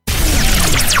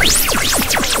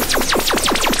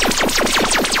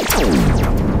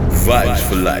Vibes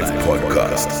for Life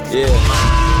podcast. Yeah.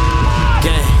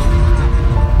 Gang.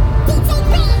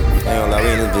 Ain't gonna lie, we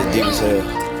in this bitch deep as hell.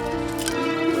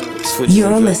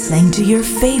 You're listening to your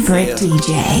favorite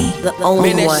DJ, the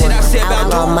only one,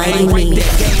 Outlaw Mighty Me. Man,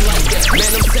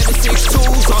 them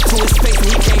 7.62s all to his face and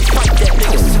he can't fight that.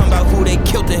 Niggas talking about who they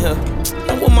killed in here.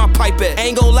 And where my pipe at?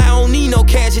 Ain't gon' lie, I don't need no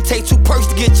cash. It take 2 perks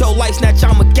to get your life snatch.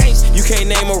 I'm a gangster. You can't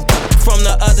name a from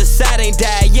the other side, ain't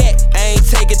died yet. I ain't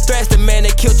taking threats. The man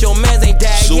that killed your mans ain't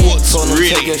died so yet. So what's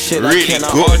really, shit, really good?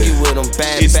 Argue with them,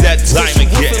 bad, it's that time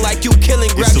again. Like you killing,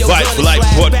 it's the Vibes for Life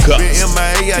podcast. It's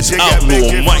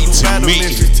Outlaw Mighty Me.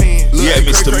 Yeah,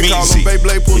 Mr. Meezy.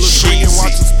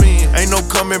 Ain't no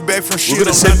coming back from shit. We're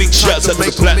gonna send big shouts out to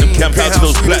the Platinum Camp, out to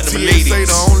those Platinum ladies.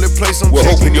 We're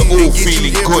hoping you're all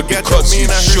feeling good because you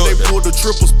should. We've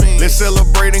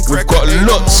got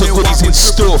lots of goodies in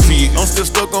store for you. I'm still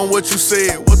stuck on what you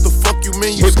said. What the fuck you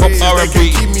mean you hip-hop,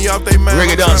 R&B,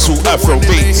 reggae dancehall, Afro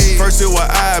beats. First it was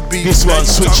IB. This one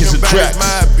switches and tracks.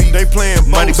 They playing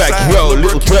Money Back Yo,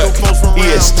 Little Dirk,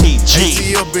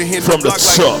 ESTG from the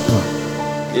top.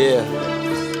 Yeah.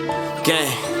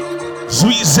 Gang.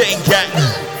 Sweet Zane Gang.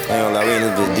 Ain't gonna lie, we in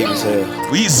this bitch deep as hell.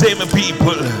 We Zane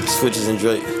people. Switches and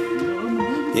Drake.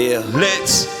 Yeah.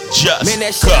 Let's just man,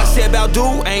 that shit I said about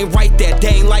dude ain't right that,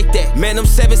 they ain't like that. Man, them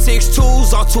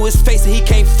 7.62s all to his face and he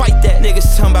can't fight that.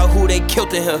 Niggas talking about who they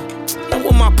killed in here. And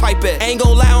where my pipe at? Ain't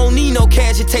gon' lie, I don't need no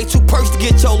cash. It take 2 perks to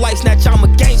get your life snatch. I'm a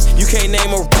gangster. You can't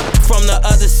name a from the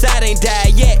other side, ain't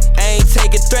died yet. I ain't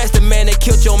taking threats. The man that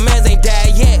killed your mans ain't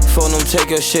died yet. For them take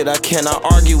your shit, I cannot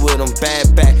argue with them.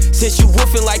 Bad back. Since you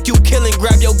woofing like you killing,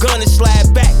 grab your gun and slide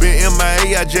back. Been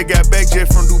MIA, I just got back jet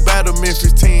from Dubai to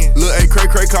Memphis 10. Lil' A Cray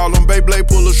Cray call him Beyblade,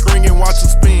 pull a string and watch him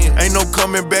spin. Ain't no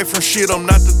coming back from shit, I'm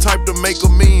not the type to make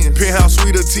amends. Penthouse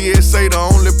Suite or TSA, the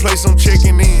only place I'm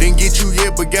checking in. Didn't get you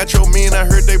yet, but got your men. I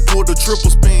heard they pulled a triple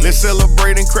spin. Let's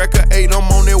celebrate and crack a 8, I'm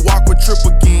on that walk with trip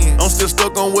again. I'm still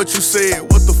stuck on what you said,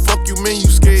 what the fuck you mean you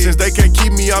scared? Since they can't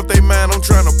keep me off they mind, I'm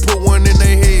trying to put one in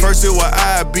their head. First it was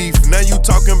I beef, now you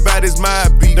talking about it's my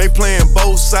beef. They playing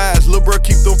both sides, lil' bro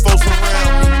keep them folks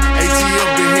around me. ATL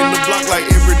been hitting the block like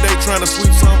every day trying to sweep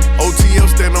something. OTL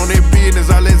stand on their business,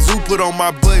 I let Zoo put on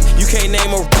my button. You can't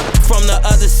name a from the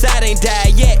other side, ain't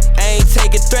died yet. I ain't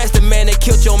taking threats, the man that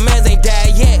killed your mans ain't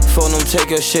died yet. For them take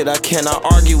your shit, I cannot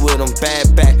argue with them.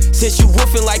 Bad back. Since you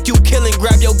woofing like you killing,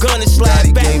 grab your gun and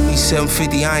slide back. Gave me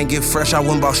 750, I ain't get fresh, I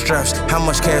went bought straps. How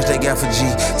much cash they got for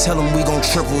G? Tell them we gon'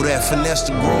 triple that. Finesse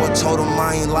the grower, told him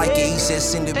I ain't like it, he said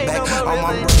send it back. All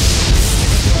my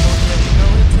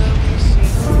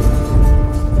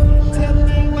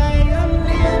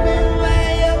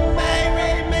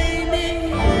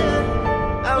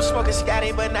I'm smoking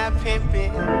Scotty but not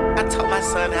pimping. I taught my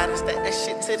son how to stack that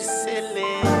shit to the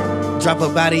ceiling. Drop a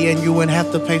body and you wouldn't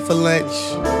have to pay for lunch.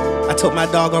 I told my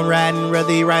dog I'm riding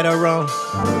whether he right or wrong.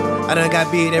 I done got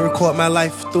big, they record my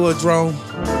life through a drone.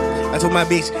 I told my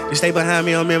bitch to stay behind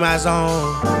me, I'm in my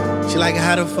zone. She like,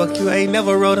 how the fuck you ain't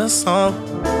never wrote a song?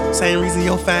 Same reason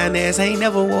your fine ass ain't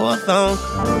never wore a thong.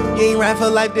 You ain't ride for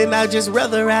life, then I'd just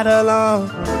rather ride along.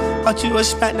 Bought you a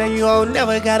spot, now you don't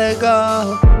never gotta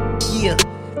go. Yeah,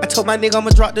 I told my nigga I'ma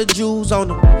drop the jewels on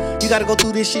him. You gotta go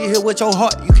through this shit here with your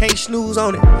heart, you can't snooze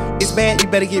on it. It's bad, you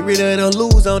better get rid of the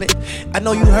lose on it. I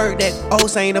know you heard that old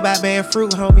saying about bad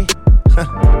fruit, homie.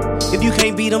 If you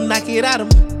can't beat him, knock it out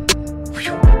of him.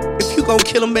 If you gon'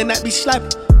 kill him, better not be sloppy.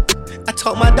 I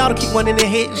told my daughter keep one in the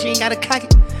head, she ain't gotta cock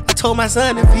it. I told my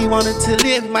son if he wanted to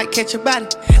live, he might catch a body.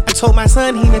 I told my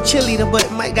son he ain't a cheerleader,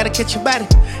 but might gotta catch a body.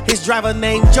 His driver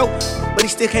named Joe, but he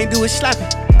still can't do it sloppy.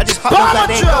 I just hopped off like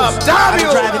that ghost. I'm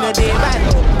driving a dead body.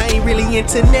 I ain't really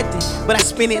into nothing, but I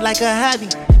spin it like a hobby.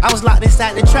 I was locked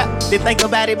inside the trap, didn't think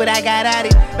about it, but I got at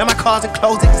it. Now my cars and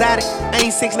clothes exotic. I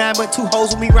ain't 6'9", but 2 hoes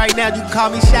with me right now, you can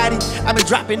call me Shotty. I been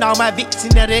dropping all my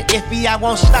victims, now the FBI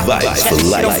won't stop me. Vibes for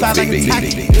Life, baby.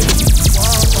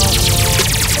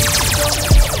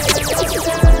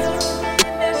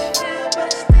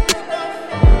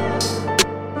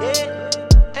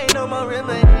 Ain't no more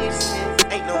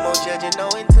reminiscing, ain't no more judging, no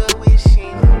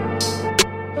intuition.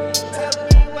 Tell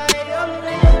me why I'm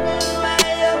living, why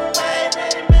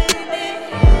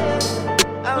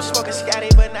I'm smoking Scotty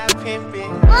but not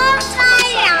pimping. I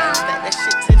stack that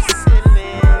shit to the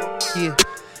ceiling. Yeah,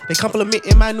 they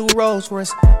complimenting my new Rolls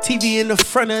Royce. TV in the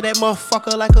front of that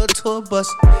motherfucker like a tour bus.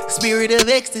 Spirit of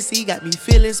ecstasy got me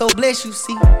feeling so blessed, you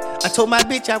see. I told my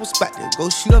bitch I was about to go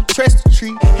shoot up Trust the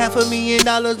Tree.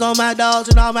 $500,000 on my dogs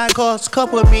and all my cars.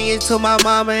 Couple million to my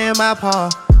mama and my pa.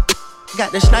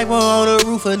 Got the sniper on the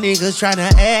roof of niggas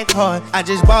tryna act hard. I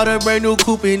just bought a brand new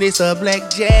coupe and it's a black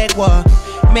Jaguar.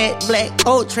 Matte Black,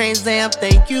 old Trans Am,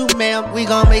 thank you, ma'am. We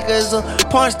gon' make us a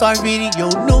porn star video,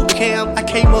 new cam. I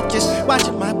came up just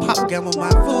watching my pop gamble, my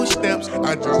food stamps.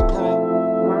 I just called.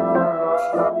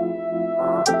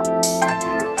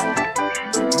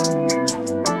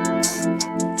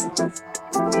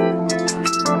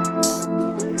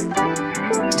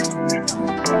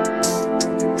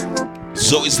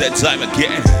 So it's that time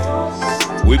again.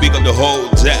 We big up the whole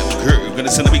damn crew. We're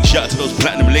gonna send a big shout out to those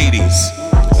platinum ladies.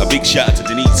 A big shout out to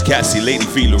Denise, Cassie, Lady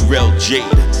Fee, Laurel, Jade,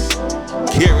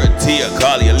 Kira, Tia,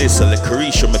 Carly, Alyssa,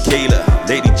 LaCarisha, Michaela,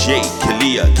 Lady J,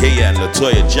 Kalia, Kayan,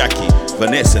 Latoya, Jackie,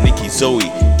 Vanessa, Nikki, Zoe,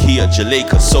 Kia,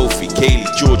 Jaleka, Sophie, Kaylee,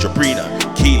 Georgia, Brina,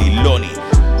 Keely, Lonnie,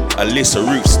 Alyssa,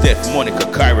 Ruth, Steph, Monica,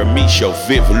 Kyra, Misha,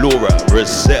 Viv, Laura,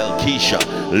 Roselle, Keisha,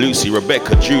 Lucy,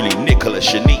 Rebecca, Julie, Nicola,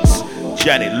 Shanice,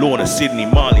 Janet, Lorna, Sydney,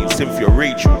 Marlene, Cynthia,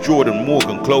 Rachel, Jordan,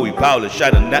 Morgan, Chloe, Paula,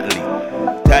 Shannon, Natalie,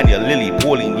 Tanya, Lily,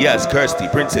 Pauline, Yaz, Kirsty,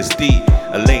 Princess D,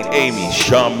 Elaine, Amy,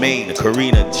 Charmaine,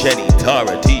 Karina, Jenny,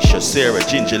 Tara, Tisha, Sarah,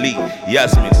 Ginger Lee,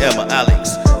 Yasmin, Emma,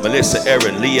 Alex, Melissa,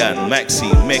 Erin, Leanne,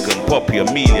 Maxine, Megan, Poppy,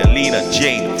 Amelia, Lena,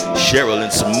 Jane, Cheryl,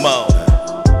 and Simone.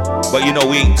 But you know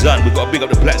we ain't done. We gotta big up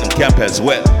the Platinum Camp as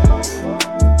well.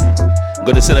 I'm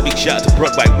gonna send a big shout out to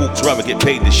Broad by Wooks, Robert Get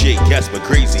Paid to Shake, Casper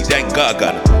Crazy, Dan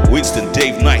Gargan, Winston,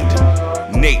 Dave Knight,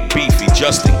 Nate Beefy,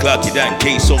 Justin Clarky, Dan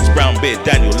K, Songs, Brown Bear,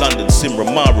 Daniel London, Sim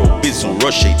Romaro, Bizzle,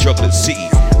 Roche, Chocolate City,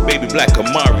 Baby Black,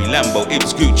 Amari, Lambo,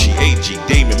 Ibs, Gucci, AG,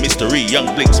 Damon, Mr. E,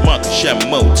 Young Blinks, Marcus,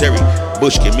 Shamo, Terry,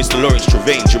 Bushkin, Mr. Lawrence,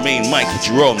 Travaine, Jermaine, Mikey,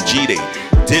 Jerome, G-Day,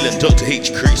 Dylan, Dr.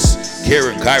 H, Chris,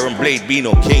 Karen, Kyron, Blade,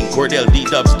 Bino, Kane, Cordell,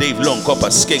 D-Dubs, Dave Long, Copper,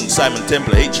 Skeng, Simon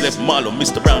Templar, H. Left, Marlon,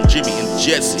 Mr. Brown, Jimmy, and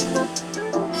Jesse.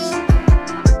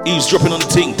 Eavesdropping on the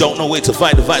thing, don't know where to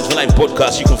find the Vibes for Life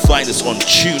podcast. You can find us on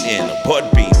TuneIn,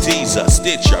 Podbean, Deezer,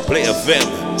 Stitcher, Play FM,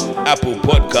 Apple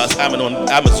Podcasts,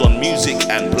 Amazon Music,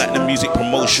 and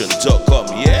PlatinumMusicPromotion.com.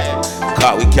 Yeah,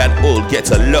 car we can all get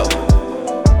along.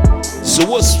 So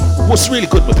what's really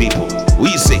good, my people?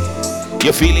 What you say?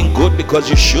 You're feeling good because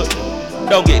you should.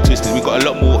 Don't get it twisted. We got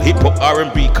a lot more hip hop,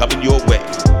 R&B coming your way.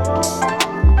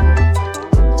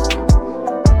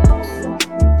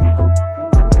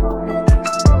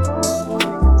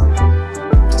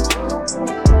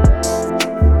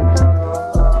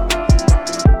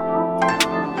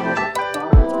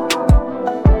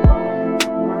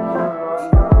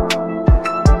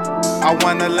 I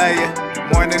wanna lay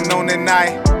it, morning, noon, and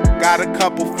night. Got a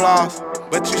couple flaws,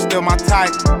 but you still my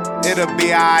type. It'll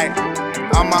be alright,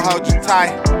 I'ma hold you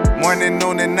tight. Morning,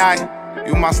 noon, and night,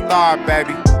 you my star,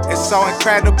 baby. It's so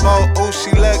incredible, ooh,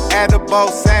 she look edible.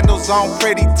 Sandals on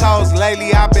pretty toes,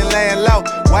 lately I've been laying low.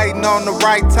 Waiting on the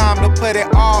right time to put it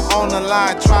all on the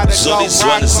line. Try to so go this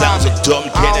right one sounds of Dom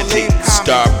Kennedy,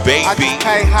 Star Baby. I just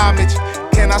pay homage,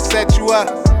 can I set you up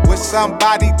with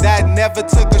somebody that never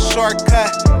took a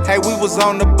shortcut? Hey, we was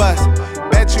on the bus,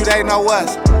 bet you they know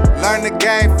us. Learn the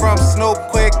game from Snoop,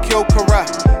 Quick, Kill,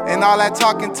 Corrupt. And all that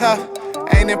talking tough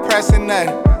ain't impressing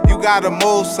nothing. You gotta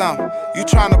move something, you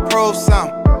tryna prove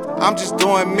something. I'm just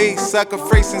doing me, sucker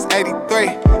free since 83.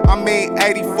 I mean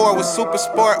 84 with Super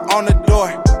Sport on the door.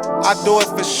 I do it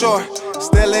for sure,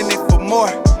 still in it for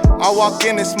more. I walk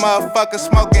in this motherfucker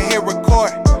smoking, hit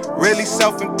record. Really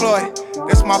self-employed,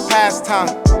 this my pastime.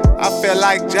 I feel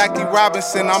like Jackie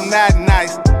Robinson, I'm that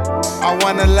nice. I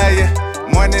wanna lay you,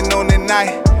 morning, noon, and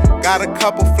night. Got a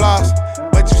couple flaws,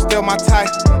 but you still my type.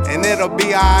 And it'll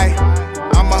be alright,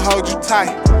 I'ma hold you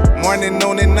tight. Morning,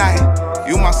 noon, and night,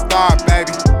 you my star,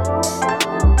 baby.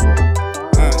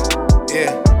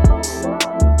 Yeah.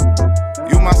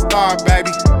 You my star,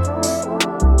 baby.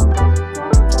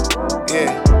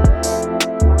 Yeah.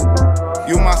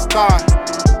 You my star.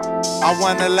 I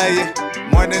wanna lay you,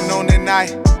 morning, noon, and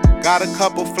night. Got a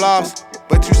couple flaws,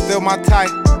 but you still my type.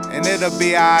 And it'll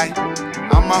be alright,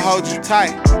 I'ma hold you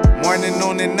tight. Morning,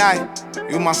 noon, and night,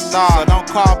 you my star. So don't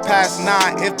call past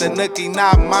 9 if the nookie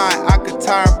not mine. I could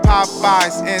turn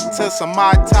Popeyes into some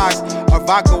Mai Tais, or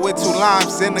vodka with 2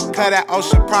 limes in the cut at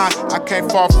Ocean Prime. I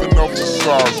can't fall for no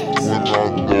facade.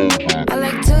 I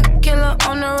like tequila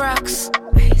on the rocks.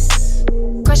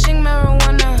 Crushing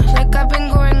marijuana like I've been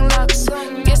growing locks.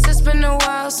 Guess it's been a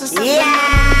while since I've been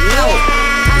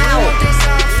on this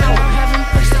off and I haven't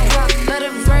pushed the clock. Let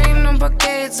it rain on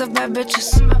brigades of bad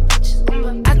bitches.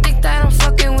 I think that I'm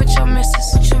fucking with your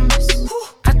missus.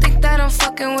 I think that I'm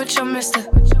fucking with your mister.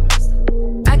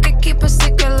 I could keep a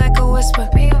secret like a whisper.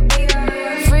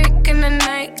 Freak in the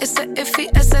night, it's a iffy,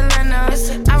 it's Elena.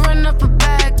 I run up a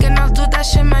bag and I'll do that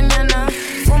shit mañana.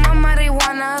 Fuma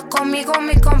marijuana, conmigo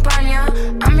mi compañía.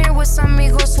 I'm here with some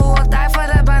amigos who will die for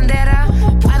the bandera.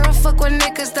 I don't fuck with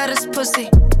niggas that is pussy.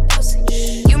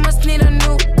 You must need a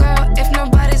new girl if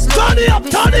nobody's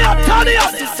looking. Turn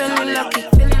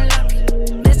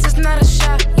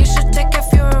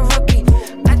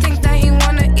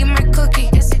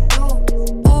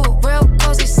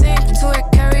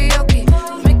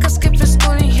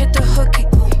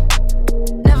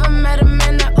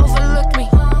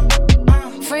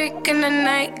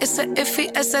a iffy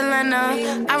es Elena.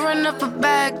 I run up a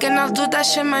bag and I'll do that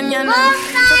shit mañana.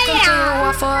 Took him to the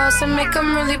Waffle House and make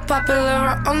him really popular.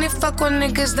 I only fuck with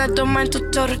niggas that don't mind to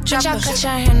throw the chopper. Bitch, I'll cut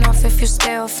your hand off if you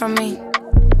steal from me.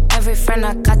 Every friend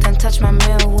I got then touch my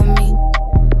meal with me.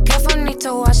 Careful, need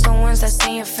to watch the ones that's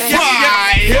in your face.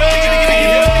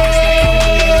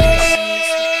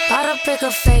 Bought a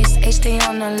bigger face, HD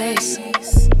on the lace.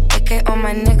 AK on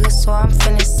my niggas, so I'm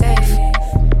feeling safe.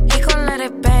 He gon' let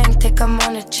it bang, take him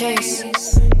on the chase.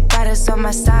 Got us on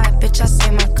my side, bitch, I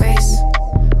say my grace.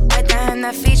 Right the hand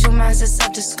that feeds you, man's it's a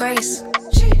disgrace.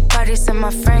 Parties in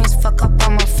my frames, fuck up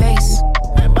on my face.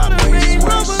 I'm on a Range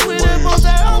Rover with a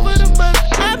bullseye over the bus.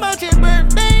 I'm out your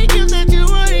birthday, you said you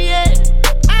wanted it.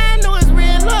 I know it's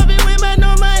real loving with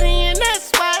no money, and that's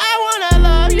why I wanna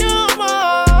love you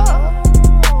more.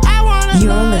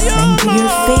 You're listening to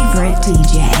your favorite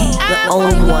DJ, the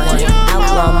only one,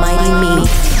 Outlaw Mighty Me.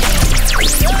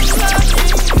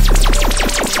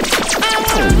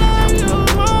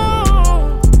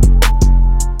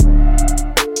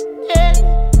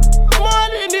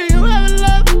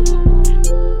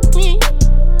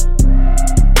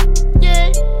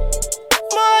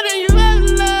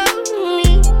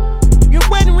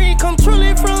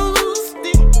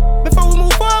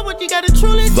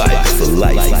 Vibes for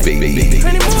life, baby.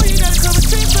 Pretty boy, you gotta come and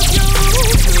trip up your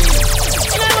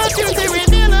and I want you to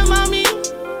reveal them on me.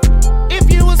 If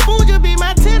you was food, you'd be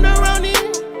my tenderoni.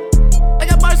 I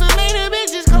got Barcelona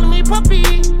bitches calling me puppy.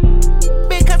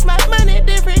 Because my money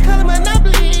different color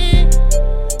monopoly.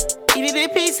 Even the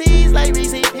PCs like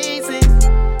Reese Pieces.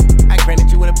 I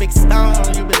granted you with a big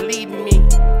stone, you believe in me.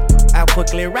 I'll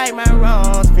quickly right my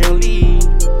wrongs, feel lead.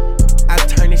 I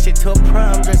turn this shit to a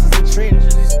prom, dresses and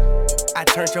trenches. I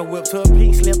turned your whip to a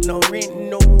pink slip, no rent,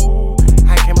 no.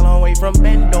 I came a long way from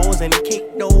bandos and kick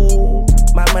no.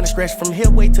 My money scratched from here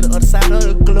way to the other side of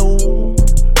the globe.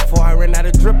 Before I ran out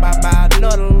of drip, I buy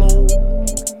another load.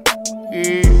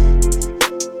 Yeah.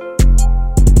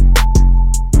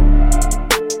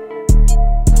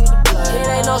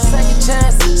 No second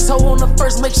chance, so on the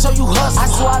first make sure you hustle. I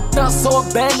swear I felt so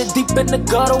abandoned deep in the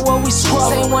gutter when we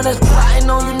scrub. Same one that's plotting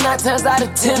on you 9 times out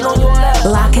of 10 on your left.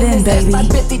 Lock it in, baby. My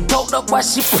 50 doped up while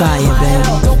she fire, baby.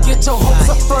 Don't get your hopes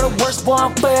up for the worst, boy,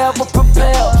 I'm forever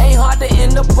prepared. Ain't hard to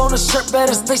end up on a shirt,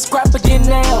 better stay scrap again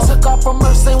now. Took off from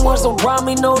her, same ones around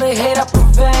me know they hate I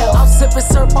prevail. I'm sipping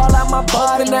syrup all out my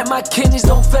body, that my kidneys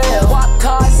don't fail. Walk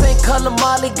cars, ain't color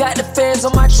Molly, got the feds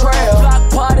on my trail. Block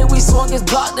party, we swung his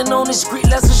block, then on the street,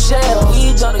 let's a shell.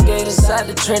 Weeds on the gate inside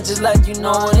the trenches like you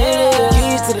know what it is.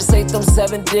 Keys to the safe, them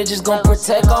 7 digits gon'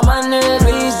 protect all my niggas.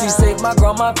 Please be safe, my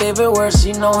girl, my favorite word,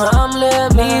 she know how I'm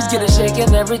living. Please get it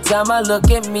shaking every time I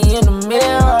look at me in the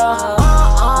mirror.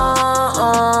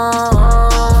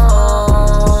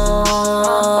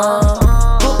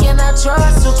 Who can I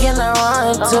trust, who can I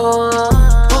run to?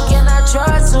 Who can I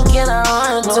trust, who can I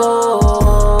run to?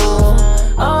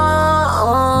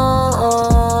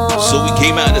 So we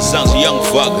came out of the sounds of Young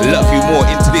Fuck, Love You More,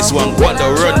 into this one,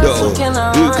 Wonder Rondo.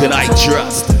 Who can I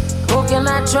trust? Who can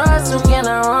I trust? Who can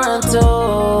I run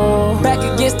to? Back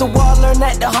against the wall, learn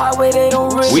that the hard way they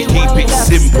don't really. We keep it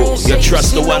simple. You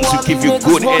trust the ones who give you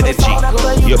good energy.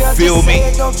 You feel me?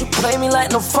 Don't you play me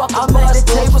like no fuck. I'm at the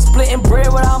table splitting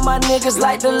bread with all my niggas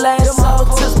like the last. Them all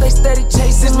tips they steady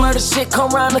chasing. Murder shit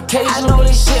come round occasionally. I know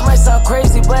this shit might sound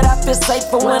crazy, but I feel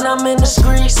safer when I'm in the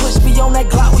streets. Switch be on that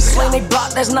Glock, we sling they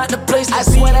block. That's not the place to I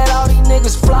swear that all these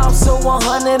niggas flop. So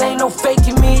 100 ain't no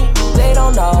faking me. They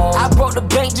don't know. I broke the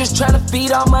bank just trying to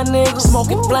feed all my niggas.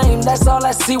 Smoking flame, that's all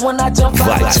I see when I jump out.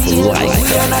 We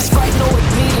are not Sprite, no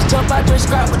Adidas. Jump out, drink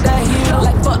scrap with that heel.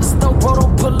 Like fuck the stove, bro,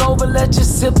 don't pull over, let's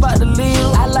just sip out the lead.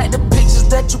 I like the pictures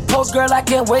that you post, girl, I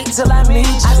can't wait till I meet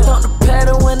you. I stomp the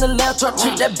pedal in the left truck,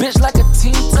 treat that bitch like a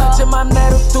T-top. Touching my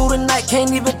metal through the night,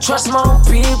 can't even trust my own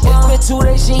people. It's been 2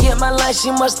 days, she hit my line,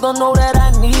 she must don't know that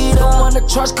I need her. Don't wanna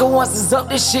trust, cause once it's up,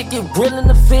 this shit get real in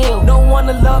the field. Don't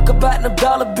wanna luck about them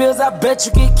dollar bills, I bet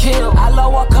you get killed. I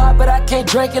love walk hard, but I can't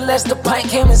drink unless the pint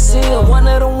came in sealed. One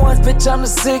of the ones, bitch, I'm the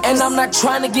sick, and I'm not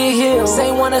trying to get healed.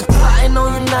 Same one that's plotting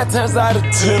on you 9 times out of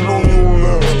 10 on your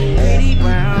left. Lady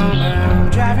Brown,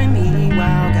 driving me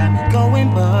wild, got me going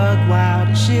bug wild.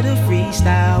 This shit a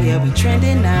freestyle, yeah, we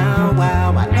trending now.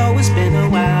 Wow, I know it's been a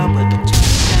while, but don't you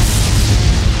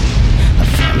I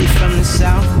found me from the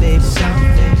south, baby.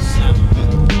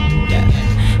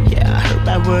 Yeah, I heard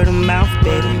by word of mouth,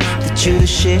 baby, that you the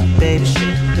shit, baby.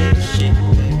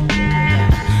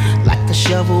 Like a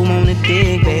shovel on a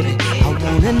dig, baby, I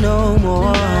wanna know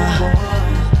more.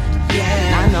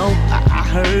 I know, I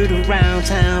heard around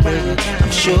town, baby.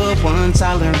 I'm sure once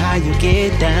I learn how you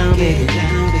get down, baby,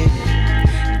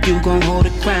 you gon' hold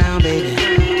the ground, baby.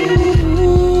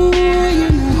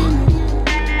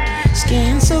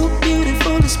 skin so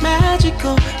beautiful, it's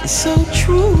magical, it's so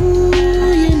true,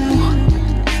 you know.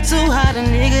 So hot a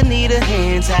nigga need a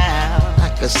hand towel,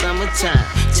 like a summertime.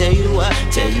 Tell you what,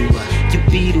 you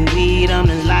be the weed, I'm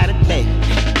the lighter, baby.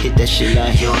 Hit that shit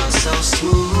like you're so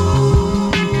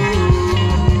smooth.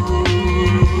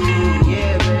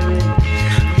 Yeah, baby.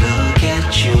 Look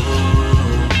at you.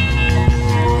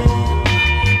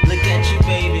 Look at you,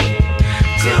 baby.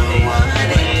 Tell me what I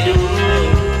do.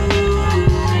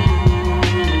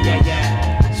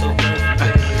 Yeah. So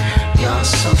perfect. You're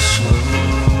so smooth.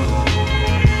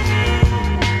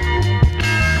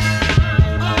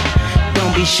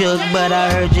 Don't be shook, but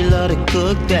I heard you love to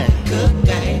cook that.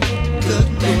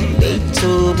 Me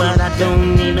too, but I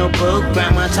don't need no book.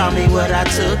 Grandma taught me what I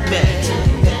took back.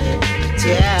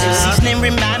 Yeah, seasoning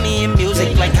remind me of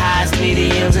music like highs,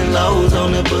 mediums, and lows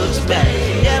on the books back.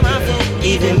 Yeah, my food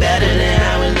even better than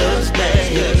how it looks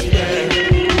back.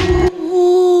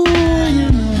 Ooh,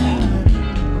 you know.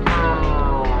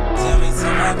 Tell me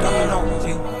something I don't know with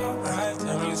you.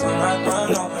 Tell me something I don't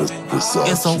know with you.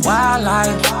 It's a wild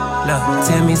life. Look,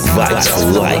 tell me something I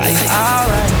don't know with you.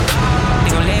 Alright.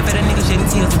 Gon' laugh at a nigga shedding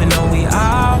tears even though we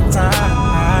all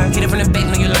cry. Get it from the back,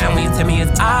 know you lying when you tell me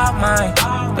it's all mine.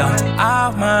 Look,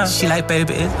 all mine. She like,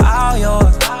 baby, it's all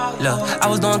yours. Look, I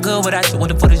was doing good without you, what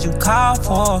the fuck did you call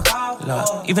for?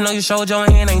 Look, even though you showed your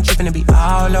hand, I ain't tripping to be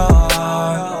all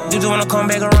Lord. You just wanna come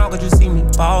back around cause you see me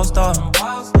bossed up.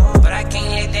 But I can't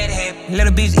let that happen.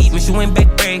 Little bitch eat me, she went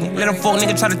back bragging. Little folk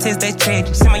nigga try to test that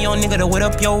tragic. Send my young nigga to wet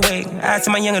up your wagon. I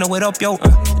send my youngin' to wet up your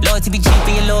loyalty be cheap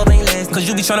and your love ain't last. Cause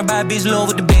you be tryna buy a bitch love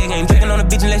with the bag. I ain't drinking on a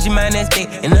bitch unless you mind that state.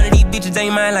 And none of these bitches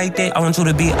ain't mine like that. I want you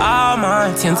to be all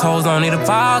mine. 10 toes on it, a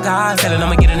fall guy. Tellin'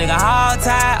 I'ma get a nigga all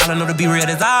tight. All I know to be real,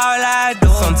 that's all I do.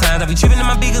 Sometimes I be trippin' in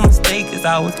my biggest mistake. Cause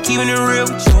I was keeping it real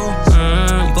with you.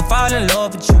 You can fall in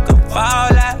love, but you can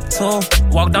fall out too.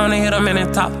 Walk down and hit them in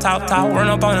the top. Run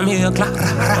up on them, hit a clock.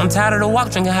 I'm tired of the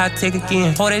walk, drinking hot take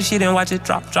again. Pour that shit and watch it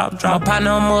drop. My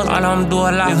partner on mud, all I'ma do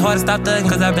a lot. It's hard to stop thugging,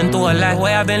 cause I've been through a lot. The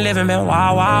way I've been living, man,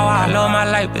 wow. I love my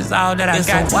life, it's all that I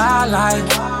got. It's a wild life.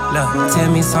 Look,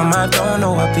 tell me something I don't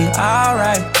know, I'll be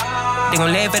alright. They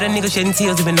gon' laugh at a nigga shedding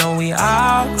tears even though we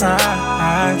all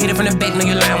cry. Hit it from the back, know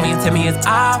you lying when you tell me it's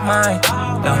all mine.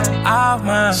 Look, all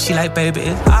mine. She like, baby,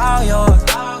 it's all yours.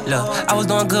 Look, I was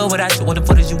doing good without you, what the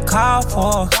fuck did you call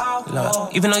for?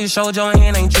 Look, even though you showed your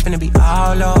hand, I ain't tripping to be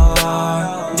all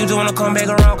Lord. You just wanna come back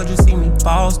around cause you see me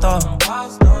bossed up.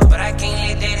 But I can't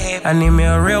let that happen. I need me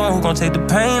a real one who gon' take the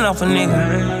pain off a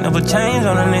nigga. Never change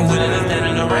on a nigga. We done stand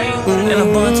in the rain. And the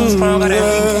bun too strong, got that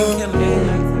ring, can't kill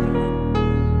it.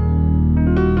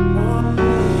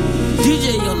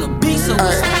 DJ on the beat, so I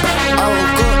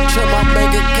woke up, check my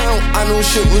bank account, I knew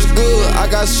shit was good. I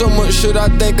got so much shit I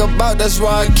think about, that's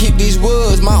why I keep these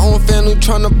woods. My own family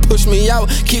tryna push me out,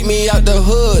 keep me out the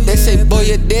hood. They say, boy,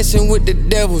 you're dancing with the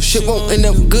devil, shit won't end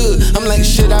up good. I'm like,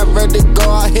 shit, I'd rather go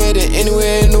out here than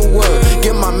anywhere in the world.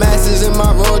 Get my masters and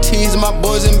my royalties, my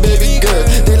boys and baby girl.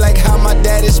 They like how my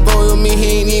daddy spoiled me,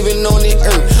 he ain't even on the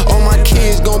earth. All my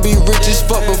kids gon' be rich as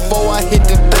fuck before I hit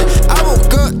the dirt. I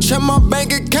woke up, check my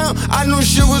bank account, I knew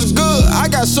shit was good. I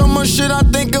got so much shit I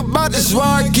think about, that's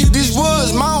why I keep these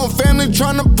woods. My own family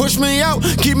tryna push me out,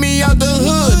 keep me out the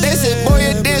hood. They said, boy,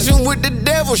 you're dancing with the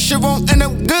devil, shit won't end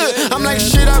up good. I'm like,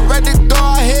 shit, I'd rather go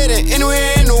ahead than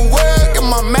anywhere in the world. Get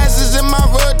my masters and my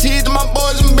royalties, my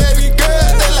boys and baby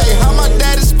girls. They like how my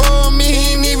daddy spoiled me,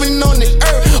 he ain't even on the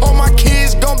earth. All my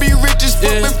kids gon' be rich as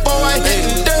fuck before I hit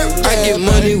the dirt. I get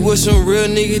money with some real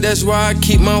niggas, that's why I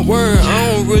keep my word.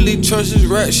 I don't really trust this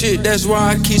rap shit, that's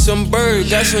why I keep some birds.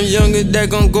 Got some youngers that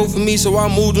gon' go for me, so I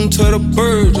moved them to the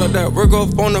birds. Drop that work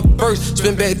off on the first,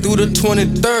 spin back through the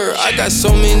 23rd. I got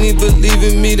so many believe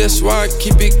in me, that's why I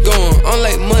keep it going.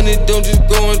 Unlike money, don't just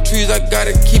go on trees, I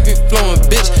gotta keep it flowing.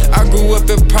 Bitch, I grew up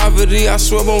in poverty, I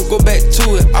swear I won't go back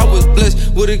to it. I was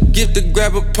blessed with a gift to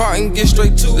grab a pot and get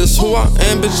straight to it. That's who I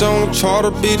am, bitch, I don't try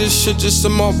to be this shit just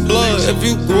in my blood. If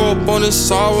you grew up on this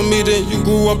side with me, then you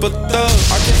grew up a thug.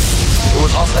 It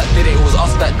was us that did it, it was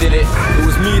us that did it. It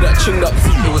was me that chinged up.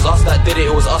 It was us that did it,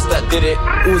 it was us that did it.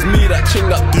 It was me that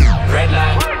chinged up. Red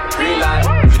light, green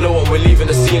light. You know what we're leaving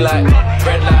the scene like.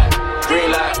 Red light,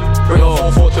 green light. Bring a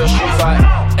 4-4 to a street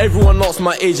fight. Everyone knows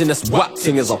my age and this whack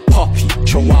thing is a puppy.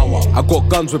 Chihuahua. I got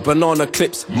guns with banana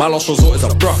clips. My last resort is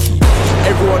a brucky.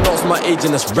 Everyone knows my age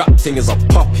and this rap thing is a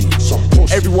puppy.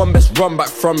 Everyone best run back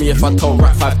from me if I tell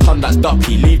rap 5 ton that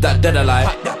duppy. Leave that dead alive.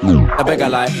 I beg a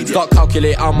lie. Start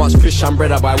calculate how much fish and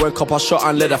bread I buy. When copper shot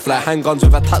and leather fly. Handguns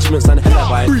with attachments and head I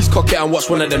buy. Breeze cock it and watch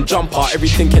one of them jump out.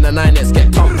 Everything in the 9X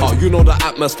get thump out. You know the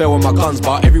atmosphere when my guns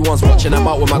bar. Everyone's watching them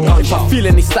out with my guns out. Feel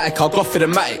any static, I'll go for the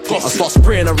matic. I start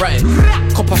spraying and writing.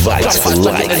 Vibes for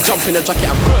life. And jump in the jacket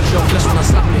and burn your flesh when I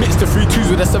slap me. Mix the 3-2s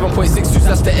with a 7.62s,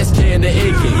 that's the SK and the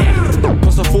AK.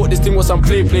 Cause I thought this thing was some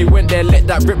play. Went there, let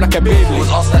that rip like a baby. It was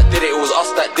us that did it, it was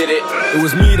us that did it. It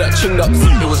was me that chinged up.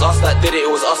 It was us that did it, it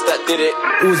was us that did it.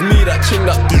 It was me that chinged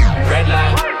up. Red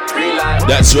light, green light.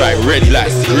 That's right, red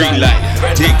light, green light.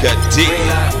 Take a dig.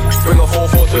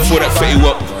 Before that fade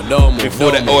up,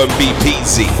 before that OMB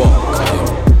PZ.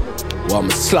 Well, I'm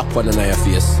a slap on the night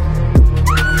face.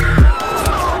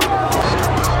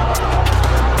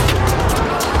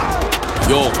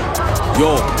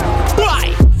 Yo,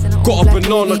 bye! Got a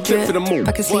banana clip for the moon.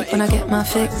 I can sleep when I get my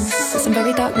fix. Some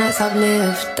very dark nights I've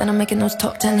lived, then I'm making those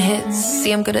top 10 hits.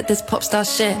 See, I'm good at this pop star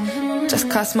shit. Just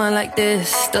cause smile like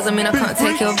this doesn't mean I can't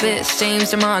take your bitch.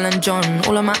 James, Jamal and John,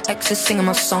 all of my exes singing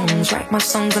my songs. Write my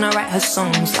songs and I write her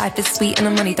songs. Life is sweet and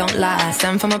the money don't lie.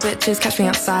 Stand for my bitches, catch me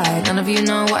outside. None of you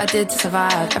know what I did to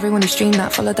survive. Everyone who streamed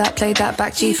that, followed that, played that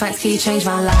back. G-Facts key changed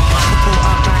my life. The pull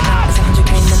up right now is 100K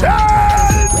in the night.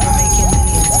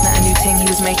 He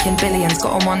was making billions,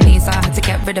 got on one knees, I had to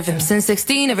get rid of him. Since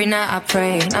 16, every night I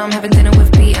pray. Now I'm having dinner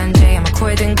with B and J. I'm a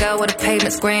Croydon girl with the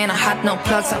pavement's grey, and I had no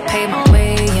plugs, I paid my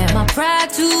way. Yeah. My pride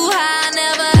too high,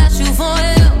 never asked you for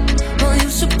help. Well, you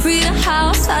should pre the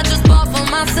house I just bought for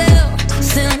myself.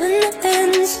 Still in the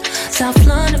ends, South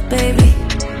London, baby.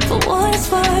 For what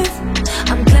it's worth,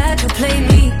 I'm glad you played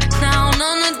me. Now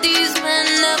none of these men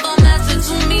never matter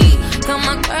to me. Got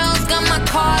my girls, got my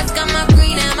cars, got my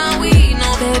green and my weed.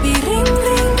 No, baby, ring,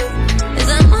 ring. Is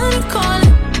that money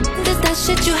calling? Is that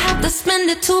shit you have to spend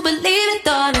it to believe it,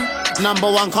 darling?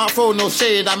 Number one, can't throw no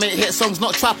shade. I make hit songs,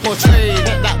 not trap or trade.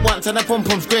 Hit that once and the pum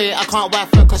pum's great. I can't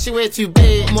wife her cause she way too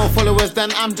big. More followers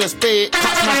than I'm just bait.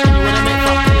 Catch my skinny when I make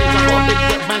front page. I got a big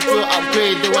whip, man, through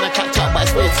upgrade. They wanna catch up, but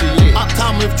it's way too late.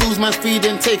 Uptown with Jules, man's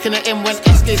feeding. Taking it in when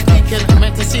SK's speaking. I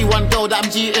meant to see one girl that I'm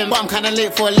cheating, but I'm kinda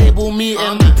late for a label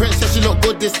meeting. Prince says she look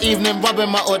good this evening. Rubbing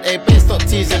my odd, a bass, stop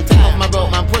teasing. Take off my belt,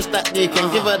 man, push that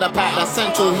deacon. Give her the pack, that's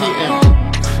central heating.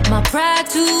 My pride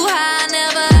too high,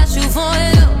 never asked you for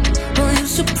help. Well, you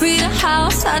should pre the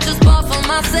house I just bought for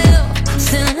myself.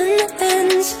 Still in the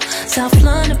ends, South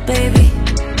London, baby.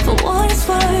 For what it's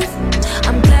worth,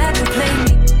 I'm glad you played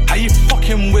me. How you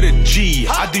fucking with a G?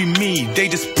 I do me, they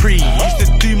just pre. Used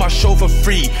to do my show for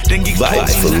free, then get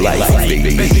Vibes for life,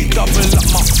 baby. Basically double up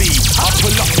my fee. I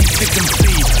pull up and stick and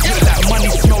flee. Look like money,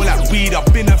 smell like weed.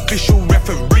 I've been official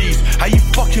referees. How you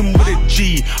fucking with a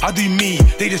G? I do me,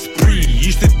 they just pre.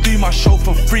 Used to do my show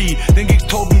for free, then get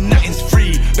told me nothing's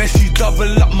free. Best you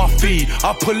double up my fee.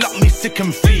 I pull up me sick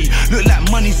and fee. Look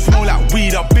like money, smell like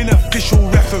weed. I've been official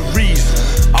referees.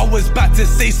 I was about to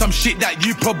say some shit that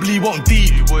you probably won't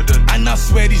deep. And I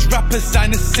swear these rappers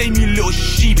sound the same, you little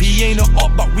sheep. He ain't a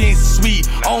op, but we ain't sweet.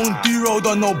 I don't do road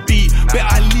on no beat. Bet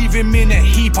I leave him in a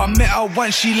heap. I met her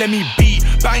once, she let me beat.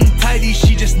 Bang tidy,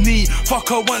 she just neat. Fuck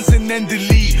her once and then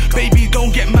delete. Baby,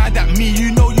 don't get mad at me,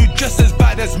 you know you just as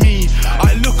bad as me.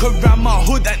 I look around my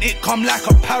hood and it come like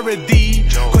a parody.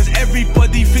 Cause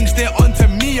everybody thinks they're onto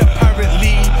me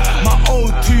apparently. My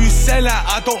O2 sellout,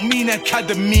 I don't mean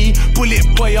academy. Bullet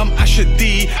boy, I'm Asher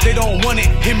D. They don't want it,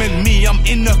 him and me. I'm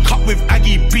in the cup with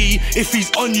Aggie B. If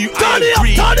he's on you, I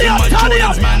agree. In my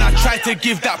Jordans, man, I tried to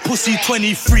give that pussy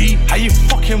 23. How you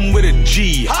fucking with a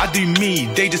G? I do me,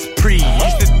 they just pre.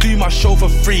 Used to do my show for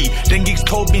free, then gigs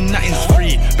told me nothing's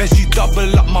free. Best you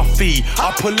double up my fee.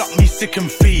 I pull up me sick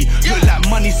and fee. Look like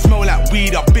money, smell like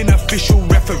weed. I've been official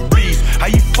referees. How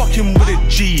you fucking with a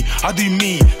G? I do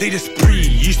me, they just pre.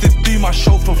 Used to do my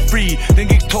show for free, then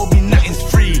gigs told me nothing's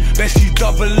free. Best you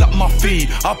double up my fee.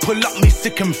 I pull up me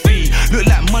sick and fee. Look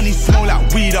like money, smell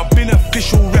like weed. I've been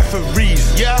official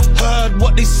referees. Yeah, heard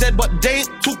what they said, but they ain't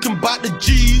talking about the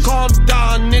G's. Calm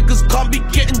down, niggas can't be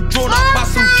getting drawn up by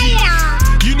some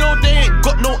G's. You know they ain't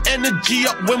got no energy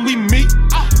up when we meet.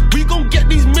 We gon' get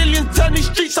these millions, turn these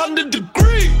streets 100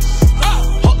 degrees.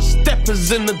 Hot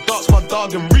steppers in the dark, my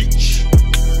dog and reach.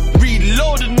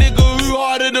 Reload a nigga who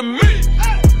harder than me.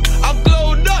 I've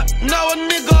glowed up, now a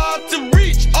nigga hard to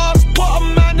reach. Ask what a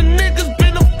man, the niggas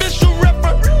been official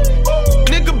referee.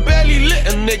 Nigga barely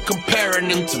lit and they comparing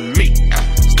him to me.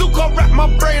 Still can't wrap my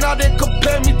brain how they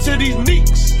compare me to these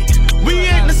neeks. We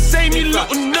ain't the same, you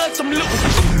little nuts, I'm little.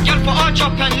 Y'all for arch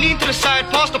up and lean to the side,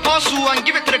 pass the parcel and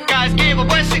give it to the guys. Gave a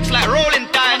boy 6 like rolling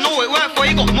dice. I know it worked for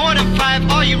you, got more than 5.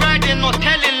 Are you riding or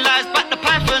telling lies? Back the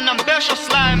python and burst your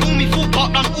slime. Fool me full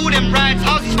parked on all them rides.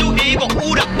 How's he still here? You got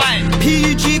all that bite.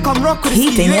 PUG come rock with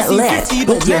Keeping it lit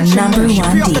with your number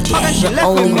one DJ, the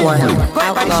only one,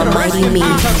 Outlaw Mighty Me.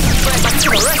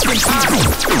 Should've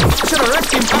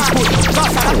rest in peace.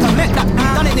 Thoughts I had to make that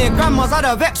beat. Done it near grandma's, had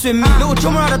a vex with me. Little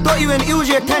chummer, I'd have thought you in it was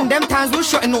year 10. Them times we was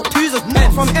shutting up twos as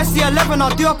 10. From SC11,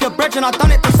 I'll do up your bridge and I've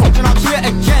done it to such and I'll do it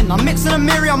again. I'm mixing a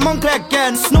Miriam Moncler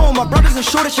again. Snow, my brothers and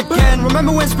Shoreditch again.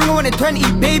 Remember when Springer went in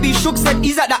 20? Baby Shook said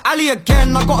he's at the alley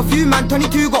again. I got a few man,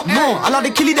 22 got more. I like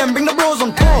the killie them, bring the bros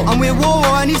on tour. I'm with War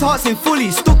and his heart's in fully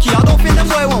Stucky, I don't think them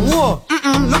boy want war.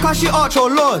 Look how she arch, oh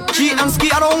lord. Cheat and ski,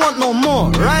 I don't want no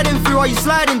more. Riding through, are you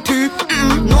sliding too?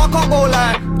 No, I can't go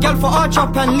like girl for arch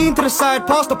up and lean to the side.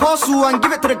 Pass the parcel and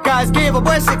give it to the guys. Gave a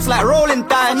boy 6 like rolling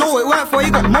dice. No, it weren't for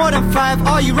you got more than 5.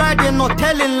 Are you riding or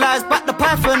telling lies? Back the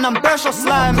python and burst your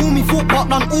slime. Pull me foot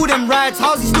pop on all them rides.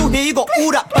 How's he still here? You got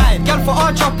all that vibe. Girl for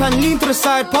arch up and lean to the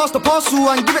side. Pass the parcel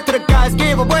and give it to the guys.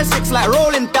 Gave a boy 6 like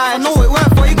rolling dice. No, it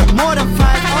weren't for you got more than 5.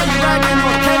 Are you riding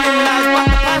or telling lies? Back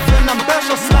the python and burst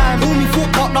your slime. Pull me foot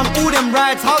pop on all them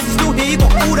rides. How's he still here? You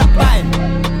got all that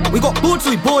vibe. We got bored so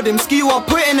we bored him. Ski while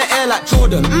put it in the air like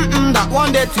Jordan. That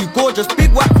one there too gorgeous.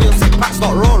 Big whack for your 6 pack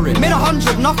start roaring. Made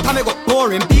 100, enough time it got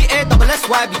boring.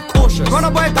 B-A-double-S-Y, be cautious. Run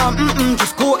a boy down,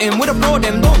 just caught him. With a bro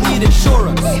them, don't need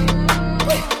insurance.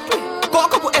 Got a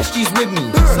couple SGs with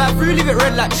me. Slide through, leave it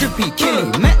red like Trippy.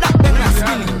 Killy, met that bang like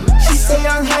Skilly. She say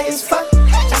I'm high as fuck.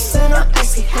 I said I'm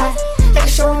icy high. They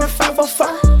show me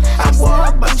 505. I wore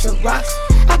a bunch of rocks.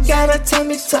 I got her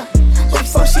tummy tuck.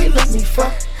 Before she let me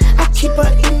fuck, I keep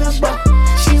her in the buck.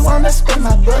 She wanna spend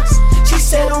my bucks. She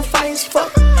said I'm fine as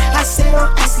fuck. I said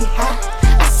I'm icy hot.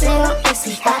 I said I'm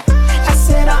icy hot. I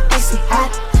said I'm icy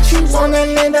hot. She wanna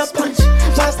land a punch.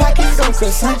 My pockets on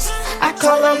croissants. I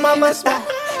call her mama stop.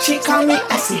 She call me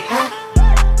icy hot.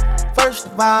 First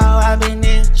of all, I've been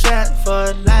in the trap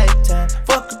for a lifetime.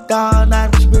 Fuck a dog, now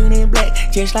I'm screaming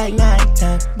black, just like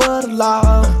nighttime. But a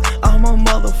law, I'm a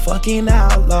motherfucking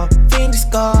outlaw. Finger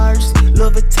scars, Louis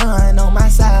Vuitton on my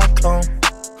cyclone.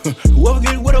 Whoever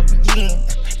get it wet up again,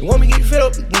 they want me to get fed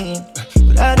up again,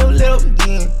 but I don't let up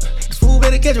again. This fool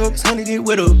better catch up, cause honey get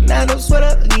wet up, now I don't sweat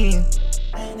up again.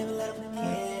 I ain't never let up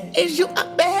again. Is you a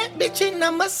bad bitch and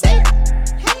I'm a saint?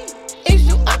 Is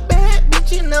you a bad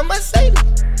bitch and I'm a saint?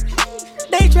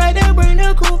 They try to bring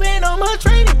the coupe in on my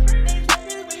training.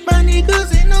 My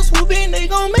niggas in no swooping, they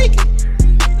gon' make it.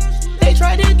 They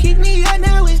try to kick me out,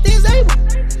 now it's disabled.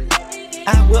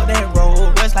 I whip that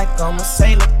roll, just like I'm a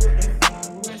sailor.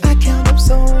 I count up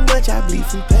so much, I bleed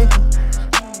from paper.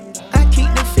 I keep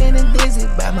the feeling dizzy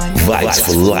by my niggas. Vibes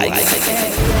for life.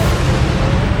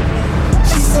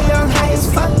 She say I'm high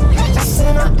as fuck. I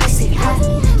said I'm icy hot.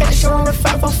 Got show on the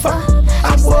 505.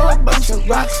 I wore a bunch of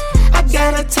rocks. I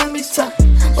got her tummy tuck.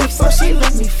 Before she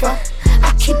let me fuck,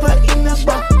 I keep her in the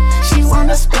buck. She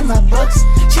wanna spend my bucks.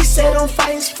 She said I'm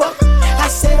fine as fuck. I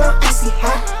said I'm icy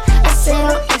hot. I said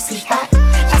I'm icy hot.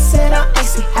 I said I'm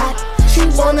icy hot. She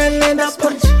wanna land a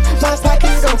punch. My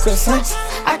pockets on croissants.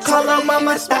 I call her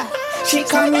mama stop. She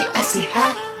call me icy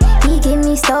hot. He give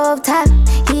me stove top.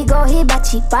 He go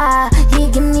hibachi bar. He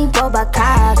give me boba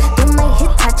car. Do my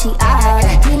Hitachi art.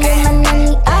 He let my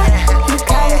nanny art. He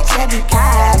call it Chevy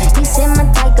car. He said my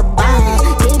tiger bomb.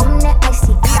 Gave him that icy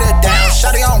car. Beat her down,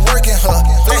 shawty, I'm working her.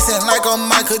 Flexing like a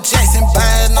Michael Jackson,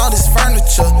 buying all this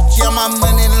furniture. Yeah, my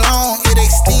money long, it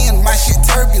extend, my shit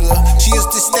turbulent. She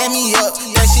used to stand me up,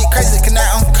 that shit crazy, cause now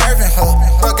I'm curving her.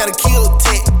 Bro, got a kill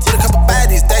tech, did a couple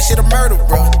bodies, that shit a murder,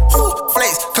 bro.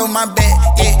 Flex, come my back,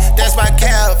 yeah, that's my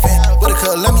Calvin. With a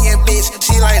Colombian bitch,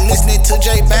 she like listening to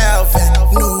J Balvin.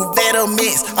 New Veta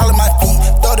mix, all of my feet,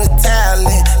 throw the towel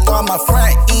in. Throw all my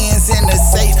front ends in the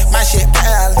safe, my shit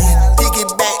piling. Pick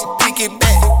it back,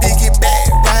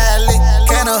 riding.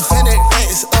 Count 100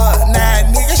 racks up,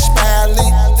 9 niggas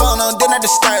smiling. Phone on dinner to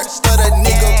start, but a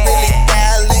nigga really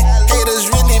dialing.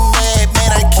 Haters really mad,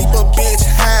 man, I keep a bitch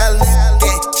howling.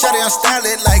 Yeah, shawty, I'm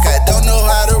styling like I don't know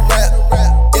how to rap.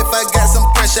 If I got some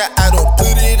pressure, I don't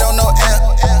put it on no app.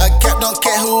 A cap don't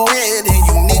care who it, and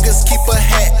you niggas keep a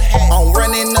hat. I'm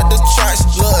running up the charts,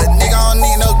 little nigga, I don't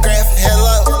need no graph.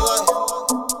 Hello,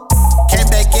 came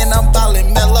back in, I'm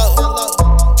ballin' mellow.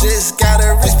 Just got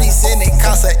a wrist piece and it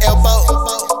costs an elbow.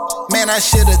 Man, I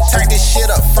should've turned this shit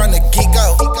up from the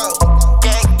get-go.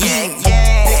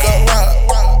 Nigga rock,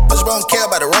 push bone care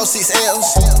about the roll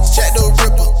 6Ls. Jack the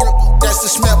Ripper, that's the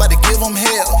smell, about to give them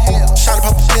hell. Shot a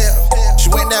pop a pill, she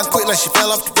went down quick like she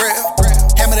fell off the rail.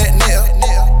 Hammer that nail,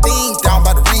 ding down,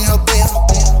 about to ring her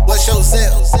bell. What's your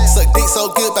Zell? Suck dick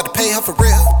so good, about to pay her for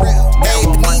real. Now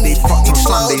on Monday, fucked on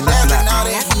Sunday, nothing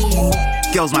like.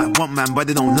 Girls might want man, but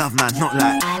they don't love man, not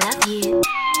like. I love you.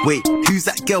 Wait, who's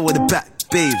that girl with the back,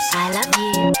 babes? I love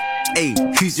you. Hey,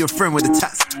 who's your friend with the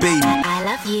tats, baby? I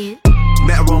love you.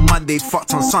 Met her on Monday,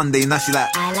 fucked on Sunday, now she like,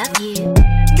 I love you.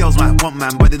 girls might want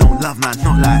man, but they don't love man,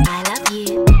 not like, I love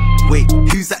you. wait,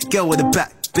 who's that girl with the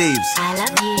back, babes? I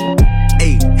love you.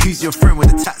 Hey, who's your friend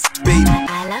with the tats, baby?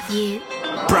 I love you.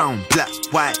 Brown, black,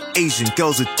 white, Asian,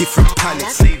 girls with different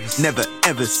palettes. Never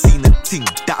ever seen a thing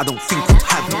that I don't think I'll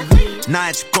have it.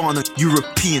 Nige, Ghana,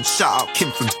 European, shout out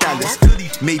Kim from Dallas.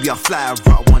 Maybe I'll fly a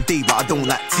route one day, but I don't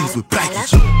like things with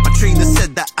baggage. My trainer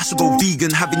said that I should go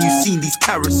vegan, haven't you seen these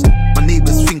carrots? My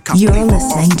neighbors think I'm You're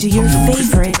listening to your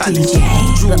favorite DJ,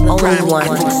 the only one,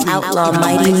 Outlaw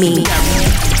Mighty Me.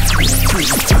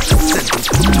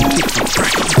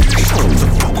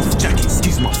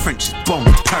 Excuse my French, born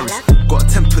in Paris. Got a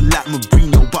temper like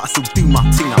Marino, but I still do my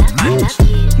thing, I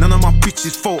manage. None of my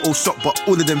bitches Photoshop, but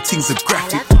all of them things are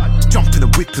graphic. Jump in a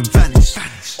whip and vanish.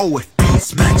 OFB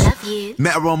smash.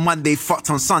 Met her on Monday, fucked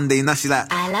on Sunday, now she like,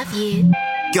 I love you.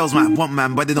 girls might want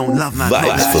man, but they don't love man.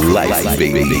 Vibes for life,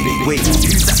 baby. Wait,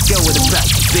 who's that girl with the back,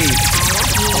 babe?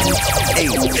 Hey,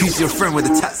 who's your friend with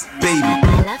the tats, baby?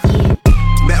 I love you.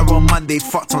 Met her on Monday,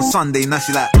 fucked on Sunday, now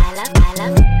she like, I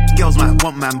love. girls might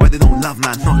want man, but they don't love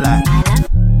man, not like,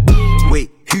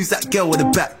 wait, who's that girl with the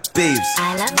back, babes?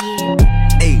 I love you.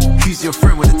 Hey, who's your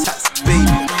friend with the tats, baby?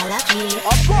 I love you.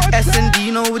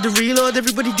 S&Dino with the reload,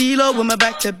 everybody D-Lo with my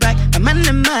back to back. A man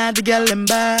and mad, the gal and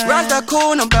bad. Rise that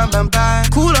corner, bam bam bam.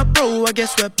 Cool up, bro, I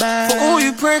guess we're back. For all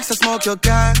you pricks, I smoke your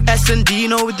gang.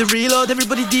 S&Dino with the reload,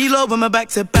 everybody D-Lo with my back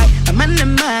to back. A man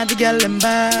and mad, the gal and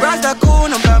bad. Rise that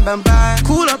corner, bam bam bam.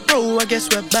 Cool up, bro, I guess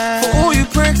we're back. For all you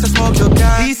pricks, I smoke your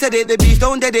gang. He said it, the beef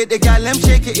don't dead it. The gal them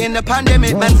shake it in the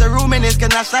pandemic. Man's a real menace,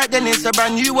 can I like Dennis? A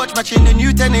brand new watch matching the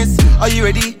new tennis. Are you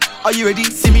ready? Are you ready?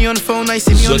 See me on the phone, I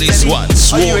see me on the So this one,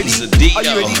 Swarms, the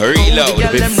D-Lo,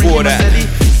 reload. Before that,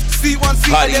 See one, see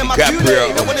Hardy them, I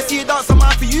DiCaprio. I wanna see a dance, I'm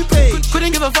out for you pay.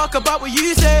 Couldn't give a fuck about what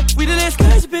you say. We the list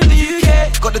guys up in the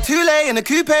UK. Got the Thule and the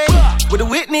coupe, with a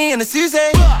Whitney and a Susie.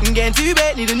 I'm getting too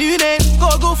bad, need a new name.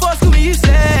 Gotta go fast, call me you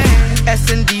say.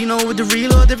 S&Dino with the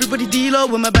reload, everybody D-Lo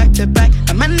with my back to back.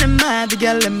 A man and mad, the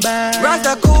gal and bad. Rise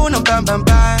that corner, bam bam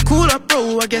bam. Cool up,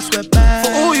 bro, I guess we're back.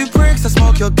 For all you pricks, I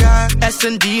smoke your gang.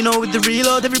 S&Dino with the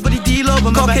reload, everybody D-Lo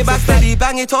with my Cock back it to back back. steady,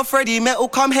 bang it off Freddy. Metal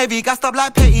come heavy, gassed up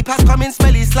like Petty. Pats coming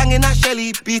smelly, slanging that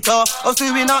Shelly. Beat off, I was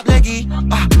doing up leggy.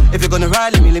 If you're gonna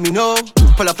ride, let me know.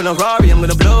 Pull up in a Rari, I'm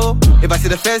gonna blow. If I see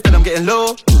the feds, then I'm getting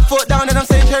low. Foot down, then I'm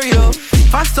saying cheerio.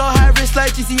 Fast or high risk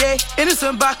like GTA.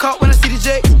 Innocent back up when I see the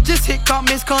J. Just hit, can't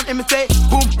miss, can't imitate.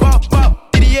 Boom, pop,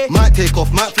 pop, idiot. Might take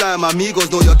off, might fly, my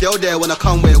amigos know your girl there when I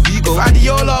come where we go. If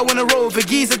Adiola wanna roll with a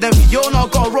geezer, then Fiona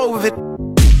gotta roll with it.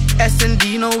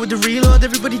 S&Dino with the reload,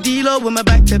 everybody D-Lo with my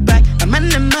back to back. A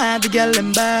man and mad, the gal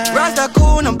and bad. Rise that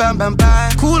corner, bam bam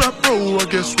bam. Cool up, bro, I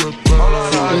guess we're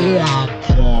back.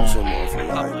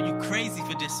 You crazy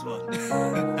for this one?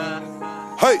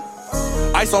 Hey,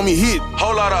 ice on me hit,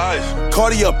 whole lot of ice.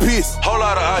 Cartier piss, whole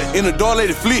lot of ice. In the door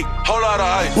lady flick, whole lot of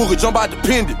ice. Booker jump out the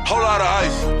pendant, whole lot of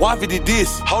ice. Wifey did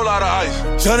this, whole lot of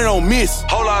ice. Johnny don't miss,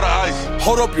 whole lot of ice.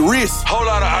 Hold up your wrist, whole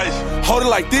lot of ice. Hold it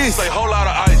like this, say whole lot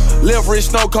of ice. Left wrist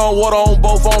snow cone, water on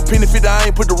both on. Penny 50, I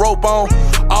ain't put the rope on.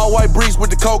 All white bricks with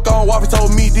the coke on. Wifey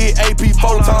told me did AP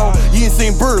photon. You ain't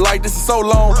seen bird like this is so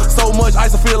long. So much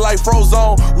ice I feel like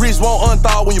Frozone. Wrist won't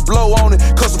unthaw when you blow on it.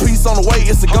 Custom piece on the way,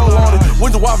 it's a go on it.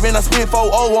 Went to Wifey and I spent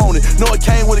 4-0 on it. Know it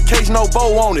came with a case, no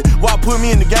bow on it. Why put me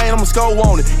in the game, I'ma score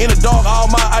on it. In the dark, all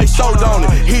my ice showed on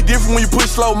it. Hit different when you put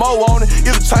slow-mo on it.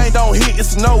 If the chain don't hit,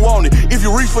 it's a no on it. If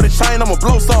you reach for the chain, I'ma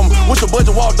blow something. What's your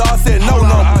budget, Walt Dog said no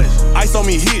number. Ice on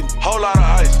me hit, whole lot of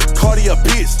ice. Cartier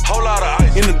piss, whole lot of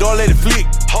ice. In the door, let it flick,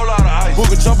 whole lot of ice.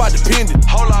 Booker jump out the pendant,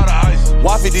 whole lot of ice.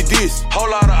 Wifey did this, whole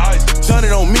lot of ice. Johnny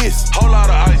don't miss, whole lot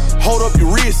of ice. Hold up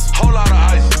your wrist, whole lot of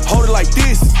ice. Hold it like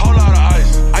this, whole lot of ice.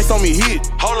 Ice on me hit,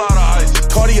 whole lot of ice.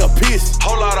 Cartier piss,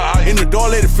 whole lot of ice. In the door,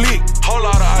 let it flick, whole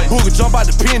lot of ice. Booker jump out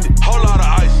the pendant, whole lot of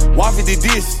ice. Wifey did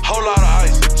this, whole lot of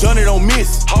ice. Johnny don't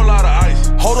miss, whole lot of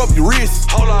ice. Hold up your wrist,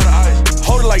 whole lot of ice.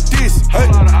 Hold it like this, hey.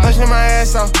 Pushing my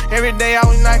ass off, every day I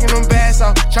was knocking them bass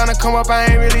off. Tryna come up, I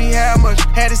ain't really have much.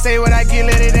 Had to say what I get,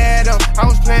 let it add up. I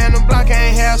was playing the block,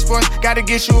 I ain't have sports. Gotta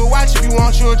get you a watch if you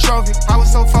want you a trophy. I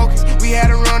was so focused, we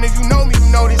had a run. If you know me,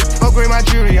 you know this. Upgrade my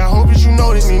jewelry, I hope that you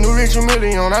notice me. New rich $1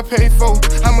 million, I paid for.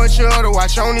 How much you ought to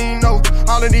watch, I don't even know.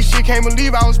 All of this shit, can't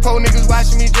believe I was poor. Niggas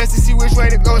watching me just to see which way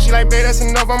to go. She like, babe, that's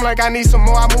enough. I'm like, I need some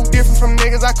more. I move different from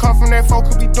niggas. I come from that folk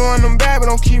who be doing them bad, but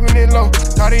I'm keeping it low.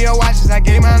 Cartier watches, I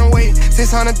gave mine away.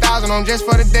 600,000 on just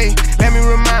for the day. Let me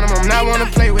remind them I'm not one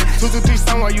to play with. 223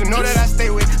 somewhere, you know that I stay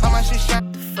with. How my shit shot.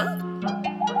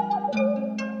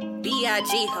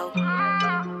 B.I.G. ho.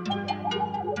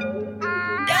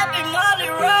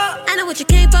 what you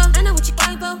came for. I know what you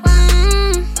came for.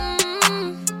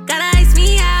 Gotta ice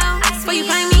me out before you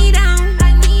find me down.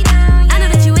 I know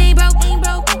that you ain't broke.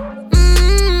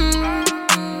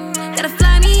 Gotta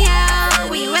fly me out.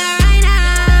 Where you at right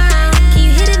now? Can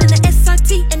you hit it in the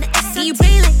SRT and the SC? Can you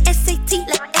brain like SAT,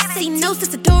 like SC? Knows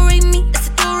that's a do-re-mi.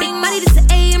 Big body, this an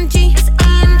AMG. It's an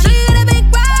AMG. You got a big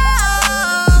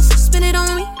roll, so spin it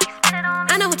on me.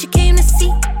 I know what you came to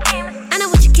see. I know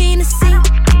what you came to see.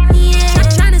 Yeah, I'm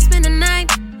trying to spend the night.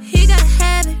 You gotta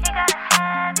have it.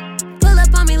 Pull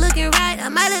up on me looking right. I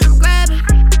might let him grab it.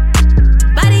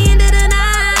 By the end of the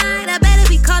night, I better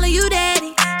be calling you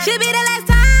daddy. Should be the last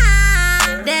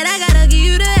time that I gotta give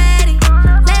you the addy.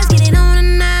 Let's get it on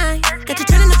tonight. Got you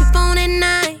turning up your phone at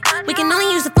night. We can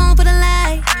only use the phone for the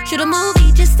light. Shoot a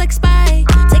movie just like Spy.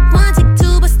 Take one, take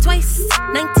two, bust twice.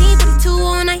 1932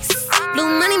 on ice. Blue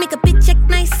money make a bitch act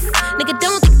nice. Nigga,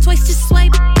 don't think twice, just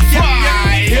swipe.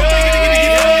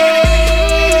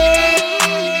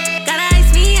 Gotta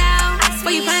ice me out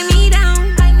before you find me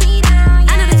down.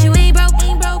 I know that you ain't broke.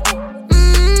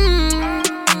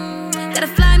 Gotta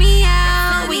fly me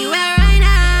out. Where you at right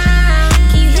now?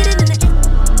 Can you hit it in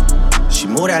the... She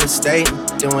moved out of state,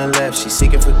 then went left. She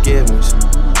seeking forgiveness.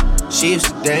 She used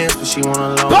to dance, but she went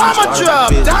alone. Bomber drop,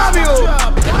 W.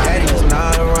 Daddy is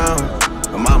not around,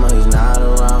 but mama is not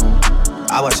around.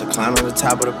 I watch her climb to the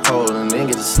top of the pole and then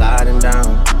get to sliding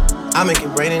down. I make it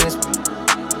rain in this,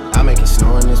 I make it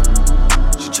snow in this.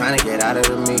 She tryna get out of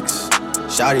the mix.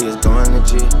 Shawty is going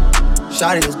legit.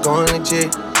 Shawty is going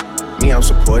legit. Me, I'm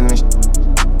supporting this.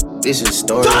 This is a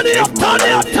story. Turn it up, turn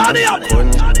it up, turn it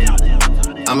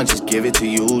up. I'ma just give it to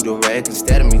you direct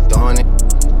instead of me throwing it.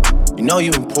 You know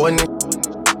you important.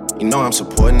 You know I'm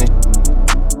supporting it.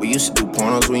 We used to do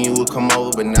pornos when you would come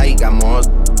over, but now you got more.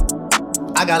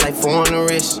 I got like 4 on the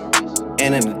wrist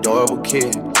and an adorable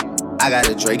kid. I got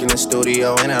a Drake in the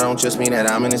studio, and I don't just mean that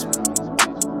I'm in this.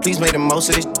 Please make the most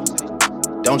of this.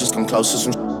 Don't just come close to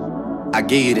some. I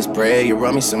give you this bread, you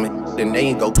run me some, then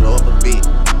you go blow up a bit.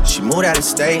 She moved out of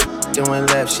state, then went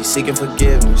left. She seeking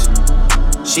forgiveness.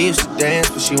 She used to dance,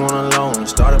 but she went alone and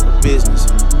start up a business.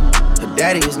 Her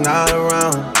daddy is not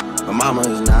around, her mama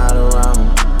is not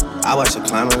around. I watch her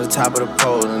climb to the top of the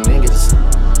pole and then get to...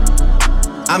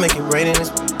 I make it rain in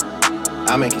this,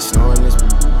 I make it snow in this.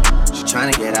 She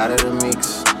tryna get out of the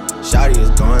mix. Shawty is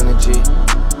going legit.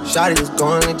 Shawty is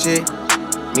going legit.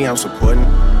 Me, I'm supporting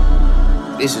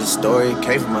it. This is a story, it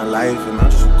came from my life, and I'm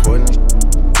just recording it.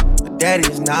 Her daddy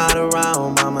is not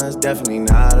around, mama is definitely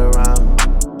not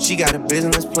around. She got a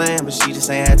business plan, but she just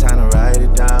ain't had time to write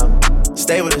it down.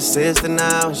 Stay with her sister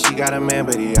now, she got a man,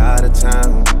 but he out of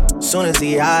town. Soon as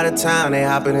he out of town, they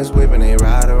hop in his whip and they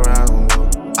ride around.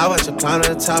 I watch her climb to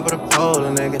the top of the pole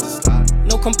and they get to slide.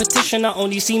 No competition, I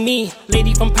only see me.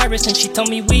 Lady from Paris and she tell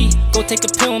me we go take a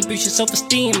pill and boost your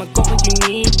self-esteem. I go when you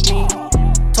need me.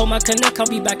 Told my connect I'll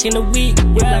be back in a week.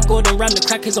 With like Gordon Ram, the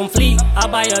crackers on fleek. I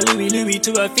buy a Louis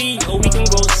to her feet, or we can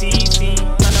go see.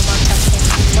 None of my cash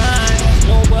on mine.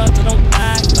 No words, I don't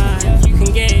lie. You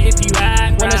can get it if you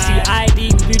act. Wanna see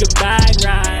ID, we do the bag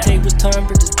ride. Tables turn,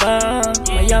 bridges burn.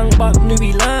 My young buck knew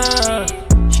we learn.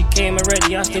 She came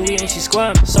already, I still eat and she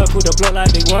squirm. Circle the block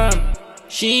like big worm.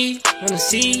 She wanna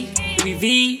see Louis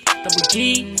V, double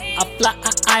G. I fly,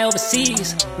 I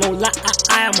overseas. No lie,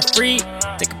 I'm a freak.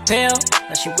 Take a pill,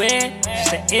 now she weird. She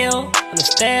said ill on the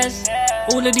stairs.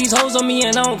 All of these hoes on me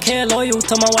and I don't care. Loyal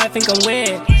to my wife, think I'm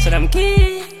weird. Said I'm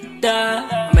Gida,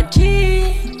 I'm a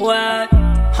G. What?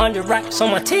 100 racks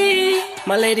on my tee.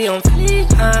 My lady on fleek,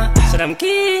 Said I'm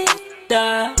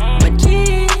Gida, I'm a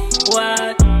G.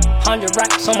 What? 100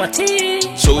 racks on my tee.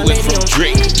 So we went from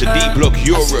Drake to D-Block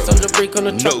Europe.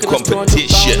 No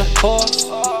competition.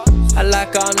 I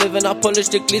like how I'm living, I polish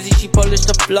the glizzy, she polished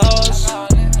the flaws.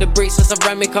 The bricks are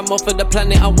ceramic, I'm off of the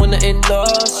planet, I wanna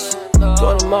endorse.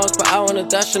 Go to Mars, but I wanna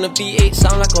dash on the V8,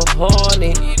 sound like a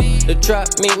horny. The trap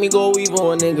make me go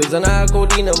evil on niggas, and I have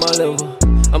codeine in my liver.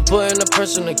 I'm putting the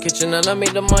pressure in the kitchen, and I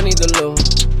make the money deliver.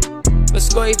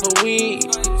 Let's go for weed,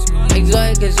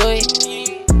 exotic.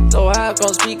 So high, I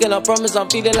can't speak, and I promise I'm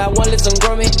feeling like Wallace and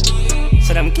Gromit.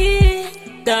 Said I'm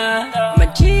Gida, I'm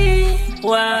a G.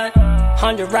 What?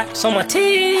 100 racks on my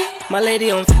tee. My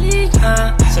lady on fleek,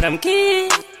 Said I'm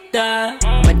Gida,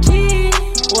 I'm a G.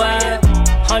 What?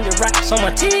 100 racks on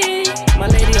my tee. My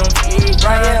lady on fleek,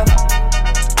 right here.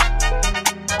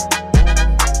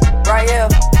 Right here.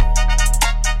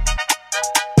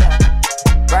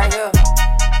 Right here.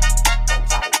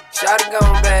 Shawty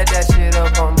gon' bag that shit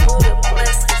up on me.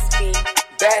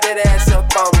 Back that ass up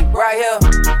on me, right here.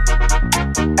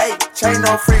 Hey, chain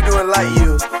on free doing light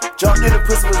years. Jumped in the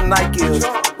pussy with Nike heels.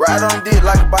 Ride on dick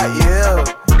like a bite, yeah.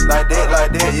 Like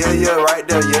that, yeah, right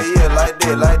there, yeah, like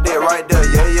that, right there,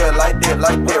 yeah, like that,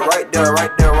 right there,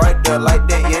 right there, like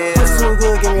that, yeah. Pussy so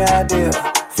good, give me an idea.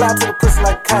 Fly to the pussy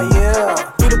like a kite,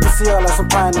 yeah. Beat the pussy up like some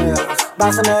pioneers.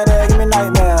 Bouncing that ass, give me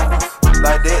nightmares.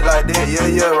 Like that,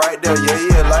 yeah, right there,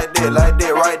 yeah, like that,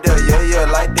 right there, yeah,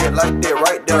 like that,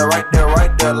 right there,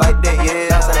 right there, like that,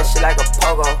 yeah. Bouncing that shit like a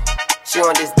pogo. She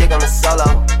want this dick on the solo.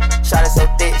 Shot it so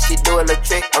thick, she do a little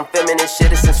trick. I'm filming this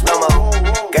shit, it's in slow-mo.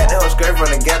 Got that whole straight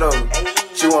from the ghetto.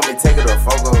 She want me to take her to a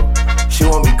fogo. She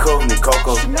want me cool, me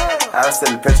cocoa. I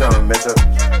send the picture on the metro.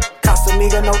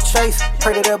 Casamiga, no chase.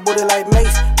 Pray to that booty like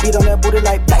Mace. Beat on that booty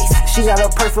like bass. She got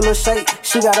a perfect little shape.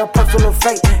 She got a perfect little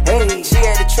fate. Hey. She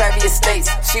at the Travis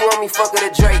Estates. She want me fuck with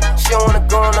a Drake. She don't wanna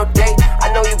go on no date.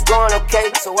 I know you going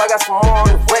okay, so I got some more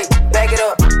on the way. Back it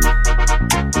up.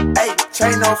 Hey,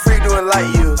 chain no free doing light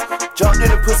years. Jumped in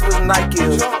the pussy with Nike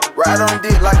heels. Ride on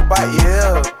dick like a bike,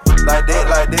 yeah. Like that, yeah,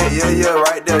 right there, yeah,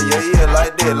 like that, right there, yeah,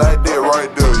 like that.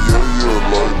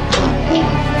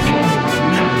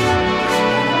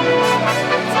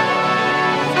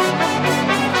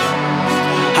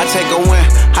 I take a win,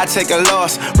 I take a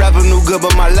loss. Revenue good,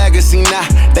 but my legacy not.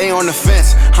 They on the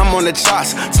fence, I'm on the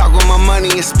charts. Talk with my money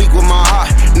and speak with my heart.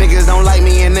 Niggas don't like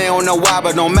me and they don't know why,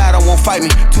 but no matter, won't fight me.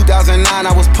 2009,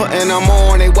 I was putting them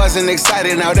on, they wasn't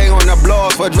excited. Now they on the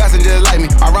blogs for dressing just like me.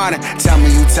 Ironic. Tell me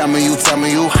you.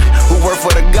 Who work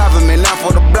for the government, not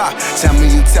for the block. Tell me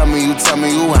you.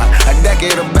 A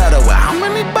decade or better. Well, how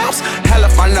many bops? Hell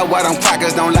if I know why them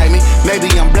crackers don't like me. Maybe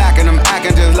I'm black and I'm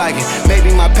acting just like it.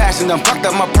 Maybe my passion done fucked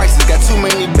up my prices. Got too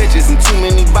many bitches and too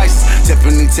many vices.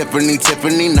 Tiffany,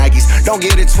 Nikes. Don't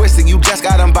get it twisted, you just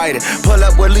got invited. Pull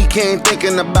up with Lee King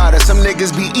thinking about it. Some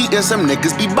niggas be eating, some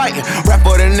niggas be biting. Rap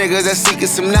for the niggas that seeking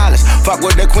some knowledge. Fuck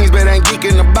with the queens, but ain't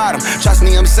geeking about them. Trust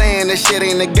me, I'm saying this shit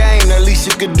ain't a game. The least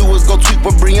you could do is go tweet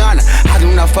with Brianna. I do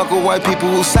not fuck with white people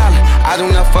who silent. I do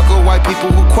not fuck with white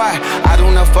people who quiet. I do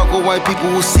not fuck with white people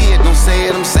who see it. Don't say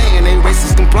it, I'm saying they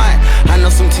racist compliant. I know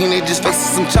some teenagers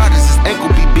facing some charges. His ankle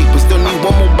be beat, but still need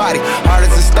one more body. Hard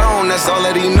as a stone, that's all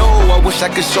that he know. I wish I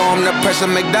could show him the pressure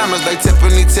McDonald's like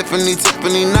Tiffany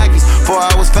Nikes. Before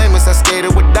I was famous, I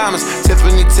skated with diamonds.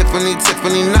 Tiffany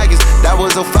Nikes. That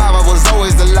was 05, I was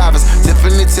always the livest.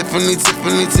 Tiffany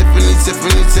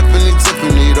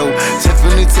though.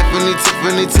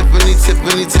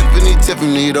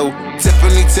 Tiffany though.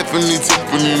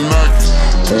 Tiffany Nikes.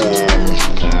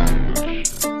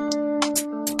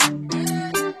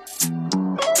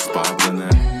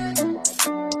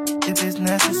 If it's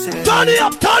necessary, turn it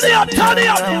up.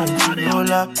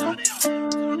 Roll up.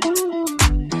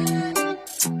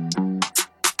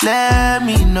 Let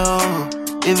me know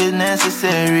if it's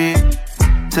necessary.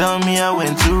 Tell me I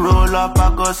went to roll up.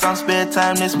 I got some spare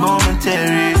time, this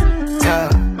momentary. Yeah.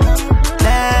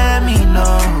 Let me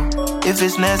know if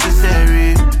it's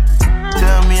necessary.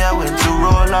 Tell me I went to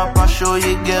roll up. I'll show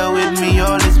you, girl, with me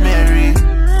all is merry.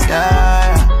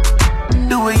 Yeah.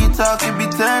 The way you talk, it be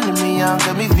turning me on.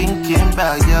 Got me thinking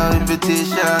about your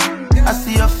invitation. I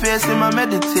see your face in my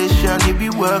meditation. You be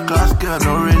world class, girl,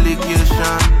 no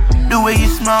relegation. The way you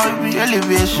smile, it be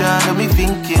elevation. Got me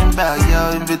thinking about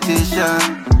your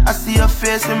invitation. I see your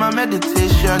face in my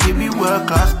meditation. You be world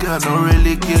class, girl, no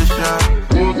relegation.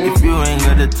 If you ain't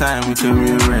got the time, we can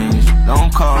rearrange.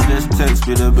 Don't call, just text,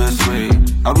 be the best way.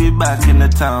 I'll be back in the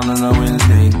town on a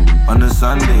Wednesday. On a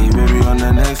Sunday, maybe on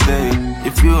the next day.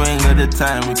 If you ain't got the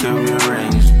time, we can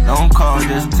rearrange. Don't call,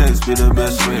 just text, be the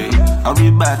best way. I'll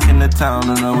be back in the town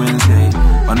on a Wednesday.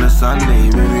 On a Sunday,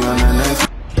 maybe on the next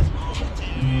day.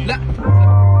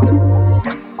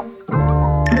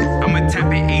 I'm a type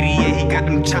of 88, he got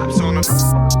them chops on him.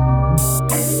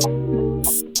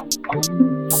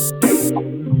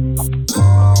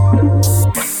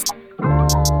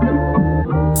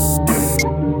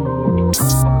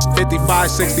 55,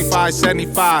 65,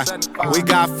 75. We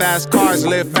got fast cars,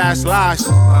 live fast lives.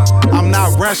 I'm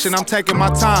not rushing, I'm taking my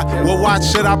time. What watch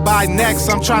should I buy next?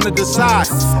 I'm trying to decide.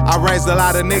 I raised a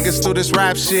lot of niggas through this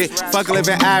rap shit. Fuck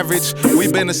living average, we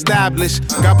been established.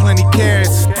 Got plenty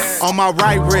carrots on my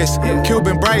right wrist.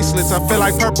 Cuban bracelets, I feel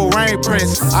like Purple Rain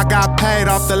Prince. I got paid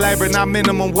off the labor, not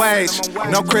minimum wage.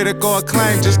 No critical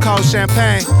acclaim, just cold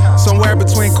champagne. Somewhere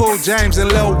between Cool James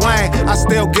and Lil Wayne. I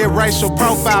still get racial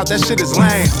profile, that shit is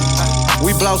lame.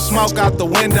 We blow smoke out the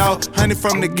window, honey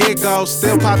from the get-go.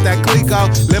 Still pop that Clico,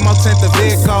 limo tint the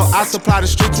vehicle. I supply the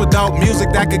streets with dope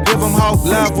music that could give them hope.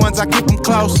 Loved ones, I keep them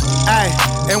close, ayy.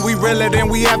 And we realer than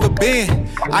we ever been.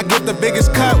 I get the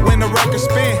biggest cut when the record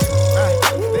spin.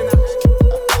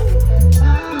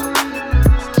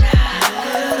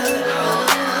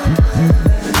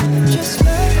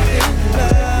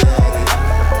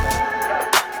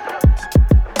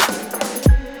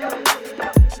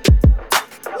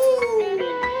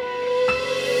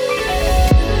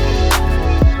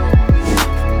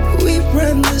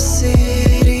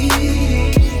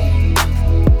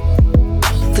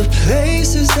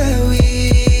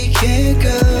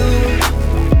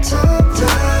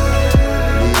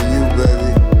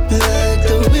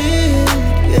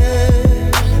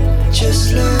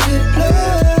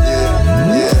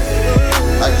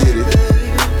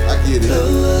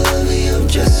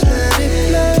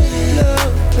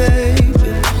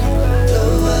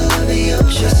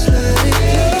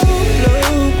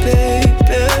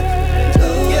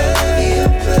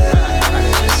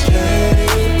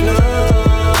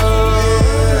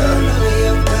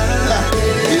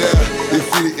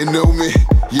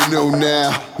 know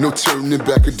now, no turning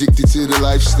back, addicted to the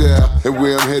lifestyle. And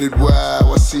where I'm headed,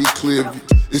 wow, I see it clear.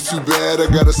 It's too bad I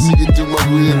gotta see it through my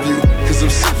rear view. Cause I'm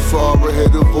so far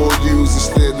ahead of all yous.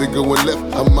 Instead of going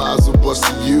left, I might as well bust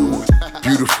to you.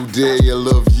 Beautiful day, I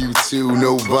love you too.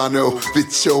 No bono,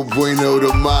 bicho bueno,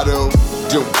 the motto.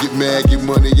 Don't get mad, get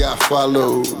money, I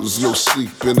follows. No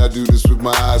sleeping, I do this with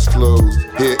my eyes closed.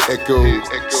 Hear echo,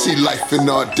 see life in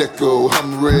Art Deco.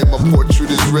 I'm red, my portrait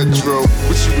is retro.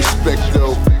 What you respect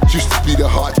though? Used to be the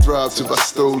heartthrob till I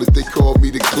stole it. They called me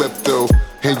the klepto.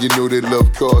 And you know that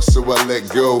love cost, so I let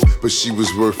go. But she was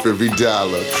worth every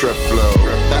dollar. Creflo,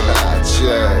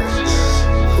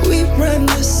 just. We run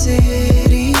the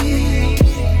city,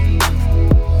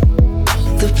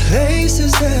 the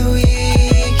places that we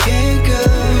can't go.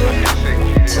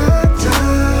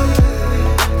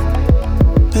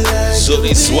 So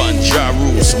this one, Ja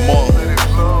Rule's mom,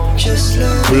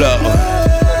 blood.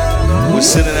 We're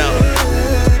sending out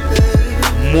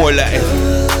more life,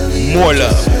 more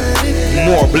love,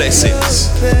 more blessings.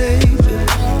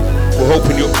 We're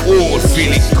hoping you're all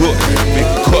feeling good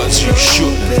because you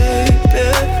should.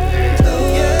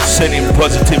 Sending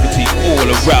positivity all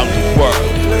around the world.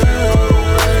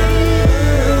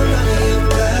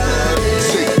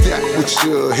 Take that with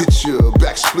you, hit you,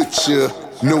 back split you.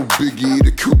 No biggie,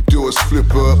 the coupe doors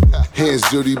flip up. Hands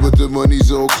dirty, but the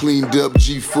money's all cleaned up.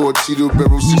 G4, Tito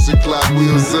Barrel, 6 o'clock,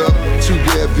 wheels up. Two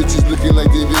bad bitches looking like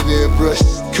they've been airbrushed.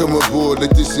 Come aboard,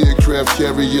 let this aircraft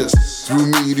carry us. Through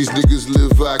me, these niggas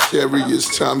live vicarious.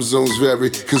 Time zones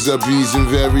vary, cause I bees in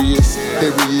various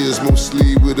areas.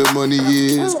 Mostly where the money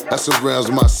is. I surround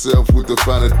myself with the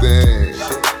finer things.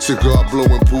 Cigar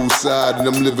blowing poolside, and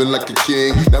I'm living like a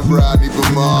king. Not Rodney, but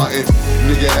Martin.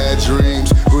 Nigga had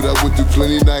dreams, but I went through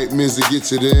plenty nightmares to get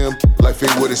to them. Life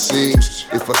ain't what it seems.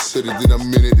 If I said it, then I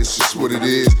meant it. It's just what it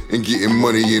is. And getting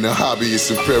money ain't a hobby, it's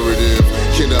imperative.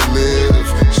 Can I live?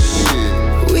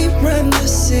 Shit. We run the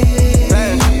city.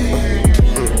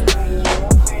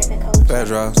 Bad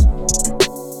drops.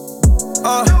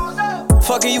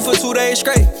 Fucking you for 2 days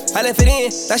straight. I left it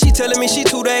in, now she telling me she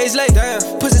 2 days late. Damn,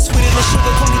 pussy sweeter than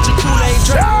sugar, come get your Kool-Aid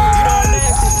drink. You know I'm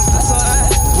nasty. I saw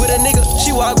her with a nigga,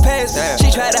 she walked past. Damn.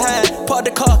 She tried to hide, parked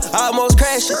the car, I almost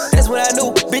crashed it. That's when I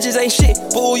knew bitches ain't shit,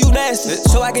 fool, you nasty.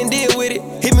 So I can deal with it.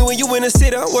 Hit me when you in the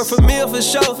city, I'm worth a meal for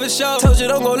sure, for sure. Told you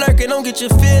don't go lurking, don't get your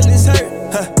feelings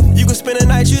hurt. You can spend a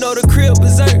night, you know the crib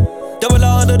berserk. Double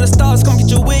R under the stars, come get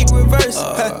your wig reversed.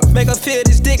 Make her feel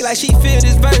this dick like she feel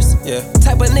this verse. Yeah.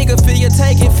 Type of nigga feel your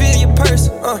tank and feel your purse.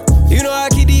 You know I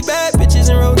keep these bad bitches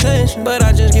in rotation, but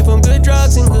I just give them good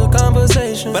drugs and good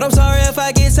conversation. But I'm sorry if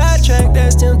I get sidetracked,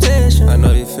 that's temptation. I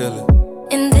know you feel it.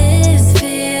 And this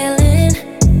feeling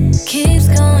keeps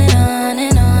going on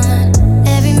and on.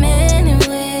 Every minute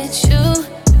with you,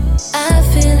 I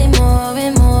feel it more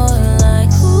and more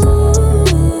like ooh.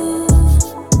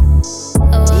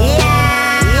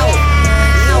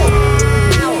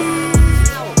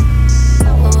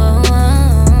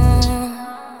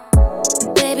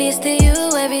 It's the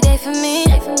you every day for me.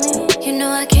 You know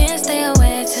I can't stay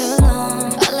away too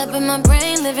long. All up in my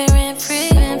brain, living rent free.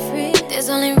 There's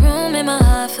only room in my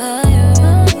heart for you.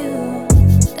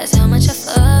 That's how much I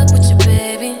fuck with you,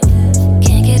 baby.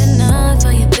 Can't get enough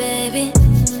of you, baby.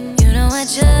 You know I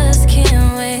just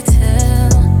can't wait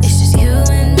till it's just you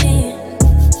and me.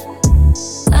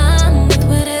 I'm with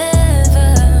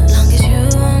whatever, long as you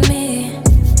want me.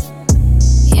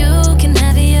 You can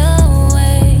have your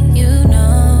way, you know.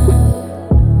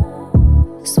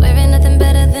 Swearing nothing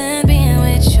better than being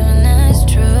with you, and that's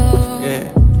true. Yeah,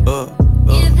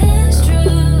 yeah, that's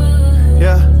true.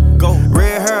 Yeah, go.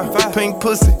 Red hair, pink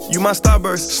pussy, you my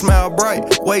starburst. Smile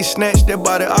bright, waist snatch, that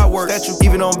body artwork. That you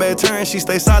even on bad turns, she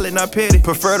stay solid, not petty.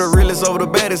 Prefer the realest over the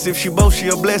baddest. If she both, she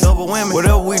a blessing. Over women,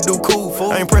 whatever we do, cool,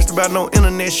 fool. I ain't pressed about no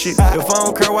internet shit. If I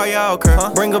don't care, why y'all care?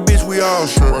 Bring a bitch, we all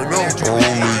share. Right now,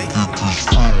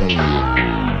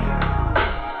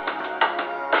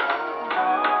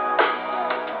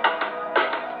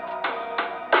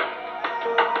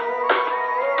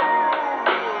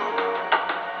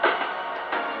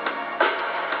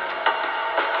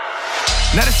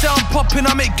 now the sound popping,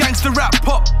 I make gangster rap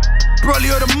pop. Broly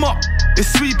or the mop.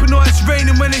 It's sweeping or it's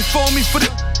raining when they phone me for the.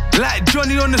 Like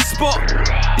Johnny on the spot.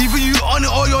 Either you on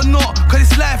it or you're not. Cause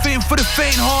this life ain't for the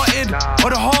faint-hearted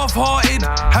or the half-hearted.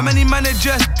 How many man are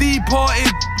just departed?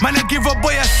 Man, I give a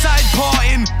boy a side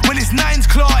parting when it's nines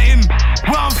clarting.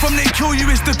 Where I'm from, they kill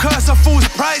you, it's the curse of false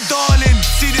pride, darling.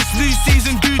 See this new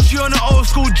season Gucci on an old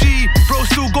school G. Bro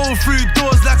still going through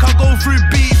doors like I go through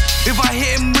beats. If I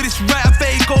hit him with this right, I bet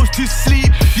he goes to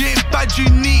sleep. You ain't bad, you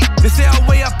neat. They say I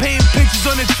way up painting pictures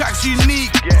on the tracks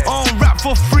unique. I don't rap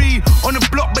for free on the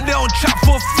block, but they don't chat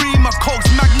for free.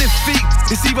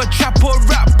 It's either trap or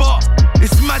rap, but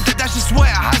it's mad that that's just what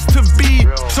it has to be.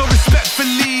 So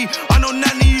respectfully, I know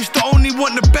Nanny used to only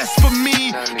want the best for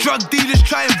me. Drug dealers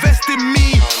try invest in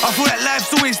me. I feel that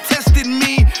life's always testing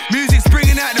me. Music's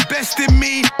bringing out the best in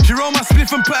me. She roll my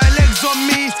spliff and put her legs on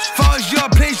me. Far as your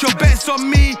place, your bets on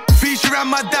me. Feature around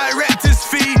my director's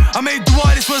fee. I made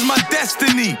dua, this was my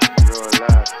destiny.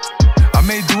 I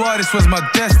made dua, this was my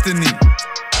destiny.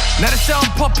 Now the sound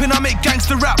popping, I make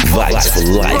gangster rap pop. Vibes for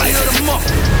life. Right on the mop.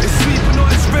 It's sweeping or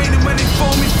it's raining when they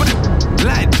phone me for the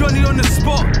like Johnny on the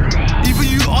spot. Either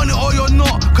you on it or you're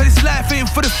not, cause this life ain't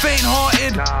for the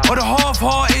faint-hearted or the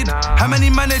half-hearted. How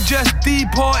many man are just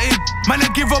departed? Man, I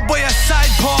give a boy a side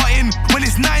parting when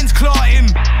it's nines clarting.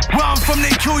 Where I'm from,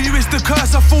 they kill you, it's the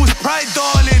curse of false pride,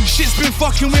 darling. Shit's been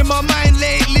fucking with my mind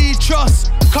lately. Trust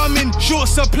coming short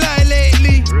supply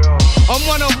lately. I'm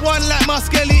one of one like my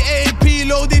Skelly AP.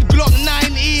 Loaded Glock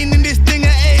 19 in this thing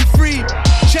at A3.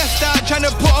 Chest out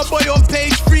tryna put a boy on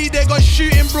page 3. They got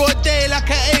shooting broad day like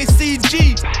an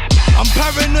ACG. I'm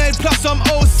paranoid plus I'm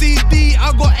OCD.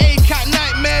 I got ACAT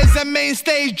nightmares and main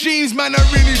stage dreams. Man, I'm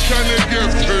really tryna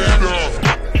get paid off.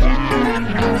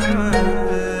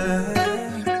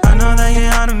 I know that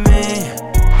you're out of me,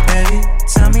 baby.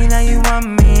 Tell me that you want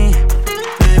me,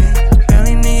 baby.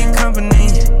 Barely need your company,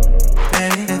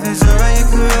 baby. If it's alright, you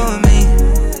can roll with me,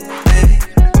 baby.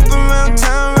 Up around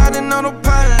town, riding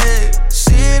autopilot.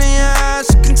 See it in your eyes,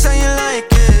 I can tell you like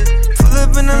it. Pull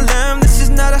up in a lamb, this is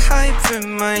not a hype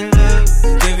in my love.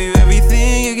 Give you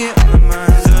everything, you get all of mine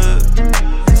up.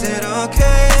 Is it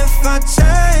okay if I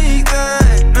take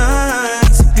that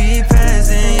night to be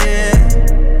present, yeah?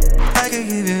 I could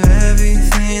give you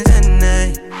everything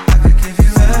tonight. I could give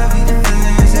you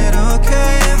everything. Is it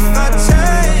okay if I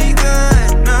take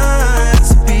that night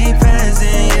to be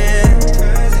present, yeah?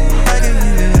 I could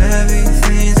give you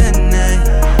everything tonight.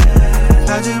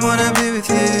 I just wanna be with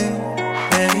you,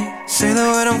 baby. Say the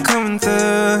word, I'm coming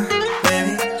through,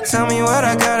 baby. Tell me what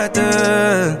I gotta do,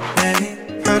 baby.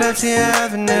 Right up to your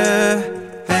avenue,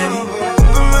 baby.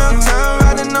 Around town,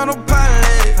 riding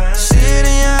autopilot. See it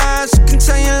in your eyes, I can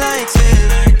tell you like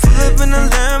it. Pull up in a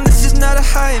lamb, this is not a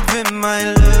hype in my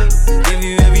love. Give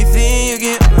you everything, you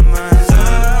get all of mine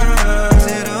up. Is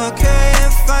it okay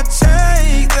if I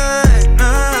take that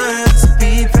night to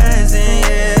be present,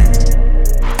 yeah?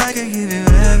 I could give you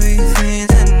everything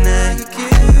tonight.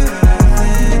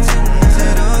 Is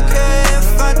it okay if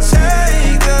I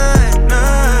take that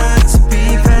night to be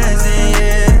present,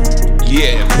 yeah?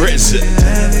 Yeah, present.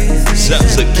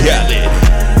 Sounds like Khaled.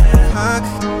 I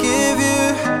could give you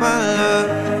my love.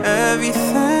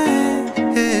 Everything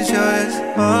is yours.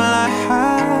 All I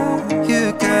have, you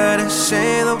gotta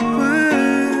say the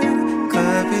word.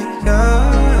 Could be yours.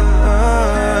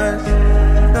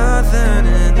 Nothing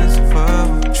in this world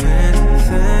will change a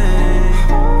thing.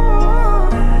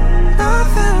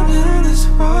 Nothing in this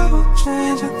world will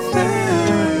change a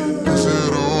thing. Is it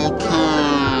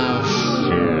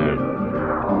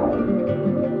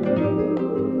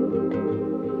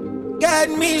Got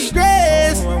me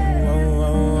stressed. I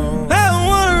don't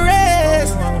wanna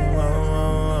rest.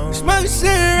 Smoke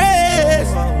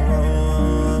cigarettes.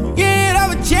 Get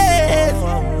off a chest.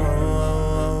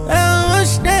 I don't want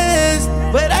stress,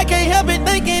 but I can't help it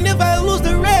thinking if I lose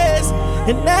the rest.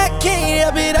 And I can't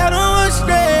help it, I don't want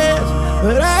stress,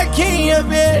 but I can't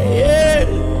help it, yeah.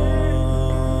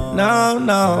 No,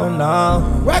 no, no.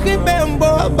 Rockin'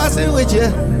 bamboo, bustin' with you,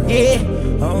 yeah.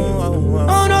 I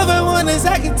don't know if I want this,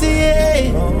 I can tell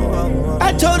you.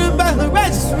 I told her about her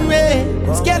righteous for me.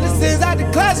 Skeletons out the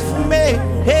closet for me.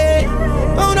 Hey, I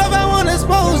don't know if I wanna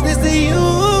expose this to you.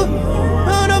 I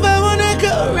don't know if I wanna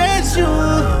caress you. I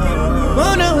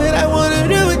don't know what I wanna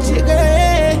do with you,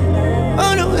 girl. I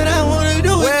don't know what I wanna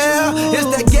do with you. Well, it's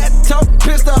that ghetto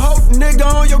pistol hoe nigga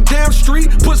on your damn street.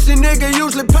 Pussy nigga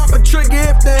usually pop a trigger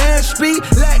if the hand speed.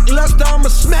 Lackluster, I'ma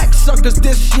smack suckers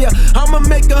this year. I'ma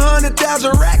make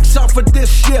 100,000 racks off of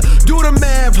this year. Do the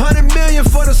math, 100 million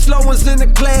for the slow ones in the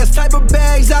class. Type of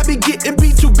bags I be getting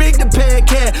be too big to pay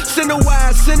cash. Send it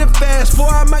wide, send it fast, for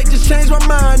I might just change my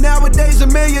mind. Nowadays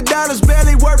 $1 million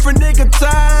barely worth a nigga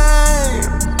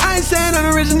time. I ain't saying I'm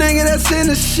a rich nigga that's in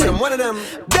the shit. I'm one of them.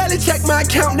 Barely check my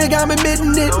account, nigga, I'm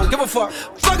admitting it. Don't give a fuck.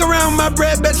 Fuck around with my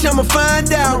bread, bet you I'ma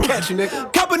find out. Catch you,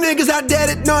 nigga. Couple niggas out there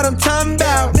that know what I'm talking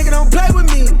about. Nigga, don't play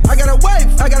with me. I got a wife,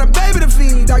 I got a baby to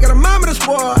feed. I got a mama to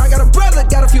spoil, I got a brother,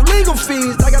 got a few legal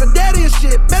fees. I got a daddy and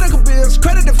shit, medical bills,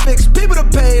 credit to fix, people to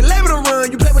pay, labor to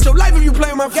run. You play with your life if you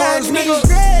play with my funds, nigga.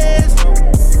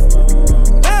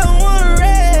 I don't wanna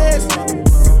rest.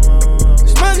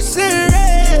 Smoke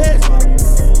cigarettes.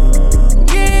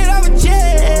 Get off a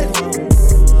chest.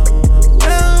 I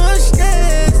don't want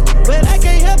stress, but I can't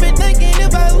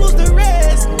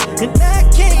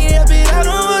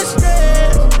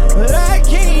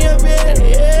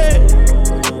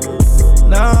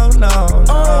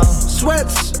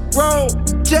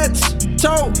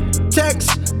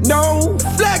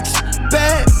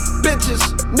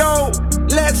No,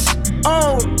 let's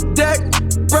on deck,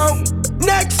 bro.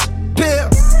 Next pill,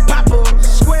 Papa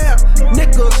square,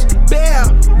 nickels, bear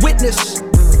witness.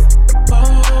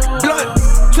 Blunt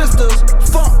twisters,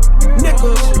 fuck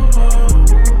niggas.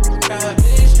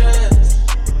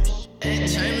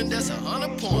 Entertainment, that's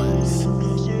 100 points.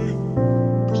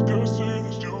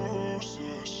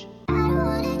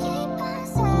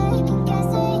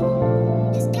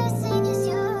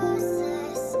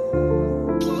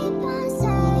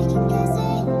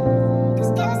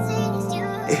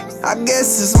 I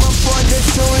guess it's my fault that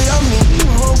you love me. You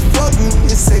won't fuck me.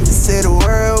 It's safe to say the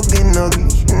world getting ugly.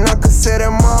 And I could say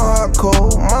that my heart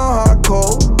cold,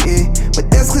 yeah. But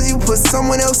that's cause you put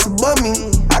someone else above me.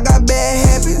 I got bad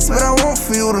habits, but I want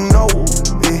for you to know,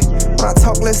 yeah. When I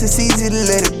talk less, it's easy to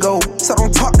let it go. So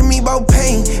don't talk to me about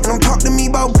pain, and don't talk to me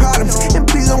about problems. And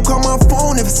please don't call my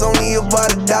phone if it's only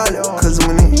about $1. Cause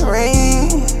when it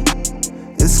rains,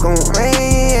 it's gon'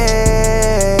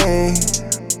 rain.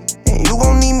 You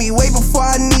gon' need me way before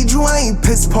I need you, I ain't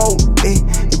piss poor, eh.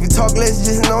 If you talk less,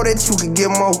 just know that you can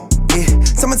get more, eh.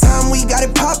 Summertime, we got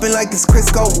it poppin' like it's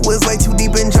Crisco. Was way too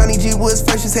deep in Johnny G, was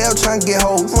fresh as hell tryna get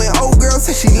hoes. When old girl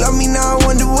said she love me, now I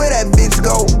wonder where that bitch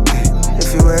go.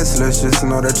 If you restless, just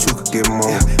know that you could get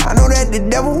more. I know that the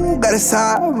devil got a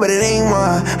side, but it ain't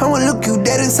mine. I'ma look you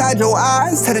dead inside your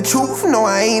eyes, tell the truth, no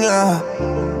I ain't lying.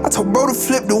 I told bro to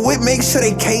flip the whip, make sure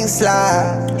they can't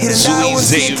slide. Hit a die with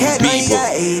a cat, now you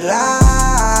got 8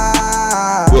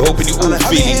 lives. We're hoping you all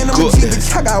feeling good,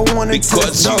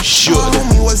 because you should. My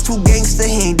homie was too gangster,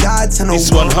 he ain't died to no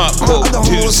This one hardcore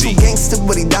doozy. Gangster,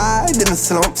 but he died in the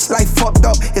slumps. Like fucked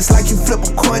up, it's like you flip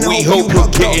a coin. We hope you're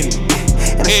getting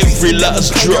every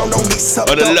last drop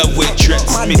of the love we're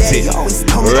transmitting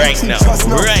right now.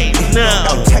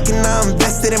 I'm checking, I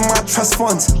invested in my trust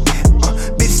funds.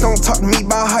 Bitch, don't talk to me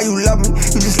about how you love me.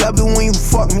 You just love it when you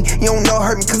fuck me. You don't know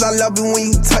hurt me, cause I love it when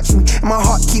you touch me. And my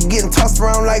heart keep getting tossed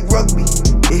around like rugby,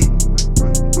 yeah.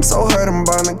 I'm so hurt, I'm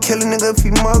bound to kill a nigga if he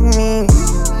mug me.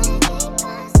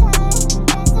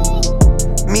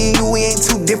 Me and you, we ain't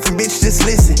too different, bitch, just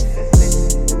listen.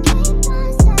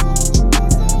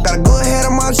 Got a good head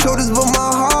on my shoulders, but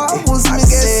my heart was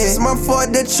missing. It's my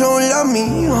fault that you don't love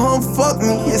me, you don't fuck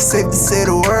me. It's safe to say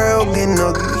the world getting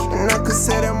ugly. And I could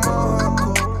say that my heart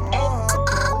cold.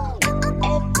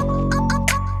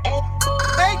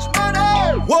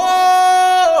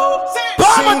 Whoa!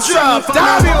 Bomber drop,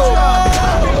 damn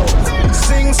you!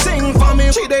 Sing, sing for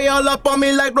me. She they all up on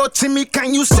me like bro Timmy.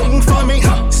 Can you sing for me?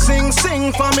 Sing,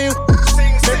 sing for me.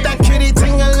 Let that kitty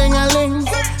ting-a-ling-a-ling,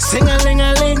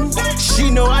 sing-a-ling-a-ling. She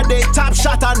know I did top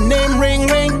shot, her name ring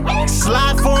ring.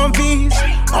 Slide form V's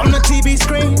on the TV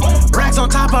screen. Racks on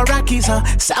top of rackies,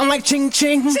 sound like ching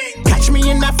ching. Catch me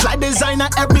in that fly designer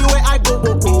everywhere I go.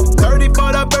 30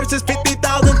 for the verses,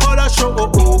 50,000 for the show.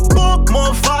 Book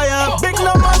more fire, big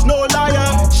numbers, no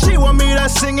liar. She want me to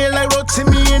sing it like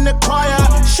Rotimi in the choir.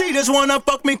 She just wanna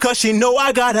fuck me cause she know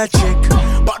I got a chick.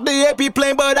 But the AP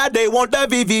plain, but I they want the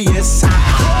VVS.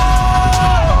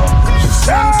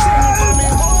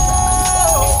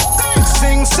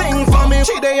 Sing, sing for me.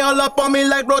 She they all up on me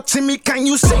like Rotimi. Can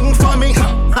you sing for me?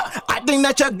 I think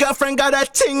that your girlfriend got a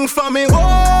ting for me.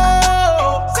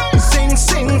 Whoa, sing,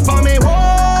 sing for me.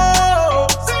 Whoa,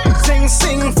 sing,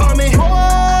 sing for me.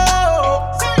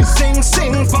 Whoa, sing,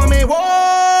 sing for me.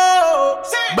 Whoa.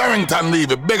 Barrington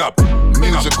leave it, big up.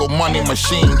 Musical money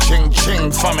machine, ching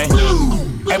ching for me.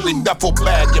 Every duffel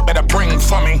bag you better bring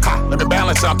for me. Let me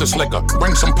balance out this liquor.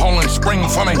 Bring some Poland Spring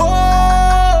for me.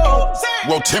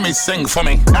 Well, Timmy sing for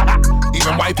me.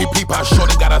 Even wifey peepa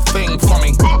shorty got a thing for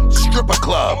me. Stripper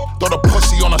club, throw the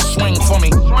pussy on a swing for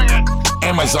me.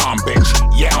 Amazon bitch,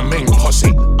 Yao Ming pussy.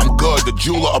 I'm good, the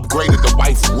jeweler upgraded the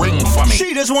wife ring for me.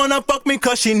 She just wanna fuck me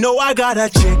cause she know I got a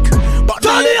chick. But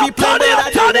turn it up, turn it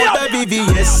up, turn it up. The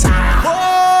VVS.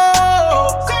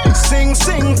 Whoa, sing,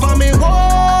 sing for me.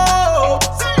 Whoa,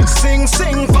 sing,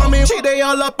 sing for me. She they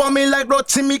all up on me like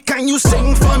Rotimi. Can you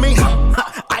sing for me?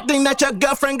 I think that your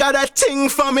girlfriend got a ting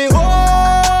for me.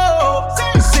 Whoa,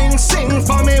 sing, sing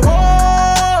for me.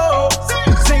 Whoa,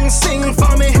 sing, sing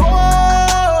for me.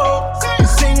 Whoa,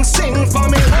 sing, sing for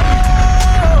me.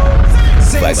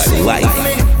 Vibes for life,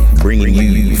 bringing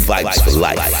you vibes for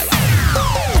life.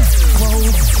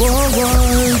 We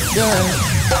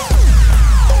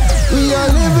are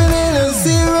living in a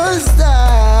serious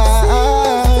time.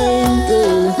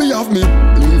 Me have me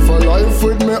live for life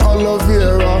with me aloe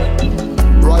vera.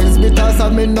 Rise bitters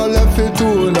and me no left it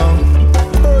too now.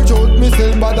 Urge out me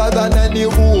still better than any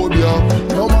phobia.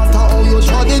 No matter how you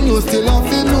struggling, you still have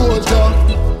to know ya.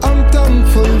 I'm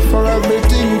thankful for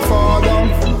everything, Father.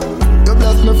 You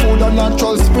bless me food and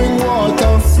natural spring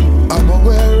water. I'm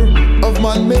aware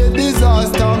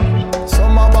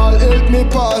me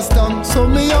past them. So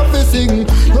me have to sing.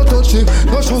 No touch it,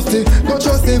 no trust it, no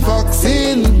trust the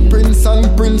vaccine. Prince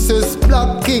and princess,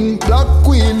 black king, black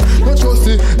queen. No trust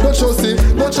it, no trust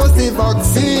it, no trust the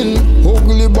vaccine.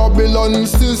 Ugly Babylon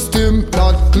system,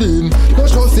 not clean. No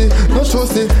trust it, no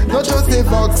trust it, no trust the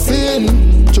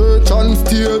vaccine. Church and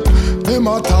state, them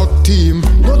attack team.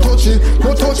 No touch it,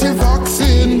 no touch the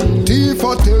vaccine. Thief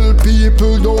I tell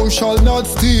people thou shall not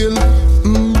steal.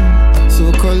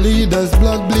 So-called leaders,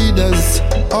 blood bleeders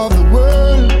of the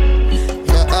world.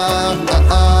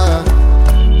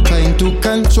 Trying to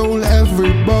control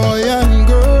every boy and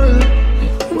girl.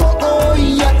 Oh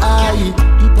yeah,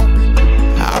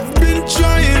 I've been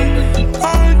trying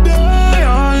all day,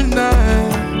 all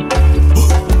night,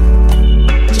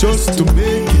 just to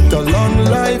make it a long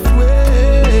life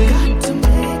way. Got to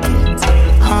make it.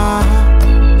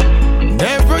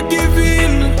 Never give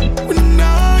in, we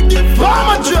not give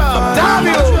up. Damn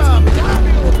you!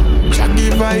 Jah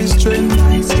give us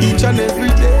strength each and every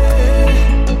day.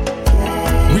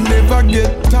 We never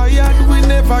get tired, we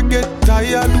never get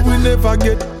tired, we never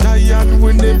get tired,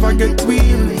 we never get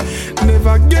weary,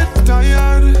 never get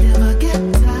tired.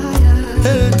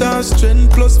 Health and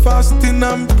strength plus fasting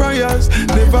and prayers.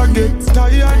 Never get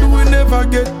tired, we never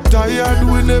get tired,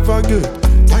 we never get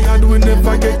tired, we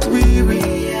never get weary,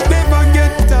 never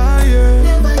get tired.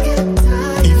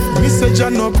 If message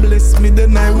are not bless me,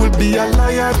 then I will be a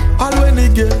liar. All when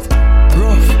it get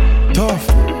rough, tough,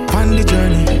 on the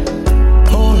journey,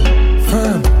 hold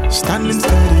firm, standing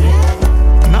steady.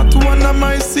 Not one of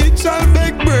my seed shall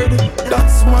beg bread.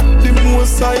 That's what the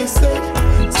Most I said.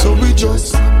 So we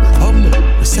just humble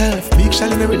ourselves, big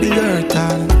shall inherit the earth.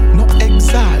 And no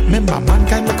exile, remember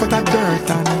mankind look out of dirt.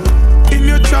 And in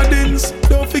your treadings,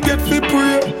 don't forget to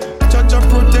pray. Judge and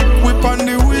protect, whip on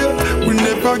the wheel. We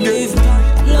never get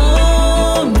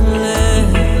lonely.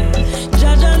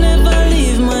 Judge, never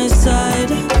leave my side.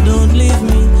 Don't leave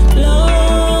me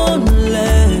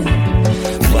lonely.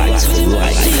 Vibes for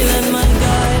life. And my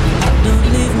guide. Don't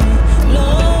leave me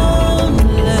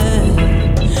lonely.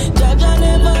 Judge,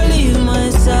 never leave my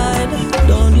side.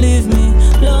 Don't leave me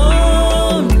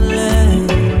lonely.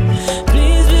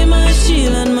 Please be my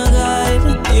shield and my guide.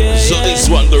 Yeah, so this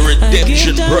one, the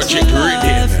Redemption Project Rhythm.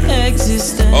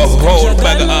 A whole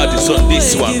bag of artists on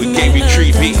this one. We gave you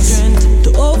 3 beats.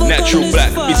 Natural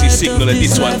Black, Busy Signal, and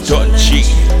this one, Don G.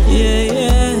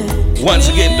 Once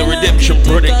again, the Redemption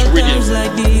Project Rhythm.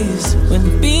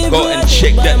 Go and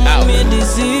check that out.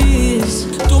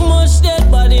 Too much dead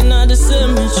body in the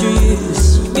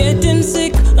cemeteries. Getting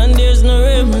sick and there's no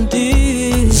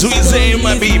remedy. Sweet saying,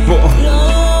 my people.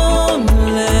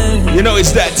 You know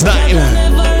it's that time.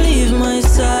 Never leave my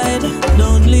side.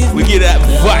 Don't leave we get that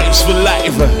vibes for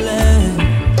life.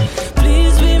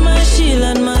 Please be my shield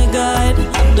and my guide.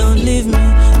 Don't leave me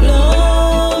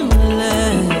lonely.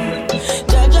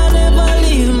 Jaja never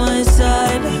leave my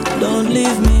side. Don't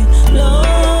leave me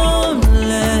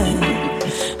lonely.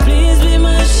 Please be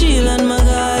my shield and my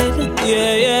guide.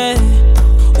 Yeah, yeah.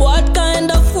 What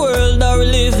kind of world are we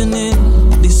living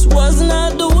in? This was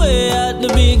not the way at the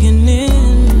beginning.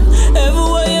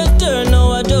 Everywhere you turn,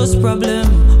 now I just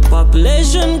problem.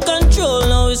 Population control,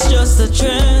 now it's just a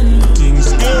trend.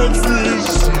 Things get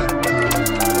freeze.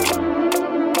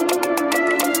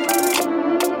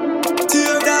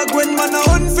 Tear dog when man a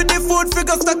hunt for the food,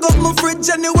 figure stack up my fridge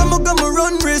anyway me gonna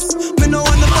run risk. Me no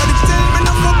want nobody tell me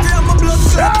no fuck you, my blood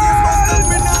clot is busted,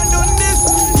 me not done this.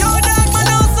 Yo dog man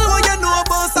hustle, what you know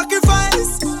about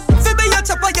sacrifice? Fi be a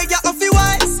chopper, yeah, you have to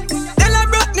wise. Tell a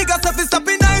broke niggas if it's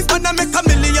stopping nice, man I make $1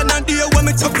 million a day when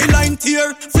me chop the line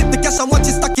tier. Flip the cash and watch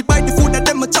it stack it by the food and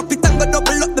then me chop it and go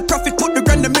double up the profit. Put the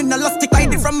grand them in elastic,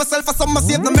 hide it from myself for some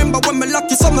save. No member when me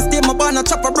lucky, some stay my barn and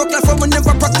chop a broke life when we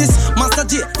never practice. Master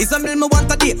J is a mill me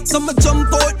want a day. Some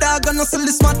jump out dog and hustle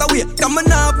the smart away. Come on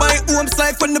now buy homes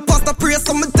like when the pastor pray.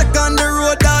 Some take on the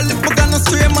road all if I gonna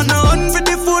stray. Man I hunt for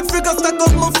the food, figure stack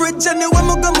up my fridge anyway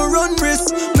me gonna run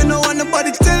risk. Me no want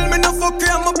nobody tell me no fuck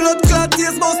you, my blood clot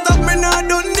taste but stop me not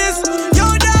done this. Yo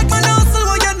dog man hustle,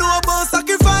 what you know about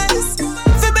sacrifice?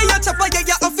 Fi be a chopper, yeah,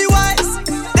 you have to wise.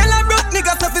 Tell a broke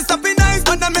niggas if it's stopping nice,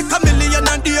 man I make $1 million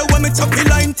a day when me chop the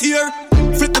line tier.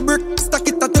 Flip the brick, stack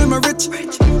it until me rich.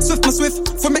 Swift my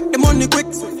swift, for make the money quick.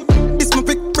 This my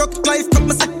pick, broke life, cut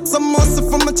my sick. Some muscle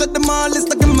from my chat, them all is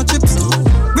like in my chips.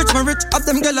 Rich my rich, have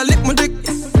them girl I lick my dick.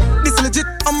 This legit,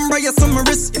 I'm right on my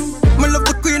wrist. Me love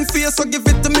the queen face, so give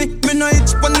it to me. Me no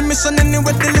itch on the mission,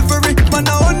 anyway delivery. Man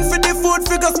I hunt for the food,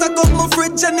 figure stack up my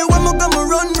fridge. Anyway me gonna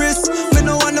run risk. Me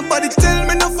no want nobody tell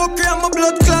me no fuck you, my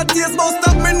blood clot taste but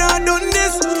stop me not done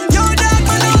this. Yo dog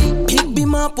man up. Big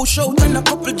beam push out and a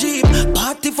couple jeep.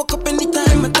 Party fuck up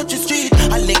anytime I touch the street.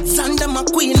 Alexander my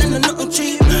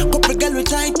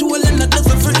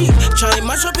try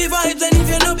mash up your vibes and if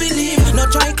you no believe, no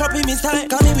try copy me style.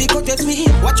 Call me we cut your me.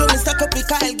 Watch how me stack up the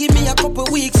Kyle. Give me a couple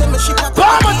weeks and me ship up.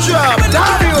 Bomber drop,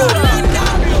 Dario.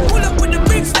 Pull up with the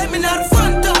bricks, let me not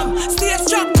phantom. Stay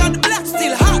strapped, cause the black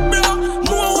still hot, bro.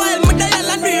 More wild, me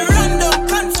dial and we random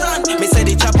constant. Me say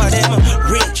the chopper them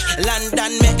rich.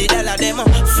 London make the dollar them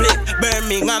flip.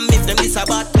 Birmingham if them this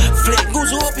about flip.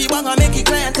 Goose hope you wanna make it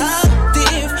client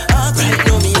active. Right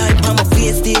now me hype on my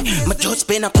face day. My just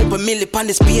spend a couple million on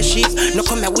the spaceships. No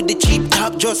come here with the cheap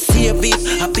top, just save it.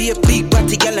 I be a big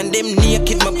batty girl and them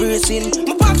naked my bracing.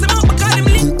 My box them out, because them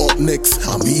lit. Who up next?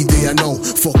 I'm me there now.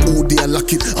 Fuck who they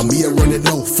lock it, I'm here running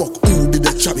now. Fuck who did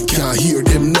the chop, can't hear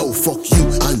them now. Fuck you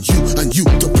and you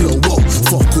to blow out.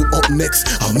 Fuck who up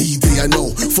next? I'm me there now.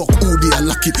 Fuck who they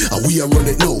lock it, and we are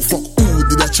running now. Fuck who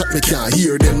did the chop, me can't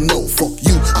hear them now. Fuck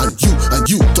you and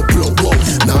you to blow out.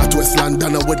 Northwest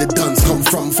London where the dance come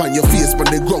from. Find your face on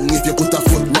the ground if you put a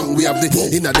foot wrong. We have the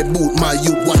inna the boot, my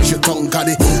youth, watch your tongue. Got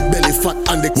the belly fat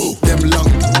and the them long.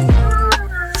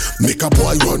 Make a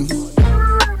boy run,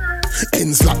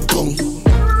 ends locked down.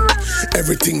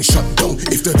 Everything shut down.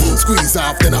 If the squeeze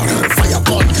off, then I fire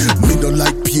burn. Me no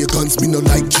like pagans, me no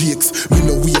like jakes. Me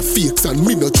no wear fakes and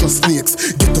me no trust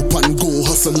snakes. Get up and go,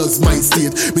 hustlers my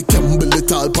state. Me gamble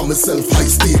it all by myself, high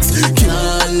stakes.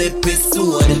 Can't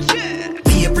episode.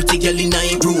 Be a pretty girl in a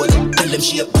road. Tell them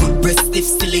she a good breast, stiff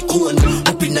silicone.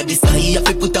 Up in the sky, if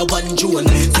you put a one drone.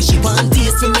 Say she want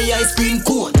taste for me ice cream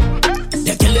cone.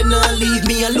 The girl not leave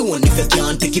me alone. If you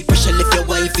can't take it, pressure left your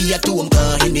wife at home.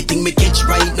 Cause anything me catch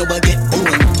right now I get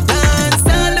on. Dance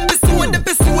all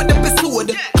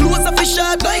episode. Close up a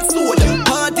shot like soda.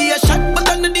 Party a shot but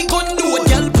under the gun door.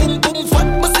 Girl boom boom fat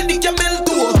but see the camel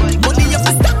toe. Money have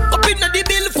to stack up in the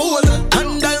billfold.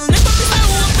 And I'll never be my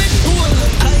open door.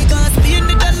 I can't stay in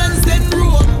the balance and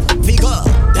roll. Figure,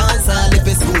 dance all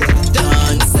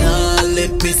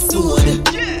episode.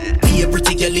 Be a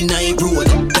pretty girl in a road.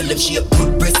 Tell them she a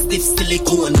good breast, stiff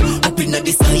silicone. Up in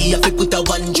the sky, if you put a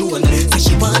one drone. Say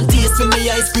she want taste for me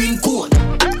ice cream cone.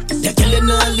 The girl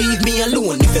not leave me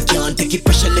alone. If you can't take it,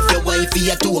 pressure left your wife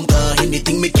at home. Cause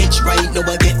anything me catch right now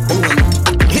I get on.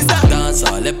 Dance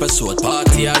all episode,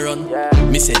 party I run.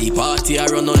 Me say the party I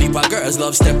run, only for girls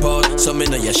love step out. So me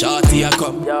know your shorty I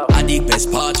come. I the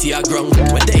best party I ground.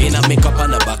 When they in a makeup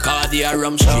and a Bacardi I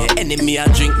rum. Straight enemy I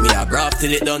drink, me I brav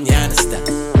till it done, you understand?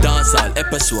 Dance all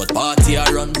episode, party I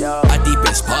run. I the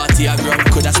best party I ground.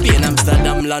 Coulda Spain,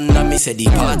 Amsterdam, London, me say the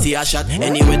party I shot.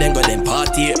 Anyway then go them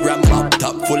party it ram up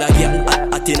top full of girl.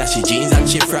 Atina she jeans and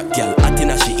she frack girl.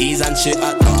 Atina she ease and she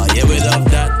hot. Oh yeah we love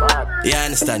that. You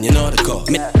understand, you know the call.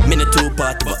 Me the two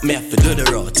part, but me have to do the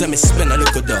road. Tell me spend a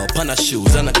little dough, pan a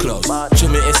shoes and a clothes. Show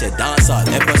me it's a dance all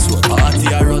episode.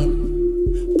 Party I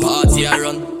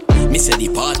run. Me say the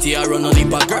party I run, only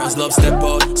for girls love step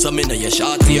out. So me know your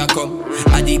shorty I come.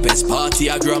 I the best party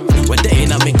I grum. When they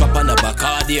in a makeup and a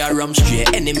Bacardi I rum.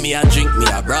 Straight enemy I drink, me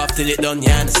I brav till it done,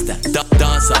 you understand?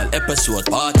 Dance all episode,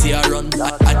 party I run.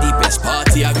 I the best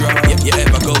party I grum. You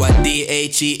ever go at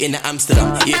DHE in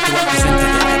Amsterdam? 81%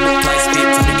 of the price paid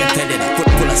to make a tell you that.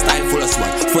 Full of style, full of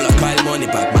swag, full of Kyle money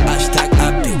back. My hashtag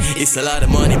happy, it's a lot of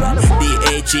money man.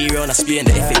 DHE round a Spain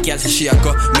there. If it girl she a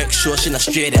go, make sure she not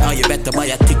straight there. Oh you better buy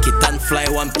a ticket and fly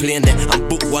one plane there. And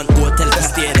book one hotel to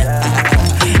stay there.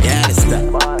 Yeah,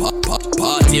 understand?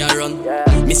 Party I run.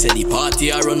 Me say the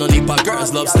party I run, only for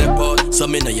girls love step out. So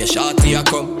me know your shorty I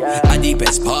come. I the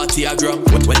best party I grum.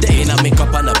 When they in a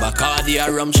makeup and a Bacardi I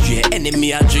rum. Straight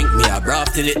enemy I drink, me I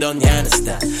brav till it done, you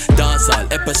understand? Dance all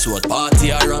episode,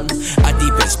 party I run. I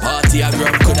the best party I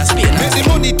grum. Coulda Spain. Make the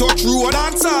money touch road.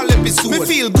 Dance all episode. Me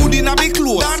feel good in a big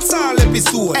clothes. Dance all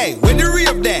episode. Hey, when the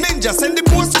rave there, Ninja send the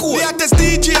postcode. The hottest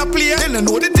DJ I play, then I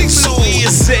know the thing blow. So you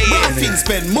saying? Braffin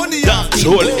spend money on Dance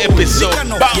whole episode.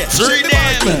 Bounce through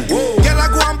them. Girl I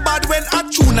go on bad when a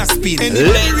tune a spin.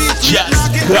 Let's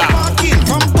just go.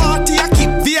 From party I keep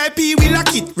VIP we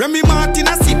lock it. Remy Martin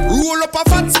a sip. Roll up a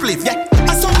fat split. Yeah,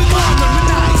 I saw me on when we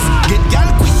nice. Get gal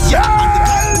quick, yeah. And the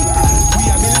gal we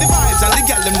are build the vibes and the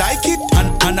gal them like it.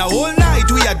 And a whole night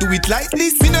we a do it like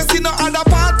this. Me no see no other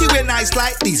party when nice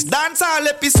like this. Dance all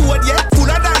episode, yeah, full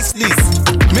of niceness.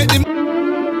 Make them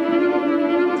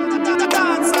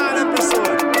dance all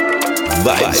episode.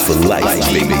 Vibes for life,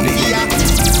 baby.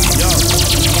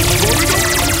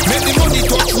 Make the money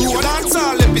touch road. Dance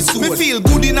all episode. Me feel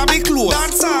good in a big clothes.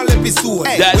 Dance all episode.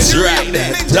 That's right.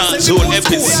 Dance all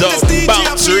episode.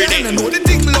 Bounce rhythm. I know the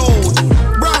thing loud.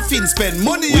 Braffin spend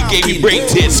money. We gave you Brain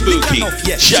Taste Spooky.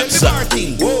 Shuts up.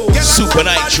 Super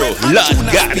Nitro. Lord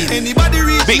God.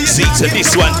 Big C to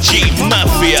this one. G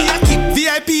Mafia.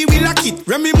 VIP we lock it.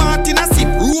 Remy Martin a sip.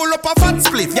 Roll up a fat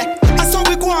split. Yeah. I saw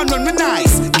we go on when we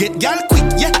nice. Get gal quick.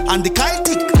 Yeah. and the Kyle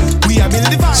tick. We are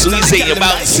build the vibes. So you say you're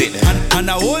bouncing. And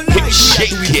a whole night we shake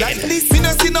do it like this. We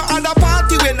no see no other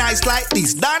party when nice like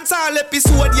this. Dance all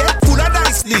episode, yeah, full of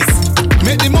niceness.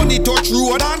 Make the money touch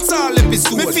road. Dance all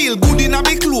episode. Me feel good in a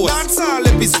big clothes. Dance all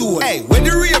episode. Hey, when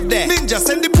the rave there, Ninja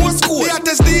send the postcode. The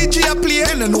hottest DJ a play,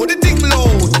 and I know the thing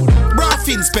loud.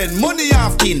 Braffin spend money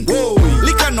off thing. Whoa,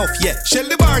 lick enough, yeah, shell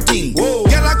the bar thing. Whoa,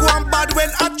 girl I go on bad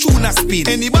when a tune a spin.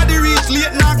 Anybody reach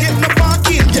late now get no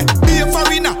parking. Yeah, be a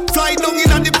foreigner, fly down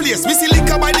in the place. Me see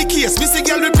liquor by the case, me see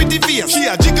girl with pretty face. She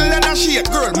a jiggle and a shake,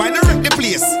 girl, mine a wreck the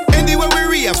place. Anywhere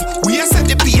we rave, we a set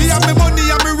the pace. Me have me money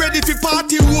and me ready for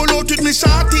party. Roll out with me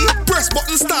shawty. Press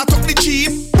button, start up the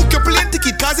cheap. Book your plane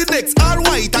ticket, cause the next all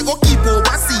white, I go keep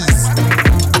overseas.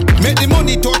 Make the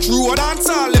money touch road. Dance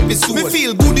all episode. Me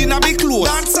feel good in a big clothes.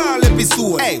 Dance all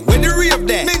episode. Hey, when the rave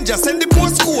there, Ninja send the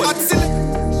postcode.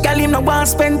 Girl, him no want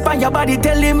spend for your body.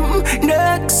 Tell him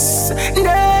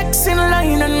next in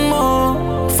line and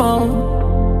more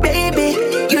fun. Baby,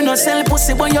 you no sell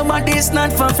pussy when your body's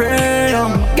not for free.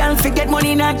 Girl, forget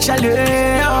money naturally.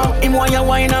 Him want you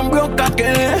wine and broke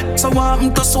again. So want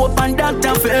him to soap and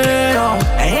Dr. Phil.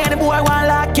 And the boy want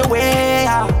lock your way.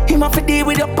 Him have to deal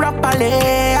with you properly.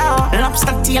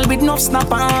 Lobster tail with no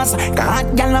snappers.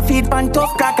 God, girl, no feed pan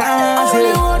tough crackers.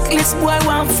 Only worthless boy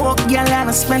want fuck girl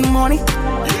and spend money.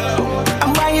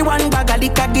 I'm buy one bag of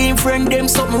liquor, game friend them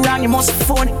something wrong, you must be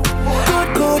funny.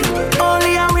 Good.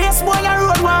 Only a race boy a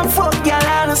road one fuck girl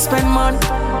and spend money.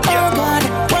 Oh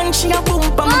God, when she a boom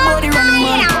pa my body running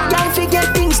money. Girl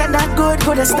forget things and that good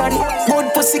a study.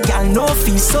 Good pussy girl no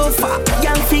fee so far.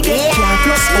 Girl forget girl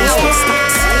plus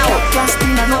tax. Class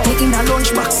dinner not in a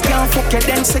lunchbox. Girl fuck you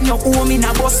then send you home in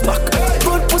a bus back.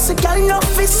 Good pussy girl no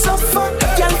fee so far.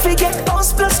 Girl forget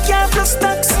house plus girl plus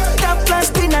tax. That class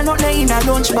dinner not in a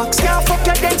lunchbox. Girl fuck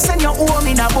you then send you home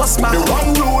in a bus back. The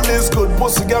one rule is good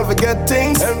pussy girl forget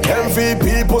things.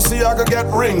 MVP pussy I go get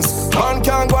rings. Man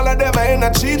can't go all of them in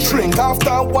a cheat drink.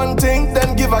 After one thing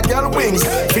then give a girl wings.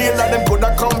 Feel like them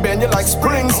coulda come bend you like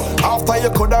springs. After you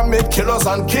coulda make killers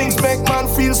and kings. Make man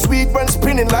feel sweet when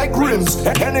spinning like rims.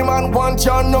 Any man want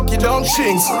you knock you down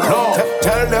shings. No,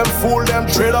 tell them fool them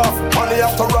trade off. Money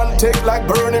have to run take like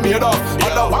burning made off.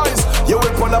 Otherwise you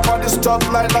will pull up on the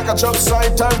stoplight like a job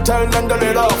site and tell them to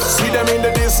let off. See them in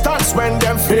the distance when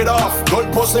them fade off.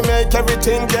 Good pussy make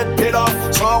everything get paid off.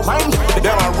 So when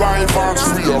them arrive on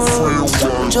free or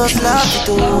free. Just laugh it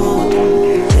out.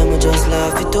 Them just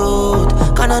laugh it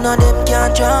out. Cause none of them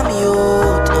can draw me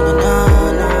out. No.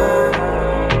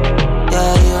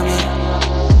 Yeah, you hear me?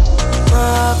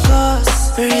 Marcus,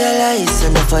 realize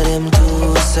enough of them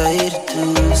two side.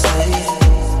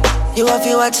 You have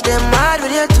to watch them hard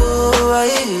with your two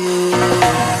eyes.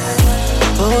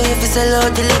 Oh, if you sell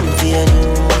out the limit for your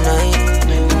new night.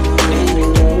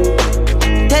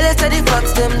 Tell us that the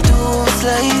facts them too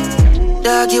slide.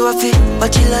 Dog, you a fit,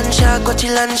 watch you land shark,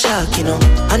 you know.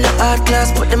 And the hard class,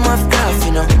 put them off graph,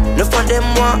 you know. No for them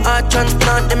want hard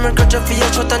transplant, them regret you for your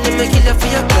shot and them make kill you for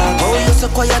your clock. Oh, you so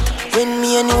quiet, when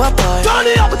me and you apart. Turn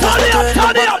it up.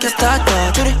 Start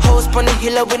talk. To the house, pon the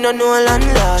hill, we no know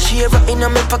landlord. She ever in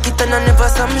my pocket and I never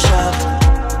some shop.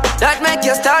 That make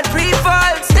you start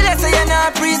pre-fall, still I say you're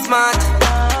not pre-smart.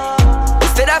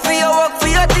 Instead of you work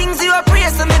for your things, you a pray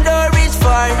so me don't reach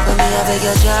far. But me have a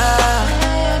good job.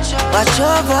 Watch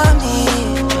over me.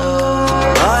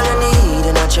 All I need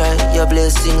and I try. Your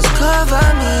blessings cover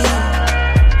me.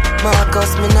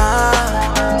 Marcus me now.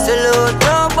 Salute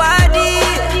nobody.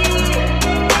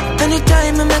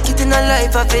 Anytime I make it in a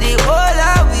life, I feel the whole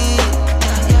of we.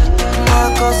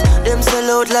 Marcus, them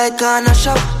sell out like on a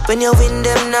shop. When you win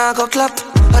them, now go clap.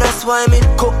 That's why me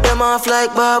cook them off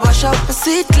like barber shop. I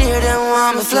see it clear, them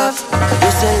want me fluff.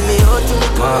 You sell me out to the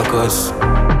Marcus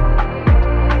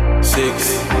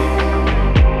 6.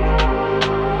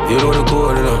 You know the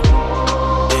code, you know.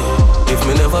 Yeah. If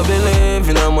me never believe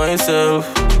in myself,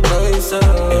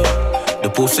 yeah. The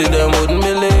pussy them wouldn't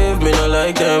believe me, not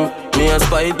like them. Me a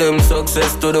spite them,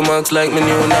 success to the max like me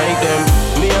new like them.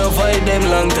 Me a fight them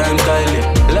long time styling.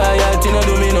 Loyalty no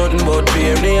do me nothing but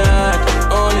pay me hard.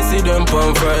 Only see them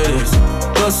on Fridays.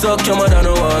 Just suck your mother,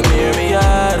 no want near me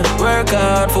hard. Work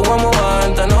hard for what me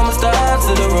want, and I'm start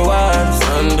to the rewards.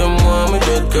 And them want me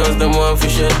dead, cause them want for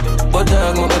shit. But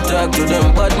dog, me go talk to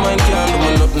them, bad mind can't do me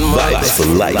nothing more. Vibes for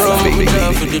life, baby.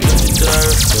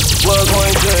 Walk my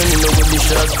journey, no with the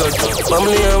shortcut.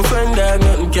 Family and friend, dog,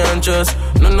 nothing can trust.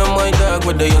 None of my dog,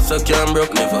 with the yes I can't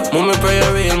broke. Never. Mommy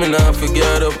prayer real, me not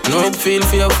forget up. Know it feel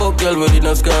for your fuck, girl, but it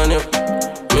not scan you.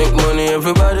 Make money,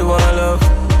 everybody want love.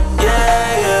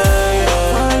 Yeah.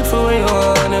 Fight for what you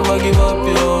want, never give up,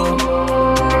 yo.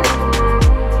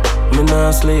 Me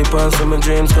not sleep and see my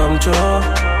dreams come true.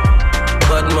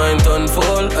 Bad mind turn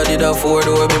full. I did afford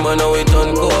the way me man now it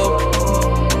turn cold.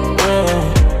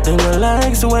 Them no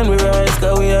likes when we rise,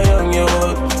 cause we are young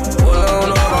youth.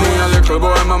 Me a little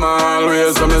boy, mama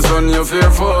always tell me son you're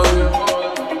fearful.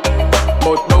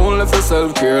 But don't let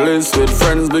yourself careless with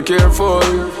friends, be careful.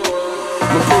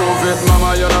 Me prove it,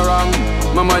 mama you're not wrong,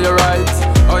 mama you're right.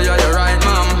 Oh yeah you're right,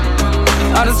 mom.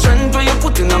 And the strength when you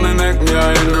put in on me make me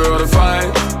endure the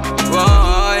fight.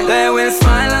 Why? They will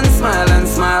smile and smile and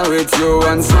smile with you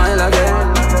and smile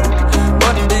again.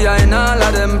 But behind all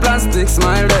of them plastic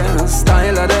smile there,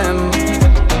 style of them.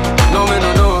 No me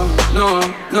no.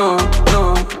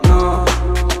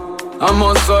 I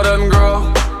must saw them grow.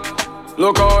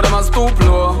 Look how them a stoop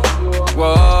low.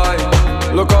 Why?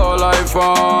 Look how life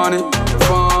funny.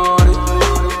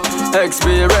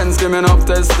 Experience giving up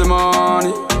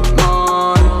testimony.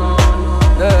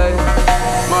 Hey,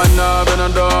 man, I've been a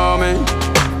dummy.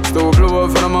 Stoop low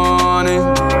for the money.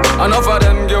 Enough of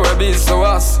them give a beat to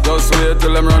us. Just wait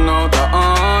till them run out of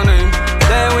honey.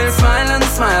 They will smile and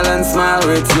smile and smile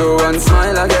with you and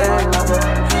smile again.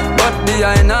 But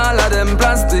behind all of them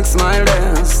plastic smile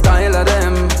there, style of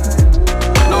them.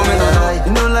 No me no know.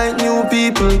 You know like new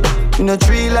people. In a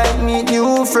tree like meet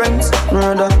new friends.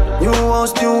 Rather new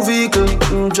house, new vehicle.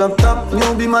 New drop top,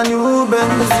 new be my new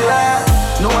Benz. Yeah.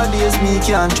 Nowadays me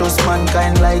can't trust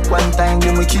mankind like one time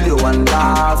them we kill you and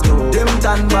laugh too. Them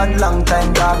done bad long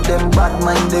time dog, them bad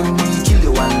mind them we kill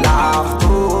you and laugh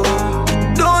too.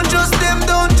 Don't trust them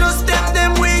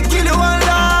we kill you and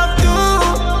laugh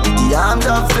too. The arms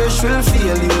of flesh will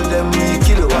fail you, them we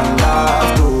kill you and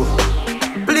laugh too.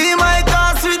 Play my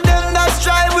cards with them that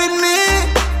strive with me.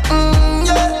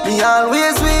 Yeah. Me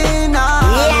always win.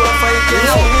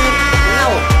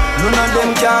 None of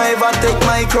them can ever take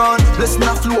my crown. Listen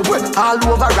a flow, boy, all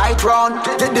over right round.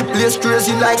 Get the place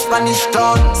crazy like Spanish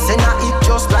town. Send a hit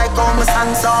just like on my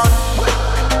Samson.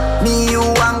 Me, you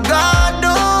and God,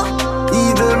 no.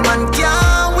 Evil man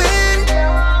can't win.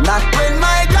 Not when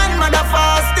my grandmother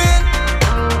fasting.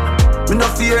 Me no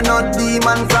fear no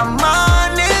demon from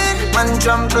morning. Man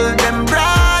trample them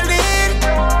brawling.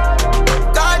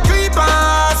 God creep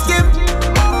ask him.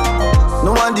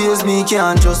 Nowadays me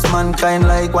can't trust mankind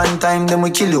like one time them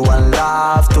we kill you and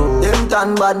laugh too. Them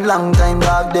done bad long time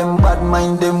dog, them bad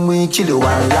mind them we kill you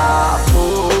and laugh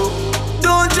too.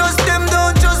 Don't trust them,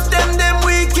 them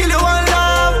we kill you and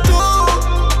laugh too.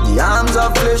 The arms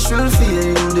of flesh will fear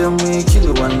you, them we kill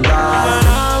you and laugh.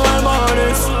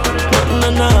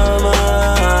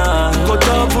 Cut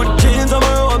off with jeans on my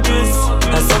road twist.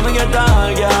 And something get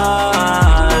dark, yeah.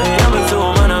 I'm a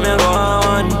two man, I'm a go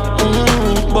on.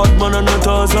 But man, I'm not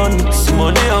thousand. See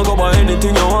money, I go buy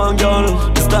anything you want, girl.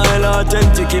 Style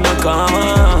authentic in a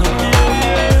karma.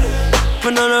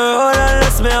 Man on the road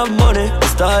unless me have money. The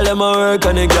style them a work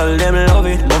and the girl them love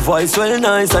it. My voice well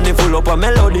nice and it full up a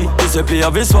melody. This a pay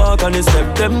of his walk and his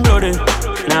step them bloody.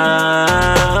 Nah,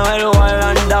 well wild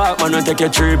and dark, man, I take your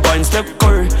 3 points step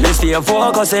curry. They stay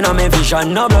focusing on my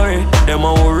vision, no blurry. Them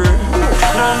a worry.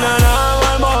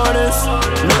 Well modest.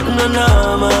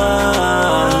 Nah, man.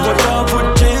 Got off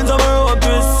with jeans on my road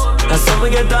twist. That's how we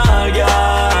get dark,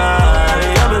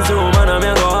 yeah. I'm a zoom and I'm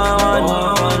a go on.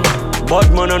 Bad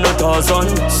man on a thousand.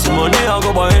 See money, I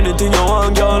go buy anything you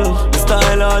want, girl. The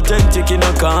style authentic in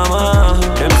a karma.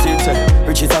 Them say,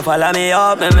 riches a follow me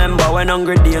up. Remember when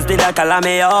hungry days did I call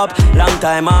me up. Long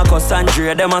time Marcus and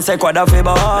Dre, them a say quad a favor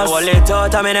us. The only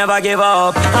thought I me never give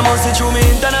up. I must see through me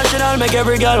international, make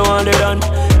every girl want it done.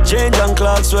 Change and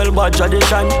clocks, well bad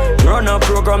tradition. Run a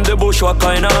program, the bush what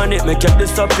kind on it. Make it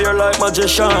disappear like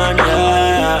magician,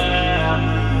 yeah.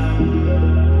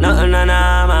 Nah,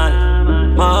 man.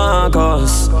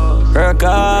 Marcus,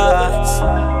 Records,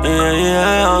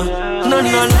 yeah. No.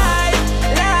 Life,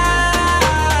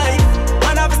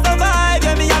 man have to survive,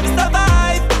 yeah, me have to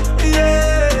survive,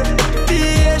 yeah.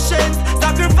 Patience,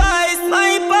 sacrifice,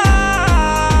 my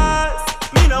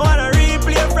past. Me no wanna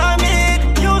replay from it.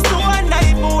 Used to wonder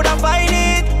if I would find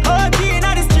it. Out in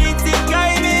the streets, it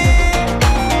guide me.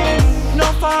 No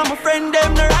for my friend,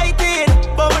 them no writing,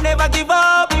 but we never give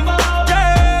up.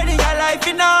 Journey your life,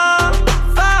 you know.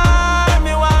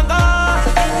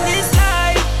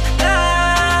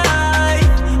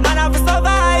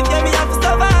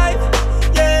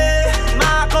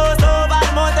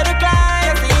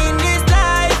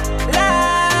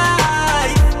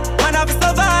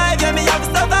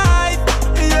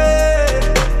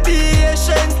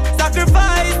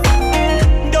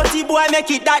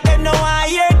 Make it that them no want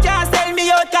hear. Can't sell me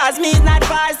out cause me is not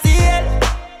for sale.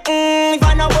 If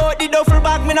I know about the duffel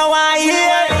bag, me no want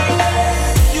hear.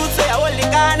 You say I hold the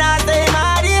corner, say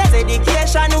my days.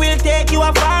 Education will take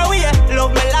a far away.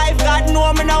 Love my life, God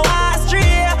know me now I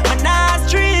stray. Man I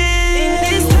stray. In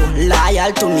this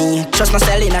loyal to me, trust no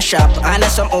sell in a shop. And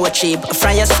some old cheap.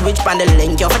 From your switch on the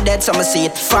link, you're for dead summer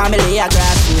seat. Family a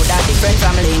grassroots, that different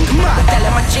family. Tell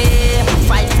them a cheap,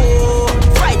 fight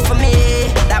for me.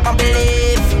 That one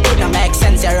believe. It don't make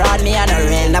sense, you're on me and a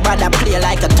rain. Nobody play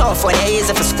like a tough when you're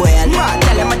easy for square.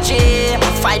 Tell them a cheap,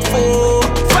 fight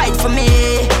for me.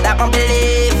 That one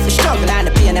believe. The struggle and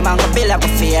the pain, them on go build up a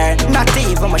fear. Not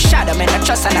even my shadow, man, I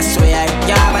trust and I swear.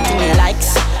 You have a thing you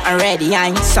likes. I'm ready,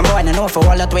 I'm some boy I know for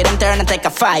all that way them turn and take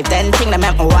a 5. Then think that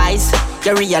make me wise.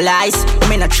 You realize,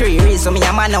 me no 3 reason me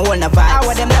a man no hold no vibes. I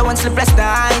want them that one sleepless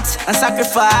nights and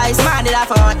sacrifice. Man did I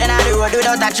out and I the road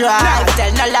without a drive.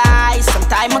 Tell no lies,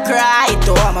 sometimes I cry.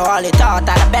 To all my all it out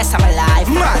at the best of my life.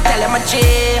 Tell them a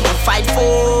gym, fight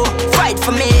for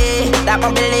me. That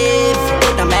one believe.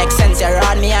 It don't make sense, you're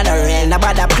on me and a rain.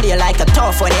 Nobody play like a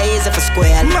tough when you're easy for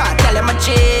square. Tell them a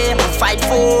gym, fight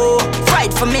for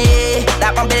me.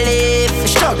 That one believe. The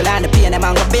struggle and the pain, them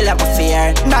on go build up a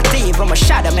fear. Not even my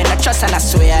shadow, man, I trust and I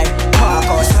swear.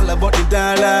 Marcos. All about the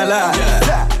da-la-la.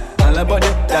 All about the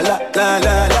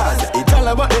da-la-la-la. It's all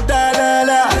about the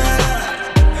da-la-la.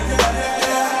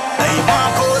 Hey,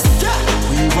 Marcos.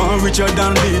 We want richer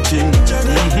than bleaching.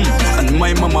 And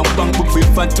my mama bank book we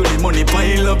fat to the money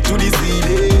pile up to the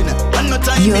ceiling.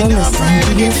 You're listening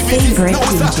to your favorite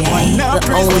DJ, the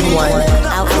only one,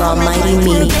 Outlaw Mighty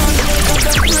Me.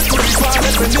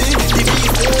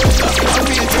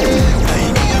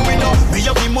 Me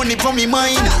have the money from me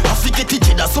mind. I forget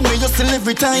it, that's so me hustle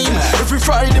every time. Every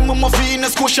Friday, mama fee in a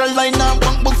social line. And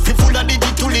bank book fi full of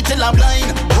digital little I'm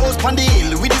blind. Rose pan the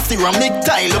hill with the ceramic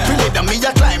tile. Up in leather me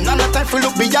a climb, now no time for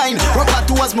look behind. Rock out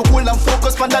to us, me cool and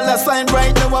focus pan dollar sign.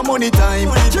 Right now a money time.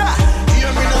 Yeah,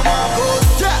 hear me now,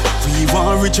 Marcos. Yeah, we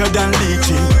want richer than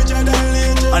leeching.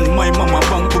 And my mama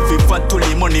bank book fi fat to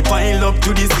the money pile up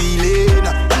to the ceiling.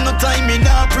 And no time me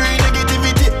now pre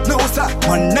negativity. No sir,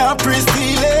 man now pre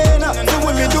stealing. So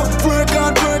when me do work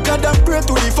hard and pray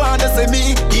to the Father, say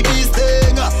me the beast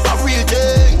thing, a real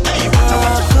thing.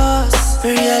 Marcos,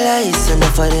 realize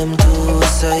enough of them two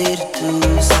side.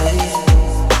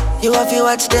 You have to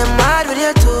watch them mad with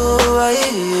your two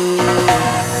eyes.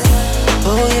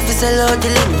 Oh, if you sell out the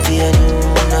limb for your new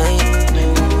night.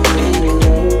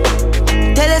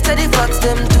 Tell us the facts,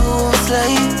 them two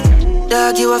slide.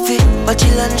 Dog, you a fit, watch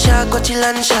you land shark,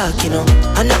 you know.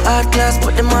 And the art class,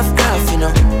 put them off graph, you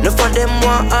know. No for them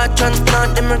want art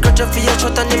transplant, them regret you for your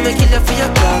shot and them make kill you for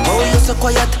your clock. Oh, you so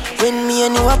quiet, when me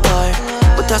and you apart.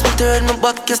 But as me turn my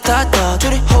back, you start talk. To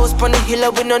the house, pon the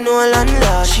hill, we no know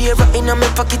landlord. She ever in my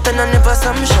pocket and I never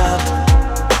some shop.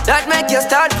 That make you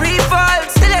start pre-fall,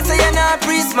 still I say you're not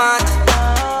pre-smart.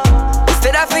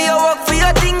 Instead of for your work, for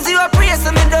your things, you a praise,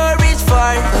 so me don't reach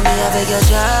far. But me I beg your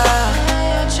job.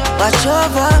 Watch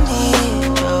over me.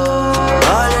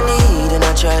 All I need and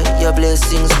I try. Your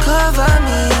blessings cover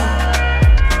me.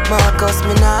 Marcos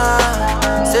me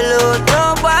now. Salute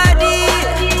nobody.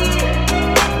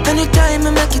 Anytime I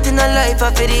make it in a life,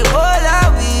 I feel the whole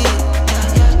of it.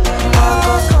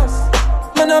 Marcos.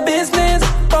 Man a business,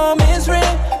 for misery.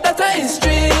 That's a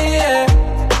history, yeah.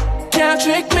 Can't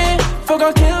trick me,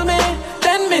 forgot kill me,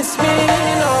 then miss me,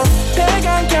 no.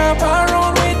 Pagan can't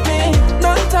around with me.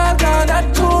 None talk on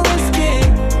that too risky.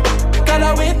 Got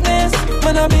a witness,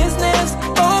 man a business,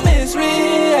 for misery,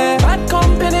 yeah. Bad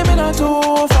company, me not too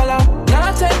follow.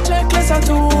 Not take checklist and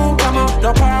too come out.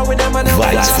 No power with them and them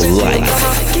Vibes for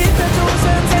life. Keep your 2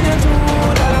 cents and your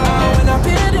 $2. When I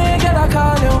pay they get a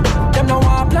call you. Them no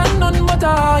want plan none but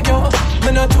argue.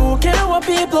 Me not too care what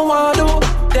people want do.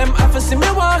 Them have to see me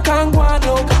walk and go and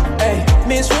look. Hey,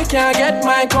 misery can't get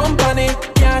my company.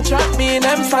 Can't trap me in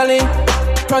them folly.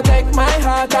 Protect my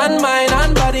heart and mind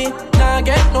and body. Nah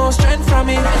get no strength from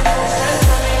me.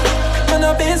 Man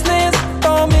a business,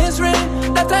 for misery.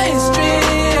 That's a history,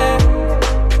 yeah.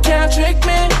 Can't trick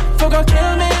me, forgot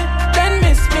kill me, then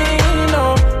miss me,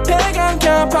 no. Pagan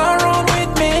can't around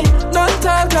with me. Don't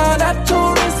talk all that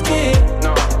too risky.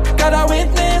 Got a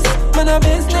witness, man a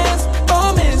business,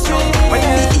 for misery. When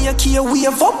the ear key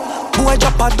wave up, boy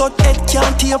drop a dot head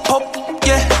can't tape up.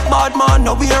 Yeah, bad man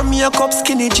now wear makeup,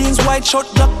 skinny jeans, white shirt,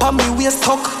 black pa me waist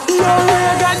tuck. Yo,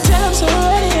 I got jams so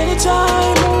ready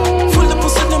anytime. Full of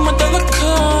pussy, them a dollar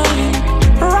kind.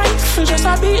 Rifle just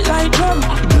a beat like drum.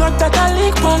 Blood that I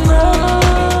leak one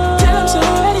run. Tell them so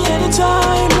ready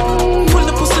anytime. Full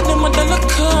of pussy, them a dollar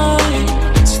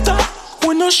kind. Stop,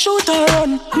 we no shoot or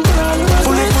run.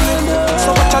 Pull it,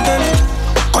 so what again?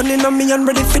 Gunning on me and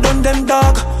ready for done them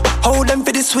dog. Hold them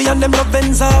for this way and them love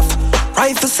ends off.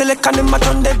 Rifle select and them a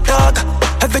turn dead dog.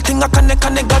 Everything I connect,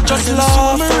 got just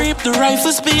love. So me reap the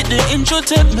rifle speed, the intro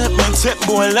tape. Make man take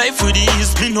boy life with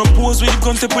ease. Me no pose with the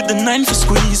gun, step with the 9 for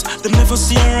squeeze. Them never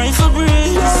see a rifle breeze.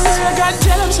 I got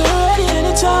tell them so ready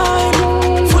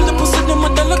anytime. Full the pussy, them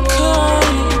with the look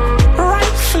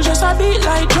rifle just a beat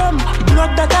like drum.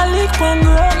 Blood that I leak one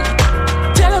run.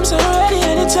 Tell them so ready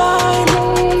anytime.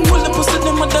 Full the pussy,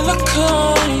 them with the look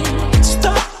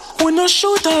stop, we no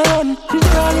shoot or run.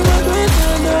 Girl, we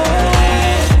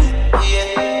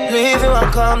Leave you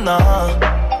and come now.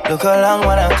 Look how long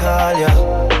when I call you.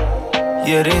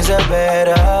 You deserve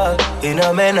better. You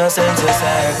know me no sense to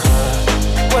cycle.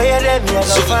 Where you let me go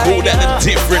so we call that a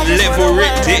different level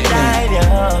written.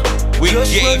 We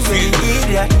gave you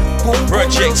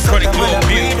Projects Chronic Love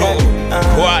Beautiful,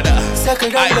 Quada,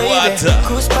 Iwata,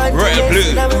 Royal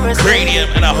Blue, Cranium,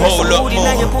 and a whole lot more.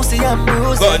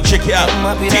 Go and check it out.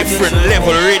 Different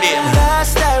level rhythm.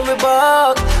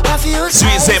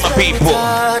 Sweet say my people,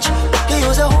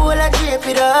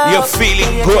 you're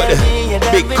feeling good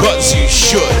because you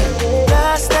should.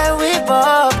 Last time we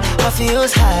fuck, I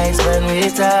feels highs when we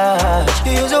touch.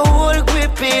 You use a whole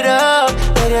grip it up,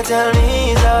 and you tell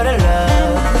me it's out of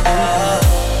love.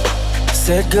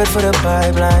 Said good for the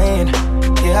pipeline.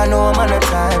 Yeah, I know I'm on a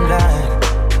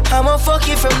timeline. I'ma fuck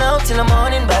you from now till the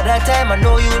morning. By that time I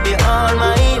know you'll be on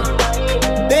mine.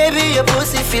 Baby, your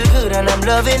pussy feel good and I'm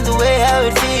loving the way how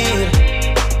it feel.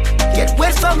 Get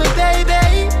wet for me,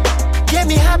 baby. Get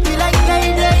me happy like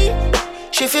day.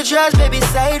 Shift your dress, baby,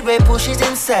 sideways. Push it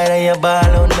inside and your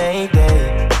ball on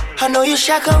Mayday. I know you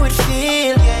shock how it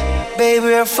feel. Baby,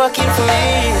 we're fucking for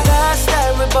real. Last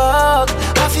time we bugged,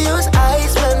 I fuse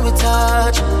ice when we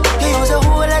touch. You use a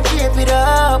hole and drape it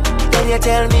up. Then you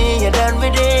tell me you're done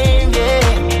with it,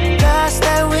 yeah. Last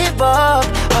time we bugged,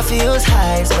 I fuse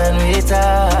ice when we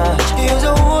touch. You use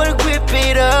a hole, grip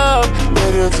it up.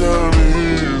 Then you tell me.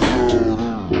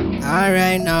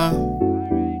 Alright now,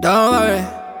 don't worry.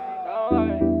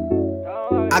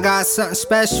 I got something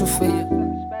special for you.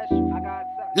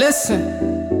 Listen.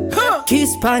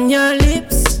 Kiss on your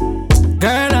lips,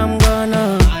 girl, I'm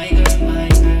gonna.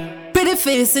 Pretty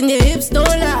face and your hips, don't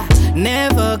lie,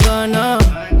 never gonna.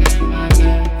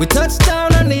 We touch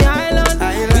down on the island,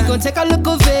 we gon' take a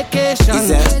little vacation.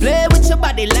 Play with your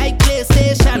body like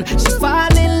PlayStation. She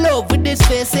fall in love with this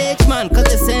face H man, cause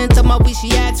the center my wish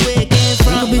she asks where it came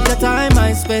from. A bit of time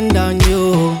I spend on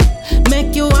you,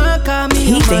 make you want call me.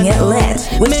 Keeping it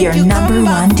lit with your number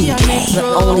one DJ, the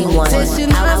only one,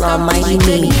 Outlaw Mighty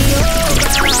Me.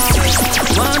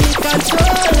 Want me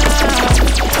controller,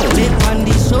 lip on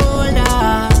the shoulder,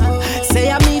 say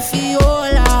I'm me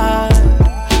fiola.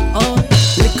 Oh,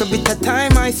 little bit of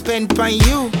time I spend on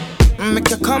you. Make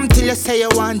you come till you say you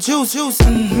want juice.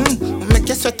 Make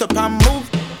you sweat up and move.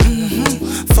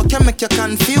 Fuck you, make you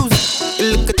confused.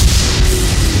 Look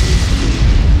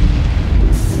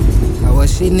at what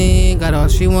she need, got all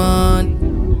she want.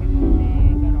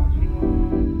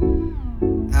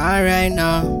 Alright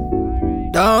now,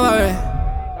 don't worry.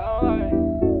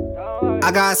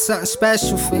 I got something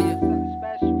special for you.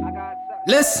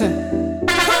 Listen.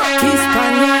 Kiss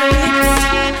on your lips,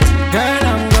 girl,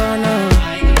 I'm gonna.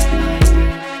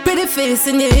 Pretty face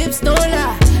and your hips, don't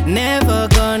lie, never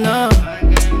gonna.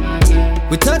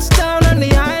 We touch down on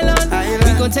the island,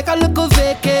 we gon' take a little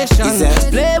vacation.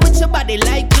 Play with your body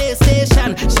like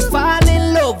PlayStation. She fall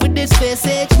in love with this face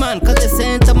H man, cause the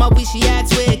center my wish she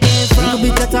asks where it came from. A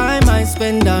bit of time I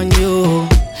spend on you,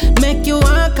 make you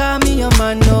want call me your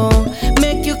man, no.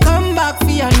 Make you come back for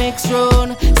your next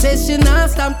round. Say she not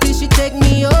stop till she take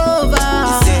me over.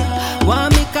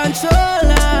 Want me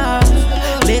controller,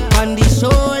 lip on the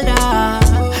shoulder,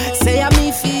 say I'm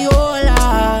me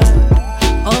fiola.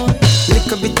 Oh,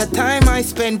 little bit of time I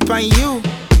spend on you.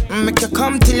 Make you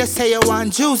come till you say you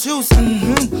want juice.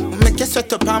 Make you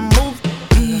sweat up and move.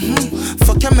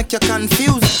 Fuck you, make you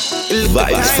confused.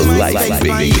 Vibes for life,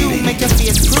 baby. You make your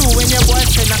face through when your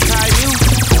boyfriend I call you.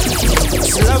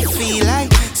 Love feel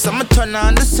like summer turn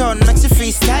on the sun, makes you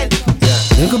freestyle.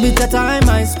 Little bit of time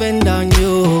I spend on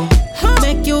you,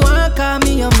 make you want call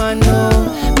me your man,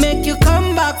 no. Make you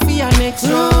come back for your next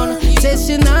round. Say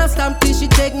she not stop till she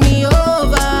take me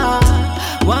over.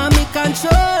 Want me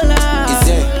controller,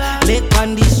 lip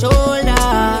on the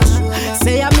shoulder,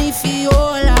 say I'm me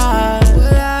fiola.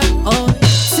 Oh,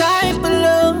 type of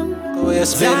love. Go where you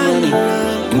spend money.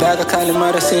 Dog I call him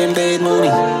out the same bed money.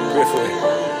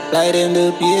 Light end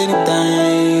up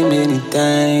anytime,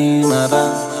 my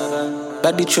bad.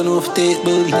 Bad bitch you know if take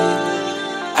booty.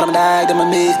 I'm a dog that I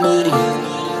make money.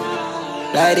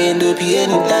 Light end up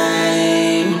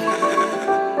anytime.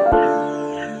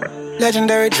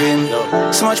 legendary dream.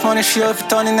 So much money she up for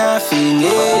turning her thing,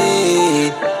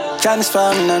 yeah.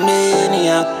 Transform in a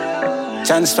maniac.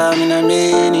 Transform in a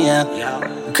maniac.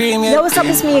 Yo, what's up,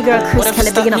 it's me, your girl Chris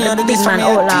Kelly, bigging up the big man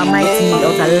outlaw, mighty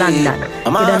out of London.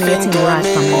 You done waiting right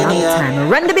from a long time.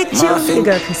 Run the big tune, your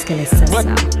girl Chris Kelly says so.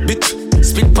 Bitch,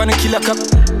 spit pan a killer cup.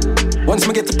 Once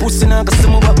me get the pussy now, go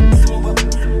some up.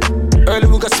 Early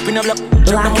we got spin a block.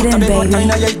 Lock it in, baby.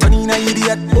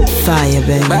 Fire,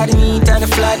 baby. Body me, time to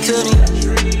fly to me.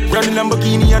 Run the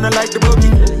Lamborghini and I like the buggy.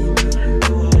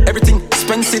 Everything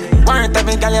expensive. Warrant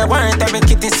having gallon, warrant having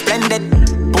kitty splendid.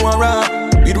 Pour up.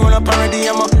 We roll up already,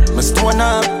 I'm a stone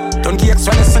up. Don't get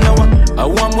extra listen now. I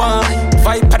want one.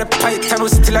 Fight by the pipe, and we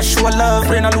still a show love.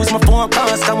 Brain I lose my phone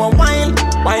cause I want wine.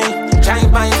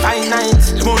 Giant by 5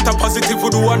 nights. The amount of positive we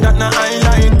do one that not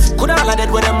highlight. Could all of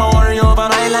that with them a worry over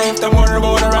my life. Don't worry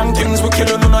about the wrong things, we kill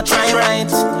you, do not try right.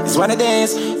 It's one of the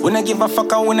days, when I give a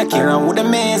fuck, I wanna care out with the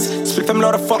maze. Split them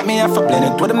loud, fuck me, I for blend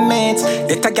it with the mates.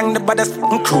 They tag gang the baddest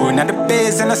fucking crew in the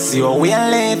base, and I see how we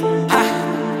live. Ha!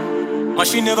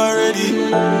 Machine never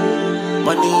ready.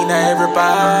 Money in every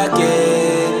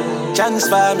pocket.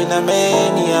 Transform in a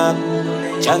maniac.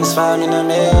 Transform in a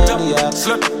maniac.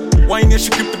 Slut, wine, she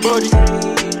grip the body.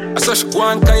 I saw she go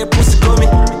and call your pussy coming.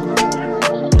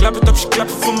 Clap it up, she clap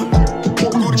it for me.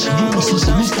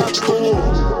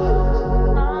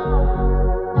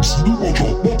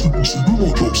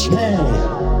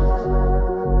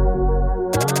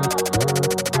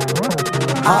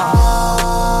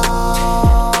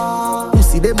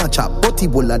 Them a chop, body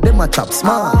bola, them a chop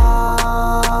smart.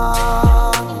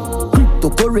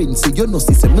 Cryptocurrency, you know,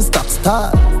 see, say me stop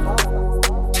start.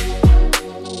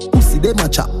 Pussy, them a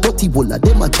chop, body bola,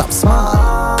 them a chop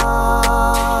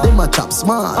smart. Them a chop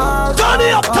smart. Turn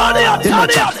it up, turn it up, turn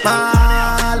it up.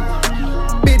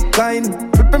 Bitcoin.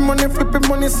 Flipping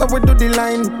money, so we do the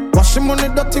line. Washing money,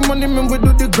 dirty money, man, we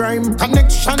do the grime.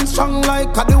 Connection strong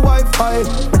like a the Wi-Fi.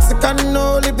 Mexican,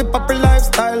 no, live the poppy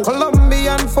lifestyle.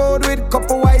 Colombian food with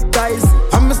couple white guys.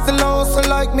 I'm still also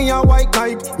like me a white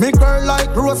knight. Me girl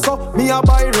like Rosa, me a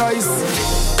buy rice.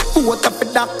 What up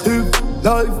with that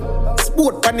life?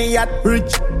 Sport on the yacht,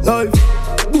 rich life.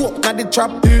 Walk na the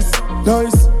trap, this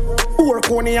nice.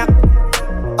 Work on the yacht.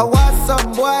 I want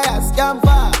some boy a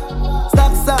scamper.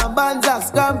 Stop some bands a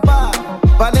scamper.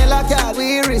 Vanilla cat,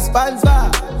 we response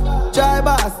back. Try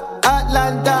boss,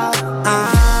 Atlanta.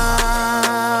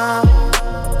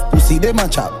 You see them a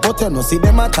chop, but you no see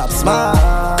them a chop smart.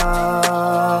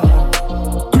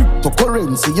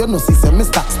 Cryptocurrency, you no see say me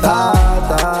start.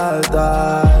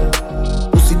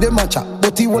 You see them a chop,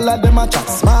 but you all of them a chop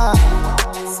smart.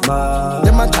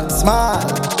 Them a chop smart.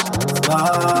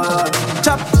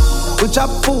 Chop. We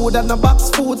chop food and a box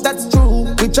food, that's true.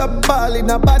 We chop ball in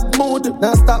a bad mood.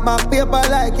 Now stop my paper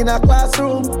like in a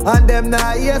classroom. And them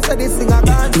now hear so this thing I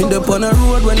can't do. Me up on a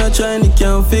road when I try and it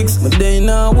can't fix. Me day in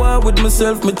a war with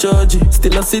myself, me charge it.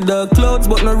 Still I see the clouds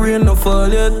but no rain no fall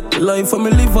yet. The life for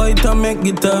me live out and make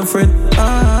guitar fret.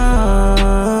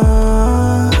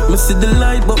 Me see the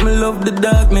light but me love the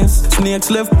darkness. Snakes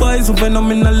left pies when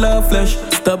I'm in a law flesh.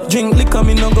 Stop drink liquor,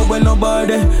 me no go when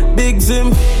nobody. Big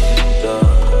Zim.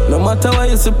 No matter what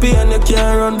you see pain, you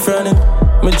can't run from it.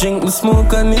 Me drink, me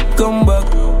smoke and it come back.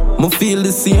 Me feel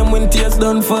the same when tears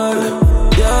done fall.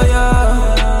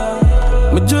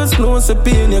 Yeah. Me just know it's a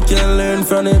pain, you can't learn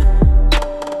from it.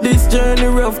 This journey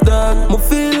rough, dog. Me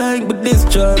feel like but this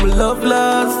joy, me love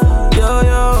last. Yeah.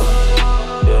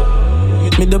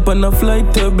 Me up on a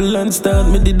flight, turbulence start.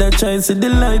 Me did a try see the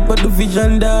light, but the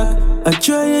vision dark. I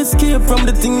try escape from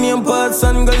the thing named parts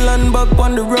and go land back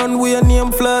on the runway and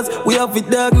name flaws. We have it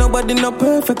dark, nobody no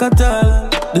perfect at all.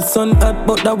 The sun hot,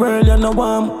 but the world you know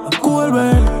warm. A cold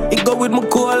world, it go with my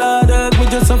cold hard dog. Me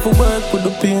just have to work with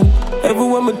the pain.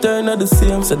 Everywhere me turn are the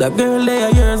same. So that girl they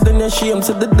are yours, then you shame.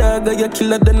 So the dog are your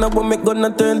killer, then I won't make gonna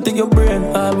turn to your brain.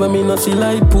 All when me no see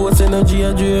light, post energy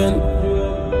a drain.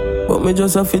 But me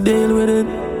just have to deal with it.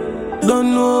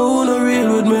 Don't know who no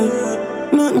real with me.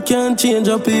 Nothing can change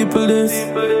how people this.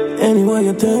 Anyway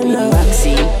you turn down.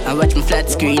 Vaccine, I watch my flat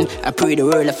screen. I pray the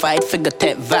world a fight, figure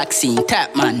tap vaccine.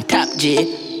 Tap man, tap J.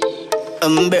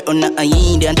 Bet on the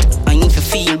Indian, I ain't for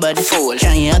feel but the fall.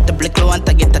 Trying out the blick, I want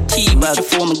to get a T-bag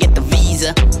before me get the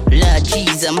visa. Lord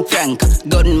Jesus, I'm frank.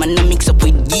 Gunman, I mix up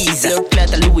with Giza. Look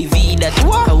like a Louis V that. A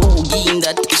woogie in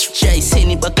that. Try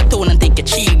send it back a tone and take a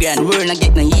 $3,000. We're not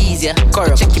getting easier.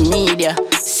 Check your media.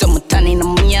 Summertime in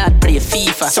my yard, play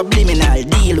FIFA. Subliminal,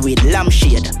 deal with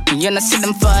lampshade. You know see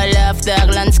them fall off the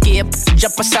landscape.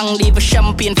 Drop a song, leave a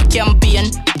champagne for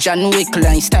campaign. John Wick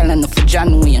line style enough for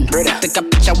John Wayne. Brother, take a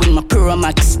picture with my Pro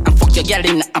Max and fuck your girl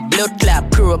in a blood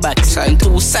clot Pro box. And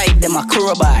two side them a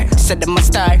crowbar. Said them a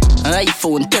star.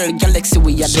 iPhone, tell Galaxy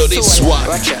we are the soul. So this one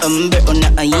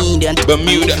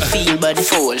Bermuda. Feel by the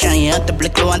fall. Trying out the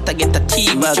black, I want to get a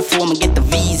T-bag. Before me get the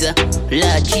visa.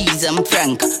 Lord Jesus, I'm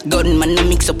Frank. Gunman, I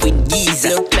mix up with Giza.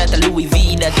 Blood clot Louis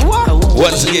V.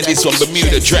 Once again, this one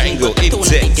Bermuda Triangle.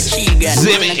 Intense.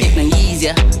 Zimmy.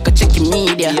 Check your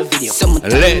media. Let's just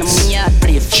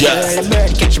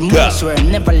go.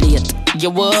 Never late. You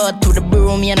walk to the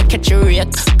broom, you don't catch a wreck.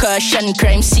 Caution,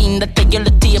 crime scene, that the yellow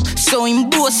tape. So him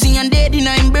bossing and dead in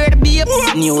him bird babe.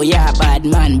 New York, bad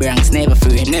man, Bronx, never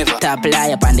afraid. Never. Top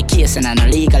lie up on the case and on a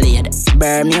legal aid.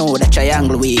 Bermuda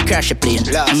Triangle, we crash a plane.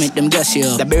 I make them guess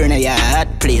you, the burner your hot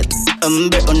plate. I'm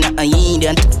not a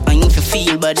Indian, I ain't for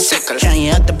feel but the trying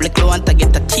out the black, I want to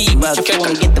get the T-bag. Before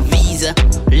I get the visa.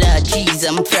 Lord Jesus,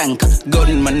 I'm Frank.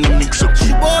 Gunman, I mix up. She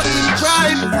bought me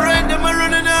tried, friend, them a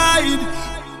running hide.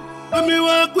 Let me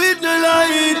walk with the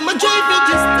light. My drive me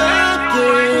just stuck,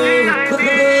 yeah.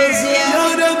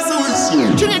 Them so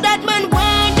Trinidad man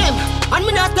want them, and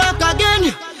me not talk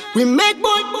again. We make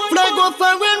boy fly go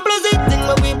foreign plus it thing,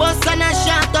 but we bust and a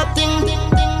shot up thing.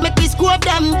 Make me squat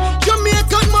them.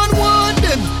 Jamaican man want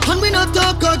them, and we not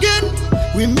talk again.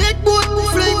 We make boy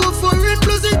fly go foreign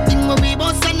plus it thing, but we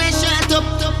bust and a shot up.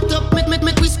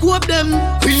 Make we squat them.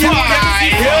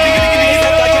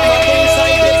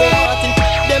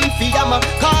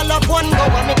 Call up one go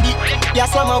and make the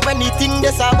yes, when the thing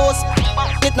this a boss,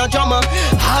 it no drama.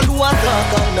 All who are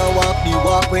talk and now walk the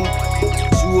walk when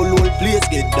soul old place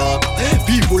get dark.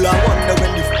 People are wonder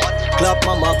when the clap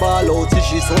mama ball out till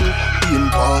she's on in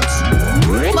parts.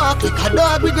 Mark like a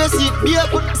dog we go sit beer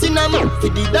put cinnamon for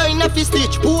the dine of the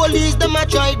stitch. Police them a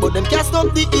try but them can't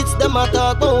stop the hits. Them a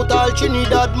talk about all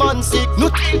Trinidad man sick. No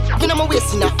when I'm a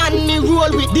wasting a hand me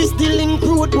roll with this dealing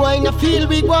crude boy in a field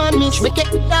we want me. Make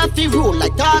it off the roll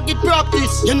like target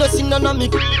practice. You know see none of me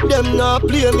them not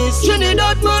play miss.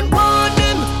 Trinidad man want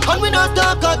them and we not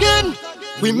talk again.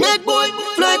 We make boy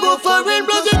fly go foreign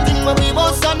blood the thing when we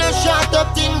bust on a shot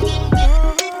up thing.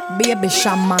 Baby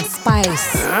shaman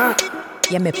spice.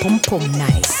 Yeah, me pum pum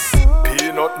nice.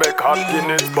 Peanut make hot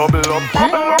Guinness bubble up,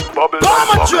 bubble up, bubble up.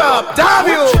 Bomber drop,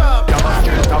 W. Gala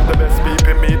Street have the best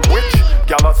people meat. Which?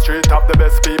 Gala Street have the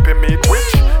best people meat.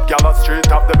 Which? Gala Street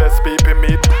have the best people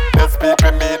meat. Best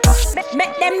people meat.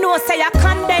 Make them know say a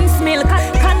condensed milk,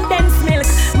 condensed milk.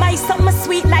 My summer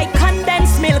sweet like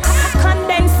condensed milk,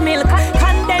 condensed milk,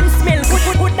 condensed milk.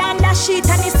 Put down that sheet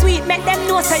and it's sweet. Make them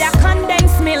know say a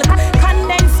condensed milk,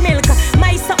 condensed milk.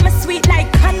 My summer sweet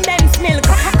like condensed milk,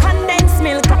 condensed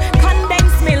milk,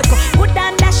 condensed milk. Put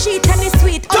down that sheet and it's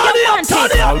sweet.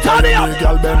 I'll tell you,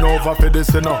 girl, bend over for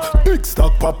this, you know. Big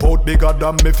stock pop out bigger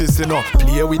than me fist, you know.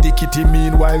 Play with the kitty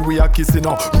meanwhile we are kissing, you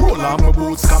know. Roll on my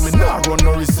boots, coming now, run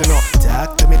no risk, you know.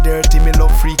 Talk to me dirty, me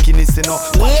love freakiness, you know.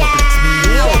 Watch up, it's me,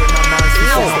 you know, when I'm nice, you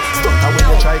know. Stutter when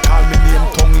you try call me name,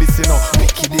 tongue listen, you know.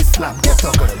 Wicked Islam, get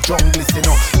a girl, jungle, you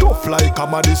know. Tough like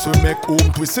comedy, so make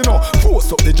home twist, you know.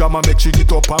 Force up the jam and make she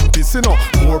get up and piss, you know.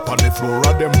 More on the floor,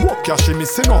 and them walk, yeah, she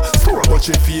miss, you know. Store but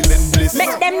she feeling bliss.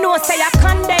 Make them know say a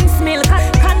condensed milk,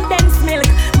 condensed milk.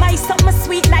 My summer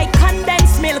sweet like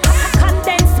condensed milk,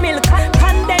 condensed milk,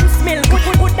 condensed milk.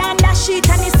 Put down that sheet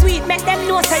and it's sweet. Make them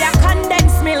know say a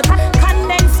condensed milk,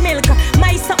 condensed milk.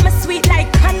 My summer sweet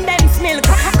like condensed milk,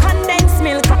 condensed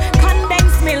milk,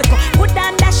 condensed milk. Put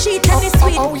down that sheet and it's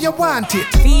sweet. Oh, you want it?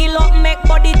 Feel up, make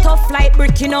body tough like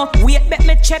brick, you know. Wait, bet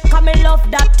me check, cause me love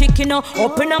that tick, you know.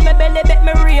 Open up my belly, bet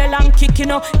me real and kick, you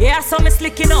know. Yeah, so me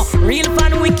slick, you know. Real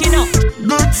Van Wick, you know.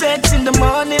 Good sex in the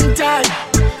morning time.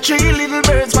 3 little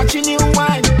birds watching you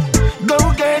wine. Go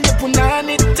girl, you put on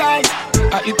it tight.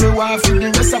 I eat the wife for the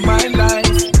rest of my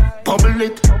life. Bubble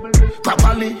it,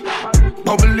 properly.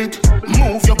 Bubble it,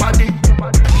 move your body.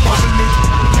 Bubble it,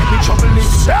 let me trouble it.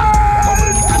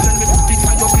 Bubble it and let me put it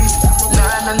on your feet. Na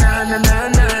na na na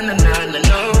na na na na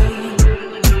na.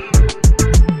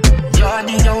 You're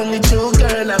the only true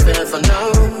girl I've ever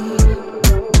known.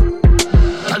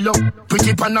 Hello,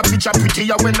 pretty pan a picture,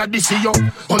 prettier when I see you.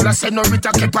 All I say no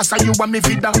Rita que pasa you and me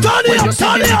vida. When you see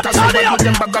the Rita, so I do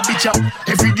them bag a bitcha.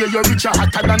 Every day you're richer,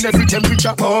 hotter than every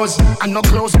temperature. Pause, and no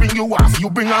clothes bring you off, you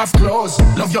bring off clothes.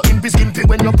 Love your impy skimpy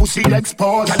when your pussy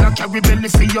exposed. Can I carry belly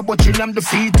for you, but chill them the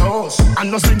fetus. And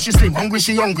no slim, she slim, hungry,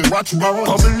 she hungry, watch roll.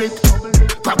 Bubble it,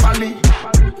 properly.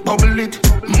 Bubble it,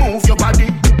 move your body.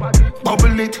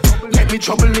 Bubble it, let me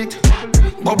trouble it.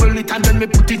 Bubble it and then me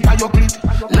put it on your clit.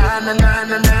 Na na na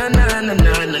na na na na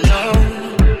na na na.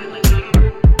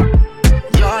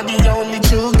 You're the only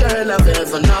true girl I've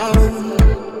ever known.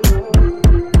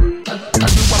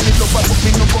 And you want me lover, but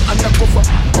me no go undercover.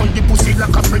 On the pussy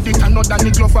like a predator, not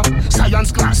Danny Glover.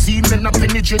 Science class, see me not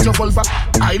penetrate your vulva.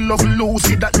 I love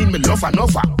Lucy, that mean me love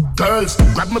another. Girls,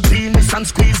 grab my penis and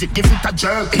squeeze it, give it a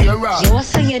jerk. Here, you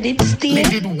say you did steal? Me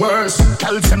did worse.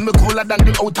 Tell them me cooler than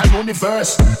the outer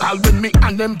universe. All with me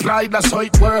unemployed, that's how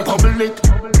it works. Bubble it,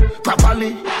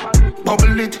 properly.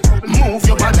 Bubble it, move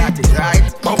your body,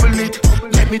 right? Bubble it,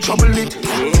 let me trouble it.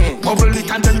 Bubble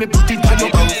it and then me put it on your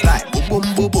bounce like boom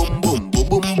boom boom boom boom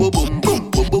boom boom boom boom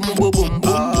boom boom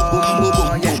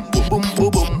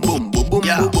boom boom boom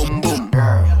boom boom boom.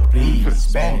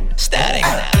 Please, static.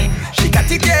 She got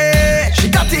it, yeah. She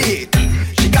got it.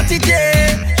 She got it,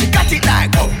 yeah. She got it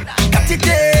like oh. She got it,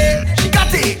 yeah. She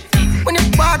got it. When you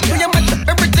walk, you match up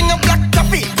everything in black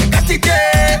coffee. You got it,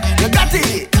 yeah. You got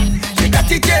it.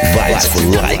 Vibes for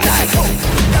life. She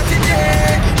got it,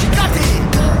 yeah. She got it.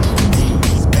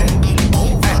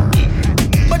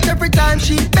 But every time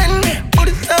she bend, put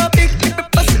it so big, people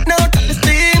bustin' out the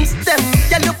steams. Them,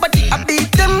 yellow body, I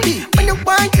beat them. When you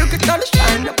want, you get all the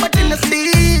shine, but in the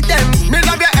see them. Me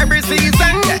love you every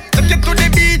season. Take you to the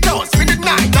beach house, spend the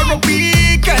night or a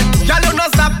weekend. Y'all don't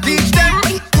stop teach them.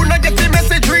 Who not get the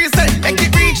message recent, make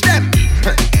it reach them.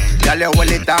 Y'all you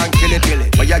hold it down, kill it, kill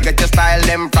it. But you get your style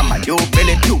them from a you feel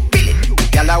it, you feel it.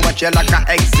 Y'all I watch you like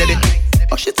a exhibit.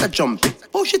 Oh shit a jump it,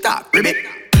 oh shit a ribbit.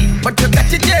 But you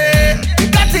got it, yeah. You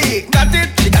got it, got it.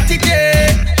 She got it,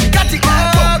 yeah. She got it,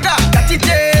 oh God. Got it,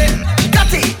 yeah. She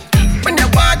got it. When you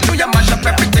walk through, you mash up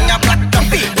everything I black to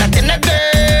feet. Latina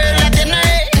girl, Latina,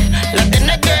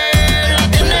 Latina girl,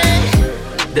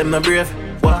 Latina. Them not brave,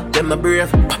 what? Them not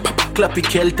brave. Clappy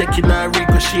kill, taking a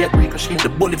ricochet. The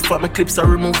bullet from my clips are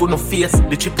removed no face.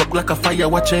 The chip up like a fire,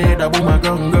 watch your head, a boom a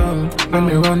gun. When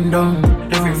me run down,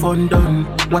 every fun done.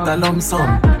 What a lump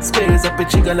sum. Spares up a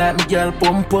chigga like me girl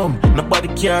pum pum. Nobody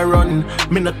can run,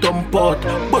 me no thump out.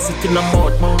 Bust it in the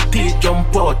mouth, teeth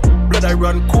jump out. Blood I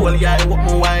run cold, yeah I walk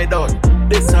me wide out.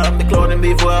 This time the clown and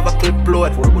before I have a clip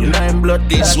blood. Blood.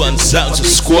 This one sounds a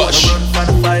squash.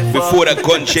 Before the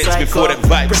gun checks, before the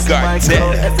vibes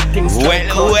cartel.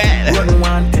 Well. Run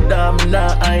wanted, I'm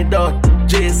not I doubt.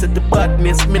 Jay said the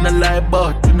badness, me not lie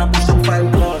about. You know push up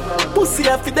 5 blood. Pussy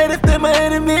I feel dead if they're my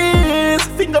enemies.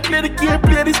 Finger play the key,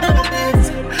 play this enemies.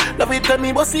 Love it and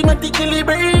me, but see my tickly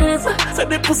breeze. So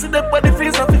they pussy that body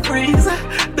freeze off the freeze.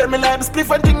 Tell me like the spliff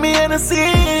and drink me Hennessy.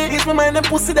 It's my mind and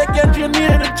pussy that can't drain the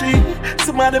energy.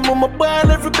 Some of them on my ball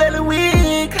every belly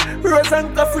week. Rose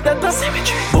and coffee that does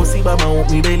symmetry. Bossy by my own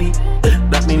me belly.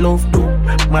 That me love do.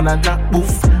 Man I got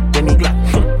boof. When he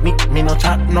glock me no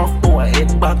chat enough. Oh I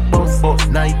head back boss.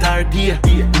 Night or day.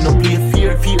 Me no play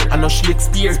fear. I no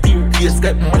Shakespeare. Place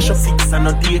got mash up 6 and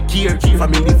no daycare.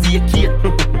 Family vacate.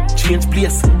 Change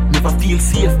place. Never feel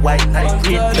safe. White light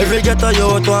red. Every ghetto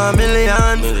youth want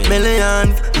millions.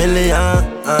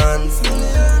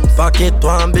 Pocket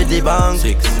want be the bank.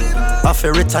 6. I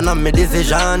feel written on me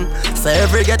decision. So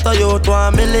every ghetto youth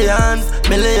want millions.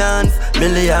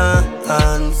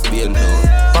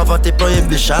 Poverty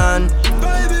prohibition.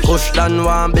 Kushland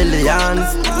want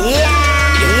billions.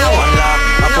 One laugh.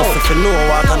 I pussy for no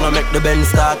water, no make the bend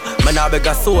start. Man I beg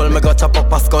a soul, me go chop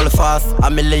up a skull fast. A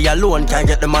million alone can't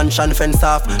get the mansion fence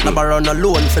off. Number run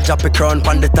alone for drop a crown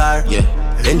pon the tar.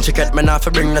 Intricate, man, I fi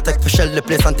bring the tech for shell the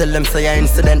place until them say I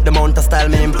incident. The amount of style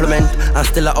me implement, and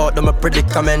still I out them my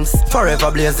predicaments.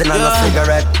 Forever blazing on a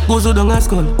cigarette. Goes to the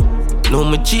skull. No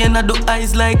me chain I do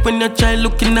eyes like when your child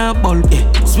looking at bulb.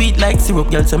 Sweet like syrup,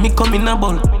 girl, so me come in a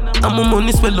bowl. And my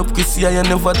money swell up, Chrissy, I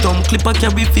never dumb. Clip I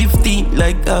carry 15,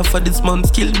 like half of this month.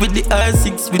 Skilled with the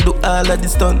R6, we do all of the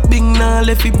stunt. Big now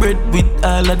left bread with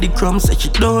all of the crumbs. Say she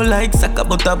don't like soccer,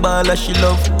 but a baller she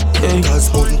love. Cause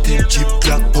hunting, chip,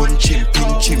 black, punching,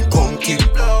 pinching, conking.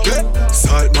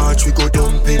 Salt march, we go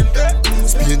dumping.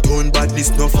 Spin tone,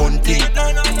 badness, no fun thing.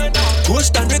 Push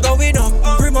down, we going up.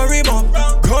 Rim up.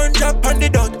 Gun drop on the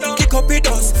dot. Kick up it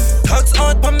dust. Tags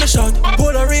out on me shot.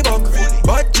 Pull a Reebok.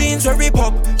 Bad jeans where we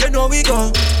pop. You know we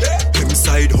go. Them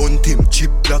side hunt him.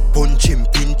 Chip, black, punch him,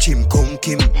 pinch him, conk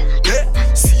him.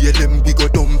 See them, we go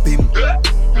dump him.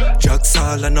 Jack's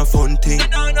all and a fun thing.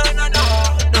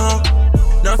 No.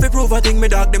 Now if you prove a thing, me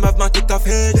dog, them have my tick of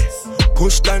head.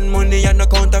 Push down money and no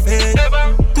counterfeit.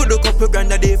 Put a couple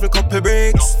grand a day for couple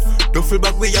breaks. Duffel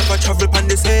bag we have a travel pan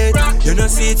this head. You know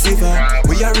see it silver,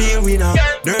 we are real winner.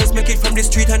 Nurse make it from the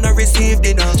street and I receive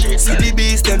dinner. See the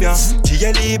beast them ya,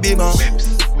 GLE beamer.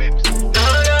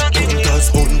 Hunters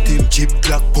hunt him, chip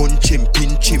clock, punch him,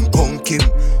 pinch him, punk him.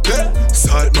 Yeah.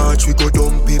 Salt march, we go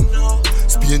dump him.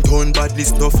 Spain town bad,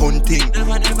 this no fun thing.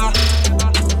 Never, never.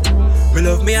 Me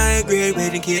love me high grade,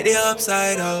 waiting get the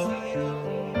upside out.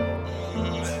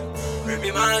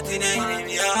 Remy Martin, I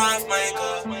me half my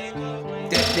cup.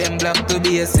 Take them black to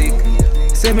basic.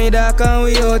 Say me dark and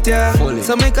we out here.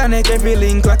 So me connect every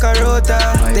link like a router.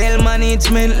 Tell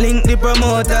management link the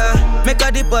promoter. Make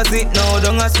a deposit now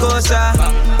down a Scotia.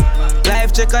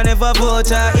 Life check and never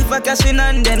voucher. If I cash in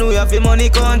and then we have the money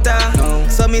counter.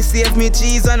 So me save me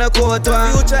cheese and a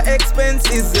quarter. Future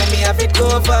expenses, let me have it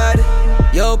covered.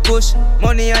 Yo push,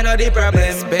 money I know the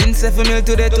problem. Spend 7 mil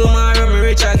today, tomorrow me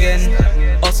rich again.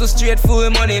 Also straight full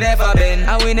money never been.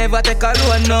 And we never take a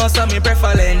loan now, so me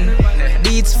prefer lend.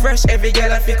 Beats fresh, every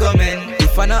girl I fi come in.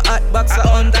 If I no hot box, I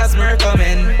hunters me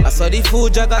recommend. I saw the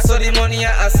food jug, I saw the money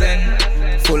I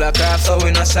send. Full of crap, so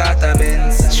we no short of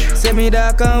bends. Say me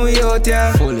dark and we out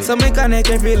here. So me connect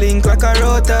every link like a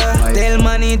router. Tell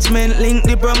management link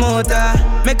the promoter.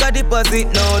 Make a deposit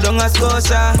now down a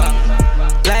Scotia.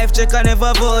 Life check and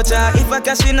never voucher. If I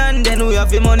cash in and then we have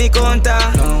the money counter.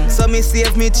 So me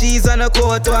save me cheese and a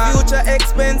quarter. Future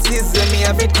expenses, let me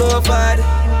have it covered.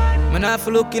 Man have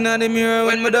to look in the mirror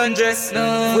when me done dress.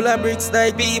 No. Full of bricks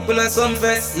like people at some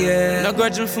fest. Yeah. No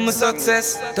grudging for my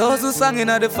success. 1,000 songs in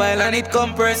the file and it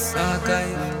compress.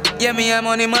 Okay. Yeah, me a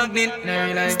money magnet.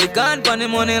 Stick on the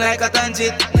money like a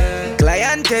tangent. Yeah.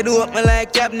 Client head up me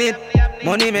like cabinet.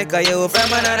 Money make a you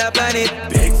from another planet.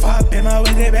 Big fat bimmer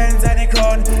with the Benz and the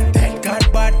crown. Thank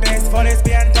God bad base for the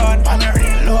Spain town. I'm a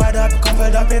real load up,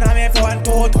 coupled up in a me phone.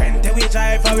 220 we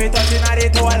drive for we touching at the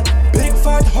toll. Big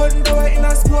fat Honda we in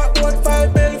a sport boat.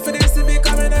 5 mil for the Civic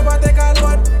and we never take a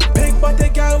loan. Big body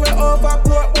girl we over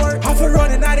Portmore. Half a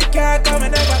running at the car come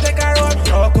and never take a run.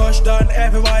 Yo push done,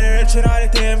 everybody rich in all the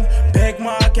team. Big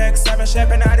Mark X, I'm a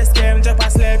shipping at the scheme. Jump a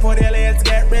slave for the lanes,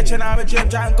 get rich and I'm a gym.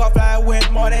 Junk up like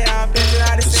with money and bitch.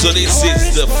 So this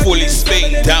is the fully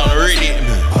spade down rhythm.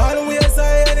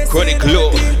 Chronic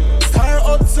Low,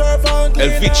 El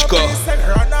Vichko,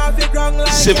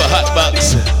 Silver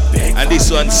Hotbox, and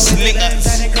this one Slingers.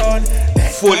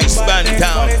 Fully span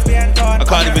down. I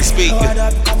can't even speak.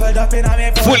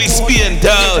 Fully spin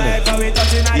down.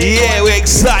 Yeah, we're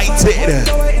excited.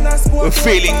 We're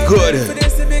feeling good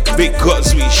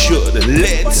because we should.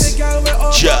 Let's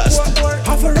just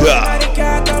go.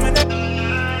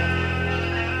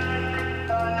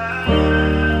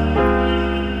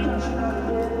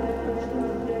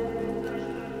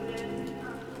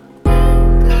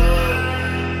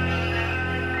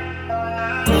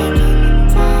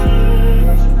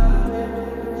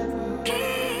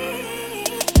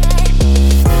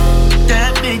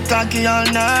 Cocky all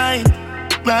night,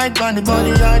 right on the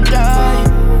body I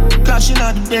die. Crashing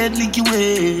out the bed, lick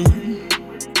away.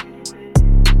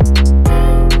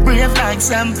 Brave like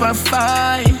Semper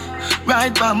Fi,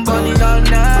 right on body all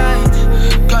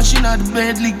night. Crashing out the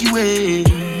bed, lick away.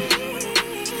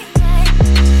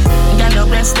 Got the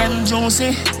breast them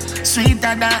juicy,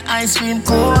 sweeter than ice cream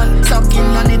cone.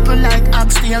 Sucking your nipple like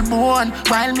oxtail bone.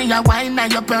 While me a wine na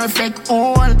your perfect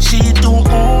hole. She too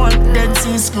old, Dead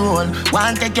Sea Scroll.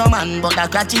 Want take your man, but the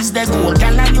catch is the goal.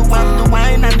 Girl, you have the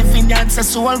wine and the vineyard's a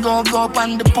soul. Go up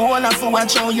on the pole and for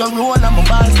watch how you roll. And my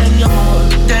balls them you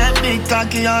hold. That big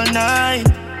cocky all night,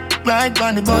 right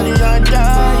on the body I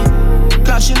die.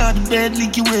 Crashing out the bed,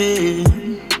 lick away.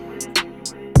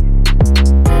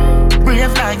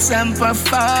 Brave like Semper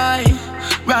Fi,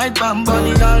 right on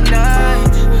body all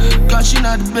night. Crashing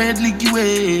out the bed, lick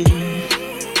away.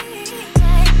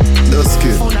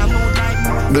 Dusky,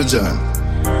 the John,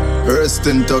 rest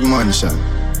in Tug Mansion.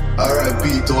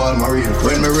 R.I.P. to all my real friends.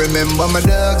 When me remember my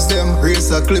dogs, them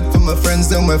race a clip for my friends,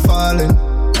 them we falling.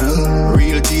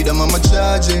 Real G, them I'm a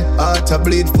charge it. Heart a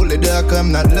bleed fully dark,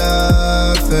 I'm not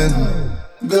laughing.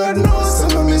 God knows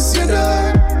I miss you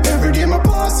there. Every day my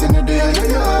pass in the day.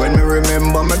 When me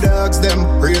remember my dogs,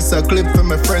 them race a clip for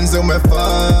my friends, them we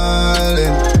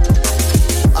falling.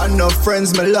 Enough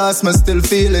friends me lost, me still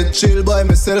feel it. Chill by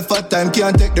myself at time,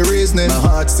 can't take the reasoning. My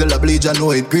heart still a bleed, I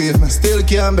know it grieve me. Still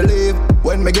can't believe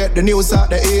when me get the news at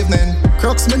the evening.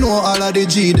 Crooks me know all of the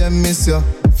G, them miss you.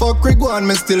 Fuck Rick one,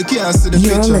 me still can't see the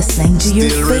You're picture. Listening to your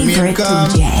still favorite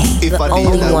DJ, if the I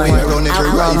only that one, way, I run every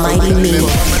Almighty Me.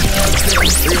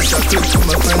 Race a clip for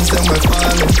my friends, them we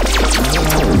falling.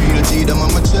 Real G, them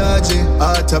I'm a charge it.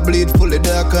 Heart a bleed fully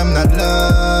dark, I'm not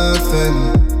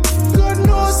laughing. God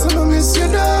knows I miss you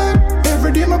there.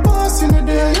 Every day my boss in the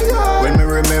day. When me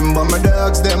remember my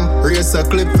dogs, them race a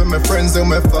clip for my friends, them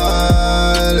we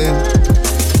falling.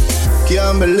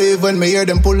 Can't believe when when me hear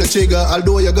them pull the trigger.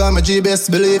 Although you got my G,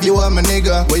 best believe you are my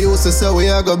nigga. We used to say we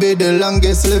are gonna be the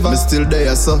longest liver. Me still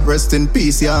there, so rest in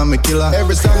peace, yeah, I'm a killer.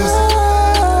 Every song is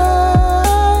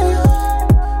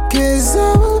cause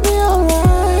I will be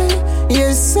alright.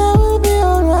 Yes, I will be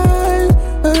alright.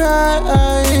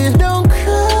 Right, don't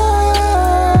cry.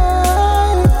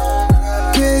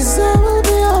 Cause I will be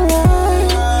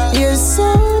alright. Yes,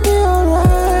 I will be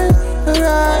alright.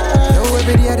 Right. Now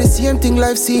every day the same thing,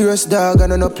 life serious, dog,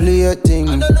 and I no play a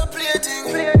thing.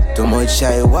 Too much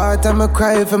shy water, me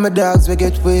cry for my dogs, we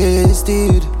get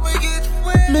wasted.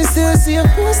 Me say I see a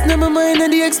face, now my mind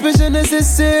and the expression is the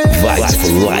same. Vibes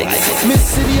for life. Me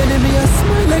see the enemy, I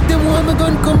smile like them want me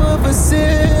gun come over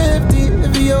safety.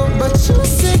 But you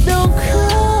said don't cry,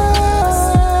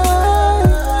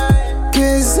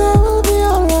 cause I will be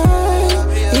alright.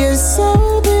 Yes, I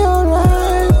will be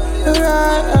alright.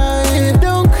 Right,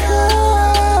 don't cry,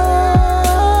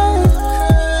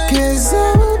 cause I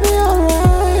will be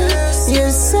alright.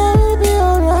 Yes, I will be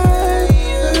alright.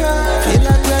 Feel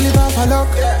like we live off a luck.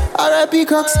 R.I.P.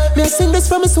 Crocs. Me I sing this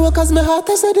from my soul cause my heart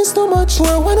has said this too much.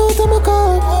 Pour one out of my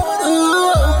cup.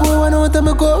 Pour one out of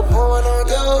my cup.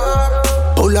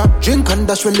 Pull up, drink and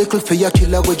dash when little for your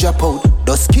killer with your pound.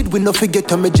 Those kid we no forget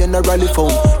to me generally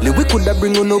found. We coulda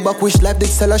bring you no back, wish life did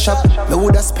sell a shop. Me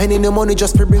woulda spending the money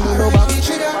just to bring you no back.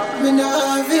 Me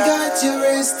now we got you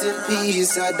rest in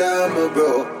peace, Adama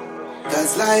bro.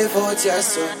 Cause life out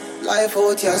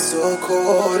here so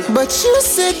cold. But you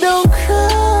said don't cry,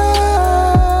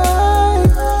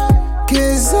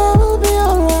 cause I will be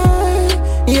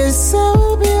alright. Yes, I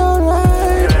will be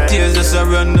alright. Tears just a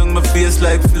run down my face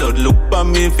like flood. Look at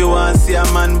me if you want to see a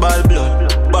man ball blood.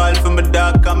 Ball for my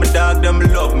dog, cause my dog them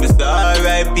love Mr.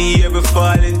 R.I.P. every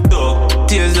falling dog.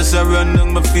 Tears just a run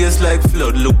down my face like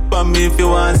flood. Look at me if you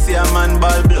want to see a man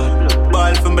ball blood.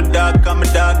 Ball for my dog, cause my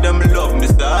dog them love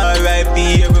Mr.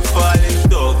 R.I.P. every falling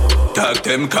dog. Tag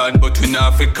them can, but we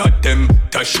not fi cut them.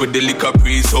 Dash with the liquor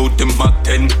breeze out them Mac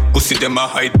 10. Pussy them a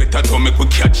hide better to make we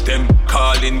catch them.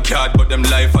 Calling card, but them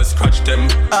life has scratched them.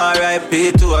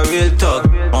 R.I.P. to a real thug.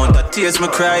 Mount of tears me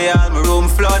cry, all my room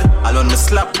flood. All on the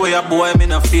slap where a boy me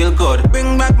not feel good.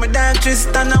 Bring back my dad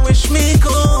Tristan, I wish me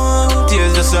could.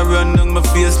 Tears just a run down my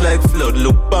face like flood.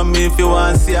 Look at me if you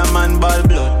want to see a man ball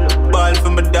blood. Ball for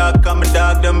my dog, cause my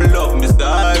dog them love Mr.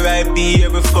 R.I.P.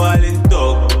 every falling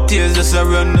dog. Tears just a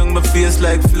run down my face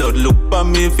like flood. Look at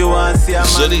me if you want to see a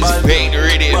man ball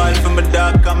blood. Ball for my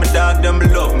dog, cause my dog them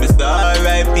love Mr.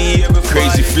 R.I.P. every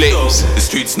Crazy flames. The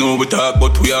streets know we talk,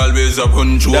 but we always a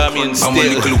run joke. And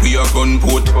when little we a gun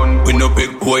put. We no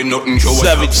big boy, nothing show.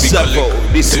 Savage Savo,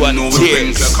 this one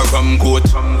tears. Like a ram coat.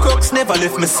 Crooks never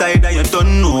left my side, and you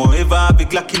don't know. Ever have a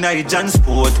Glock in a Jan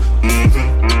Sport.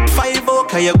 5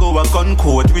 o'clock you go a gun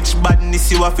coat. Which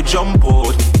badness you have to jump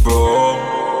out, bro?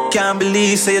 Can't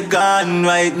believe say you're gone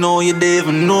right now. You don't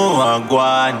even know I'm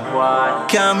gone.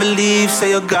 Can't believe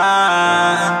say you're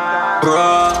gone,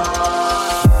 bro.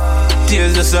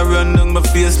 Tears just a run down my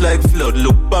face like flood.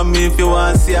 Look at me if you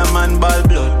want to see a man ball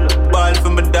blood. Ball for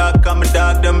my dog, cause my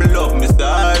dog them love Mr.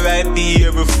 R.I.P.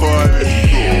 every fall.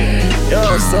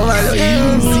 Yo, so I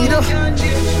see though.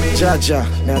 Jaja,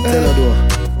 me I tell you though.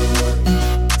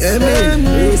 Yeah, man,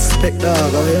 respect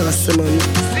dog, I hear say man.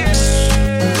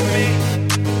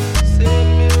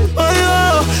 Oh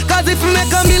yo, cause if you make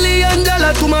 $1 million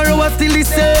tomorrow I still the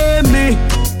same me.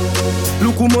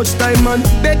 Look how much time man,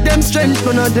 beg them strength,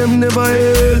 none of them never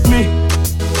help me.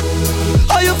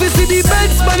 Oh, you feel see the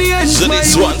beds by the end. So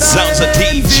this one sounds a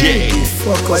DJ.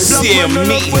 CME.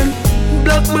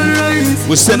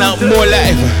 We send out more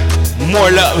life, more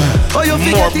love,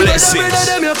 more blessings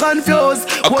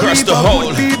across the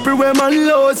whole. People where man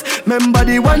lows. Remember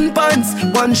the one pants,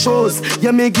 one shows.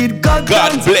 You make it God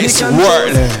bless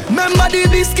world. Remember the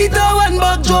biscuit or one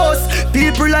bag juice.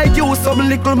 People like you, some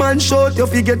little man short. You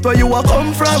forget where you are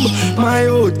come from. My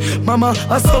old mama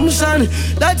assumption.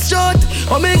 That's short.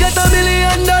 Oh, me get $1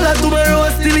 million tomorrow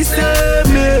still the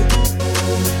same me.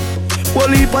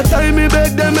 Well, if I time me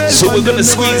beg them. So we're gonna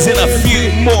squeeze in a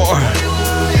few more.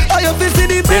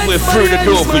 Then we're through the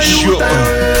door for sure.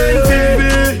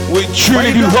 We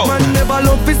truly do hope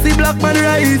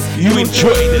you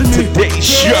enjoyed today's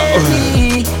show.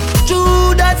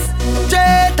 Judas,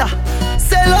 traitor,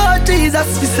 sell out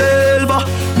Jesus for silver.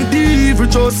 Me devil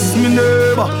just me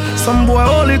neighbor. Some boy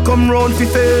only come round for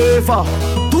favor.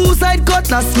 Two-side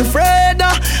cutlass me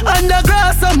Freda. And the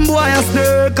grass some boy a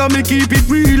snake. And me keep it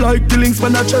real like killings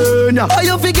when I turn ya. Oh,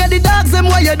 you forget the dogs them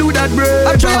why you do that, bro.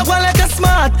 I try one like a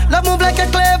smart, love move like a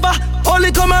clever.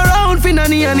 Only come around for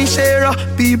nanny and share.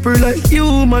 People like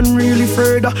you, man, really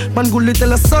further. Man, good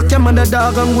little suck, man, the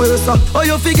dog and worse. Oh,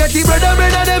 you forget the brother,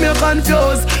 them you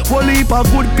confused. One heap of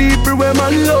good people where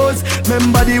man lows.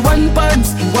 Remember the one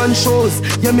pants, one shows.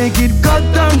 You make it God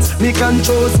dance, me can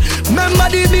choose. Remember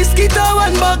the biscuit or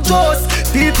one bag toast.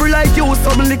 People like you,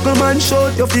 some little man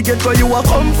short. You forget where you are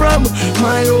come from.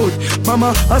 My road,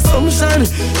 mama, assumption,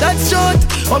 that's short.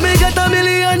 Oh, me get $1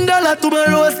 million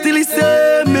tomorrow, still the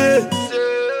same me.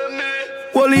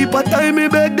 One heap of time me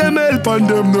beg them help and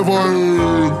them never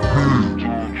help.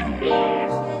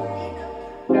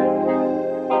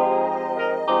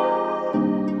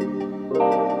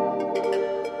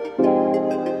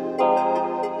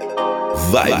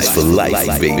 Vibes for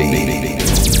life, baby.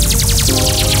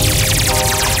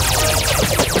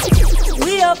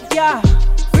 We up, yeah,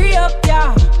 free up,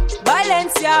 yeah.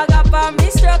 Balenciaga for me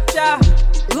structure.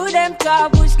 Good them car,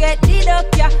 bush get lit up,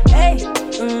 yeah. Hey,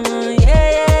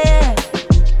 yeah.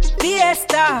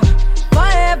 Fiesta,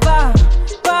 forever,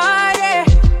 party,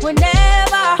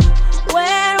 whenever,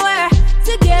 when we're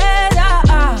together.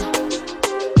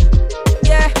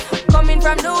 Yeah, coming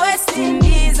from the West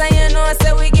Indies, and you know,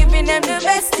 so we giving them the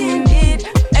best indeed.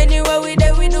 Anywhere we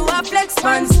there, we do a flex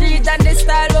on street, and the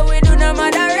style what we do, no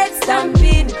matter red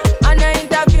stampede. And I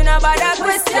interview, nobody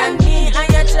question me, and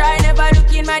you try never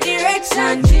look in my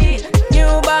direction, G.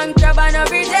 New bank job and a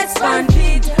bridges fan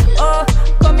feet. Oh,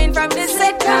 coming from the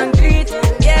set concrete,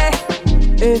 yeah.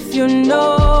 If you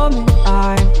know me,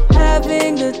 I'm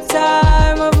having the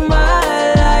time of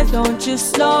my life. Don't you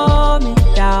slow me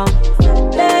down,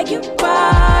 beg you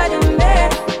pardon me.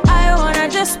 I wanna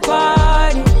just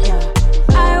party, yeah.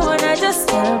 I wanna just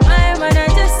party,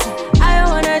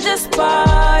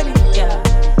 yeah.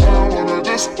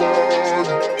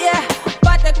 Yeah,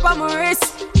 Patek pa my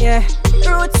wrist, yeah.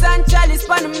 Roots and chalice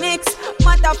pa the mix.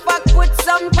 Motherfuck put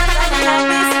some fun on your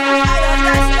miss. I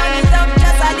don't touch it up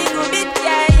just a little bit,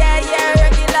 yeah.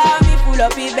 Regular me full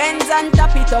up the Benz and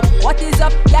tap it up. What is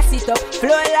up, gas it up,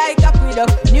 flow like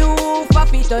aqueduct. New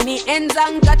Fafit on the ends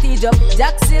and cut it up.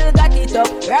 Jack still got it up,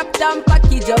 wrapped and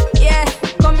package up, yeah.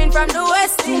 Coming from the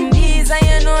West Indies, and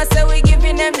you know, so we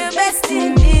giving them the best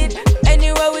indeed.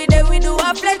 Anywhere we there, we do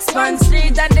a flex on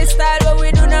street, and the style what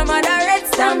we do, no matter red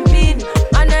stampede.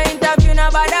 And I interview,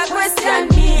 nobody question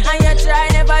me, and you try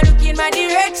never look in my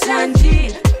direction,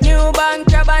 G. New bank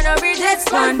job and a bridges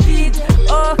fan feet.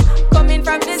 Oh, coming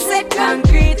from the set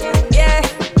concrete, yeah.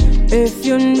 If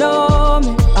you know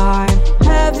me, I'm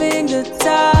having the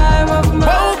time of my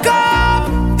life. Woke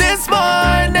up this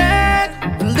morning,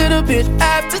 a little bit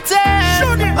after 10.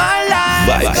 My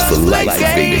life Vibes for life,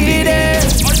 baby.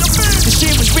 She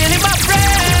was really my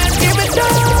friend, even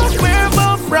though we're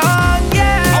both wrong,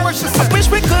 yeah. I wish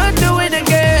we could do it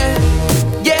again,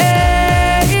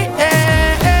 yeah.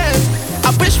 I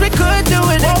wish we could do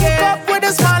it again. Woke up with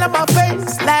a smile on my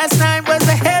face. Last night was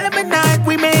a hell of a night.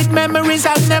 We made memories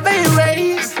I'll never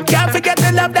erase. Can't forget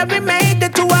the love that we made. The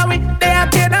 2 hours they are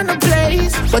teared on the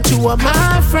place. But you are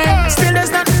my friend. Still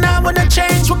there's nothing I wanna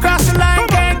change. We cross the line,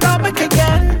 can't go back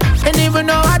again. And even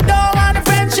though I don't want a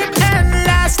friendship end,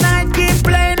 last night keep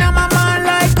playing on my mind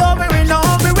like over and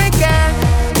over again.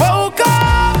 Woke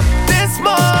up this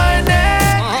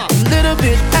morning, a little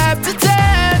bit after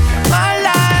 10. My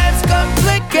life's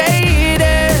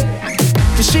complicated,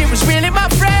 'cause she was really my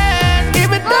friend,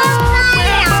 even though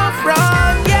we're both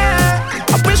wrong, yeah.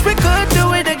 I wish we could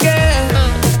do it again,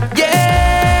 yeah.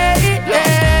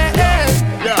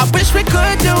 I wish we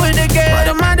could do it again. What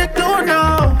am I to do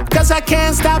now? 'Cause I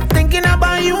can't stop thinking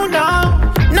about you now.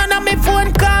 None of me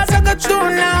phone calls I got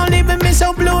through now. Leaving me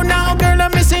so blue now, girl,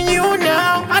 I'm missing you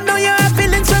now. I know you have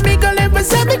feelings for me, girl, it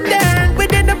was evident. We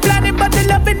didn't plan it, but the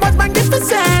loving was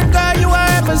magnificent. Girl, you are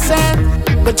represent,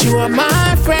 but you are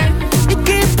my friend. You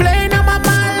keep playing on my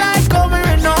mind like over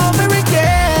and over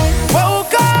again.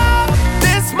 Woke up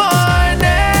this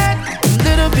morning, a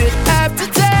little bit after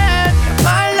 10.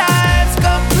 My life's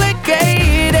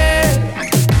complicated,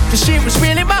 'cause she was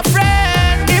really my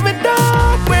friend, even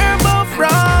though we're both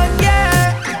wrong,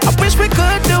 yeah. I wish we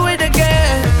could do it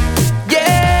again,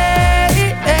 yeah.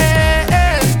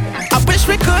 I wish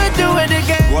we could do it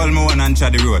again. Wall me one and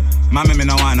chat the road. Mommy, me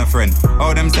no want a friend.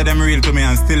 How them say them real to me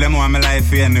and still them want my life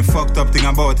here. And the fucked up thing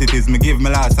about it is me give me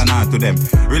last and all to them.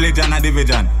 Religion a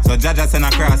division, so Jaja send a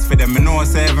cross for them. Me know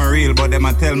say even real, but them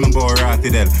a tell me about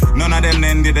Ratidel. None of them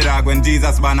then did the dog when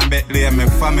Jesus born a Bethlehem. My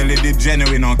family did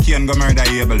genuine, no Cain go murder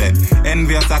Abel then.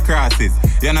 Envious a crosses,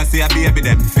 you know see a baby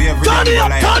them. For every them go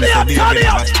like so David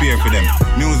never spare for them.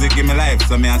 Music give me life life,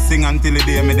 so me I sing until the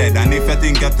day me dead. And if you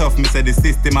think you're tough, me say the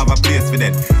system have a place for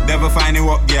that. Devil find you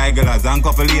up, gigglers and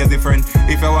couple lazy friend.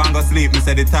 If you want go sleep, me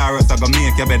say the Taurus I go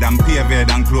make your bed and pave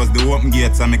bed and close the open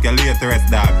gates and make you late to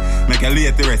rest, dog. Make you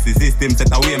late to rest. The system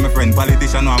set away, my friend.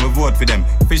 Politician know I will vote for them.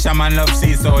 Fisherman love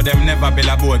sea, so them never build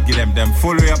a boat, give them. Them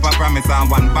full way up a promise and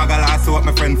one bag of last soap,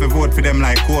 my friend, for vote for them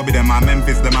like Kobe them and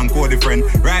Memphis them and Cody friend.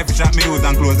 Rifle shot me use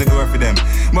and close the door for them.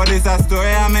 But it's a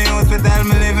story I'm used to tell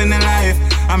me living the life.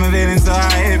 I'm feeling so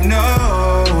hype, no.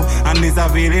 And this a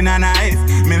feeling a nice.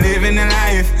 Me living the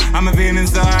life. I'm feeling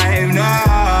so hype, no.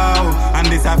 And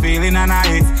this a feeling a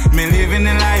nice. Me living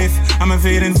the life. I'm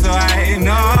feeling so hype,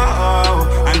 no.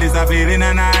 And this a feeling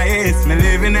a nice. Me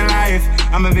living the life.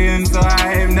 I'm feeling so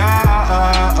hype, no.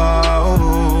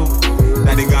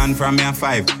 Daddy gone from me at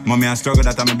 5. Mommy I struggle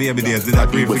that I'm a baby days. Did I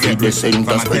pray to get rich from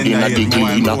a tender age?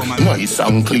 Nice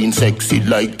and clean, sexy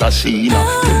like Tashina.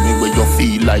 Tell me where you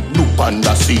feel like Blue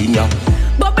Panda Senior.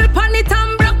 Bubble pan it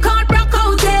and broke out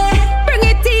there. Bring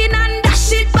it in and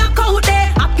dash it back out there.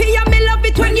 Happy and me love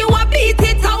it when you a beat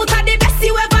it out. Are the best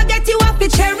you ever get, you have to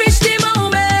cherish the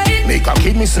moment. Make a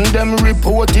kid missing them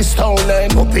report is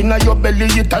stolen. Up in your belly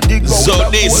it a dig out. So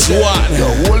this one,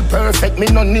 your whole perfect, me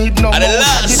no need no and the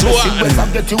last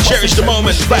one, cherish the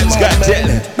moment, Vibes Got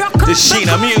 10. The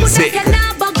Sheena music.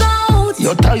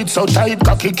 You're tight, so tight,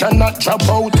 cocky cannot drop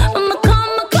out.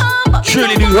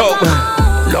 Truly do hope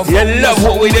you love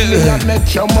what we do.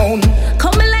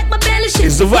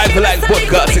 It's the Vibe for Life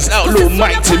podcast. It's Outlaw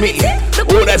Mike to me.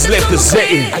 All that's left to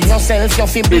say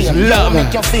is love,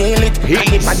 peace,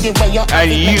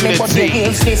 and unity.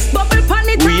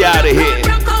 We out of here.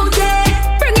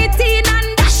 Bring it in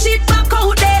and dash it back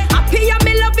out there. Happy and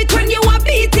me love it when you a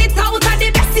beat it out. And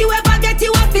the best you ever get,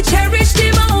 you have to cherish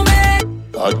the moment.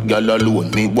 Hot girl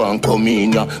alone, me want come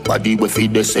in ya. Body we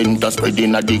feed the center,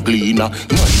 spreading a the cleaner.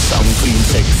 Nice and clean,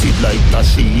 sexy like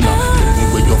Tashina. Tell me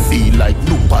where you feel like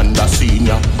Blue Panda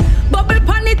Senior. Bubble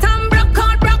pan it and broke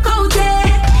out there.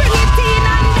 Bring it in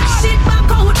and dash it back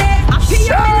out there. Happy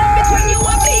and me love it when you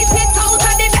a beat it out.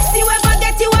 And the best you ever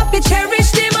get, you have to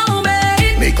cherish the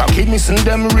moment. Make a kid missing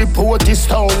them report is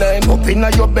stolen. Up in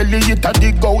your belly it a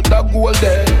dig out the gold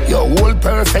there. Your whole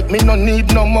perfect, me no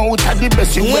need no mouth. And the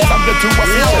best you ever get, you have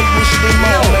to cherish the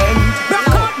moment.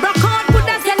 Broke out, put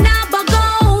that can never go.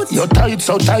 You're tight,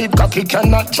 so tight, cocky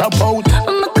cannot drop out.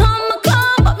 I'ma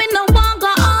come, but me no want go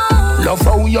out. Love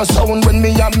how you sound when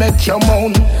me a make you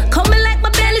moan. Coming like my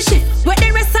belly shit, where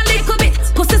the rest a little bit.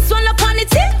 Pussy swell up on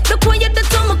it, look when you do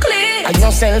to me clear. And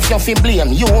yourself you feel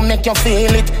blame, you make you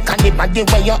feel it. Can the body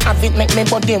where you have it make me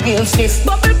body real stiff.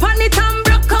 Bubble pan it and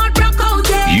broke out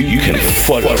there. You can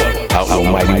follow Outlaw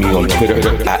Mighty Me on Twitter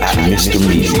at Mr.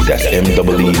 Meezy, that's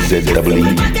MeeZee,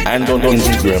 and on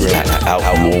Instagram at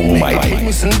Outlaw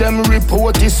Mighty.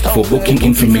 For booking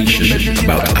information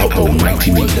about Outlaw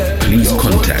Mighty Me, please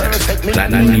contact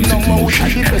Platinum Music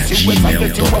Promotion at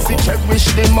gmail.com. Cherish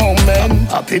the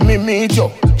moment, happy me meet you.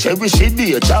 Cherish the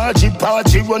day, charge it,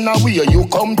 party, run away, you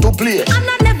come to play. And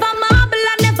I never marble,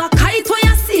 I never kite when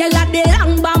you see like the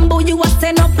long bamboo, you a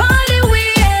send up all the way.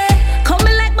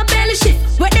 Coming like my belly shit,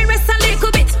 where the rest a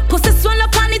little bit. Pussy swell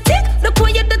up on it, look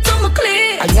when you do to me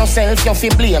clear. And yourself you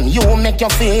feel blame, you make you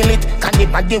feel it. Can the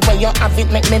body where you have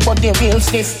it make me body real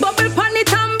stiff. Bubble pan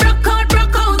it and broke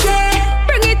out there.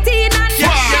 Bring it in and dash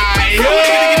it back out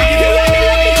there.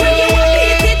 When you a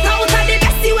beat it out, and the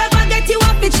best you ever get, you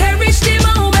have to cherish the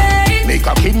moment. Make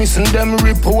a kid missing them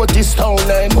report is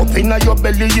stolen. Up in your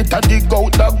belly it a dig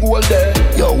out the gold there.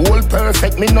 Your whole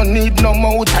perfect, me no need no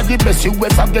mouth. And the best you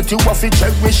ever get, you have to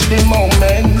cherish the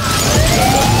moment.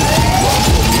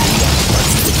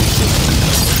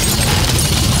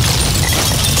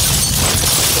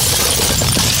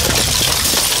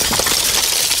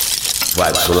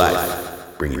 Vibes for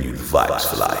Life, bringing you vibes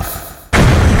for life.